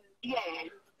 Yeah.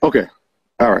 Okay.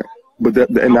 All right. But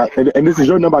and this is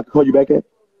your number. I can call you back at.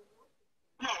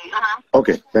 Yeah.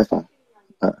 Okay, that's fine.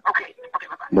 Okay.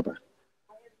 Bye bye.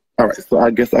 All right. So I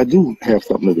guess I do have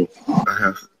something to do. I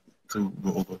have to go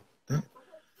over that.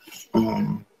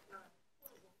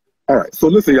 All right. So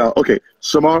listen, y'all. Okay,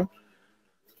 Shamar,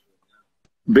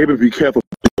 baby, be careful.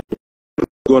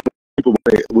 People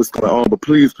say what's going on, but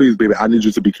please, baby, I need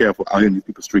you to be careful out here in these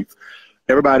people's streets.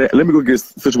 Everybody, let me go get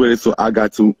situated. So I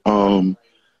got to.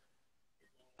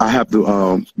 I have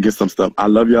to get some stuff. I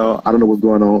love y'all. I don't know what's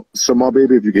going on. Shamar,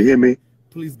 baby, if you can hear me.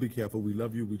 Please be careful. We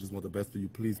love you. We just want the best for you.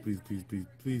 Please be careful.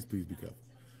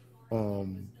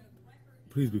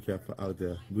 Please be careful out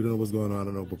there. We don't know what's going on. I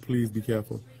don't know, but please be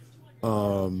careful.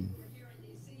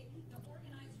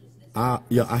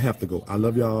 Yeah, I have to go. I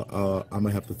love y'all. I'm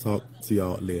gonna have to talk to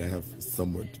y'all later. I have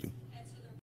some work to do.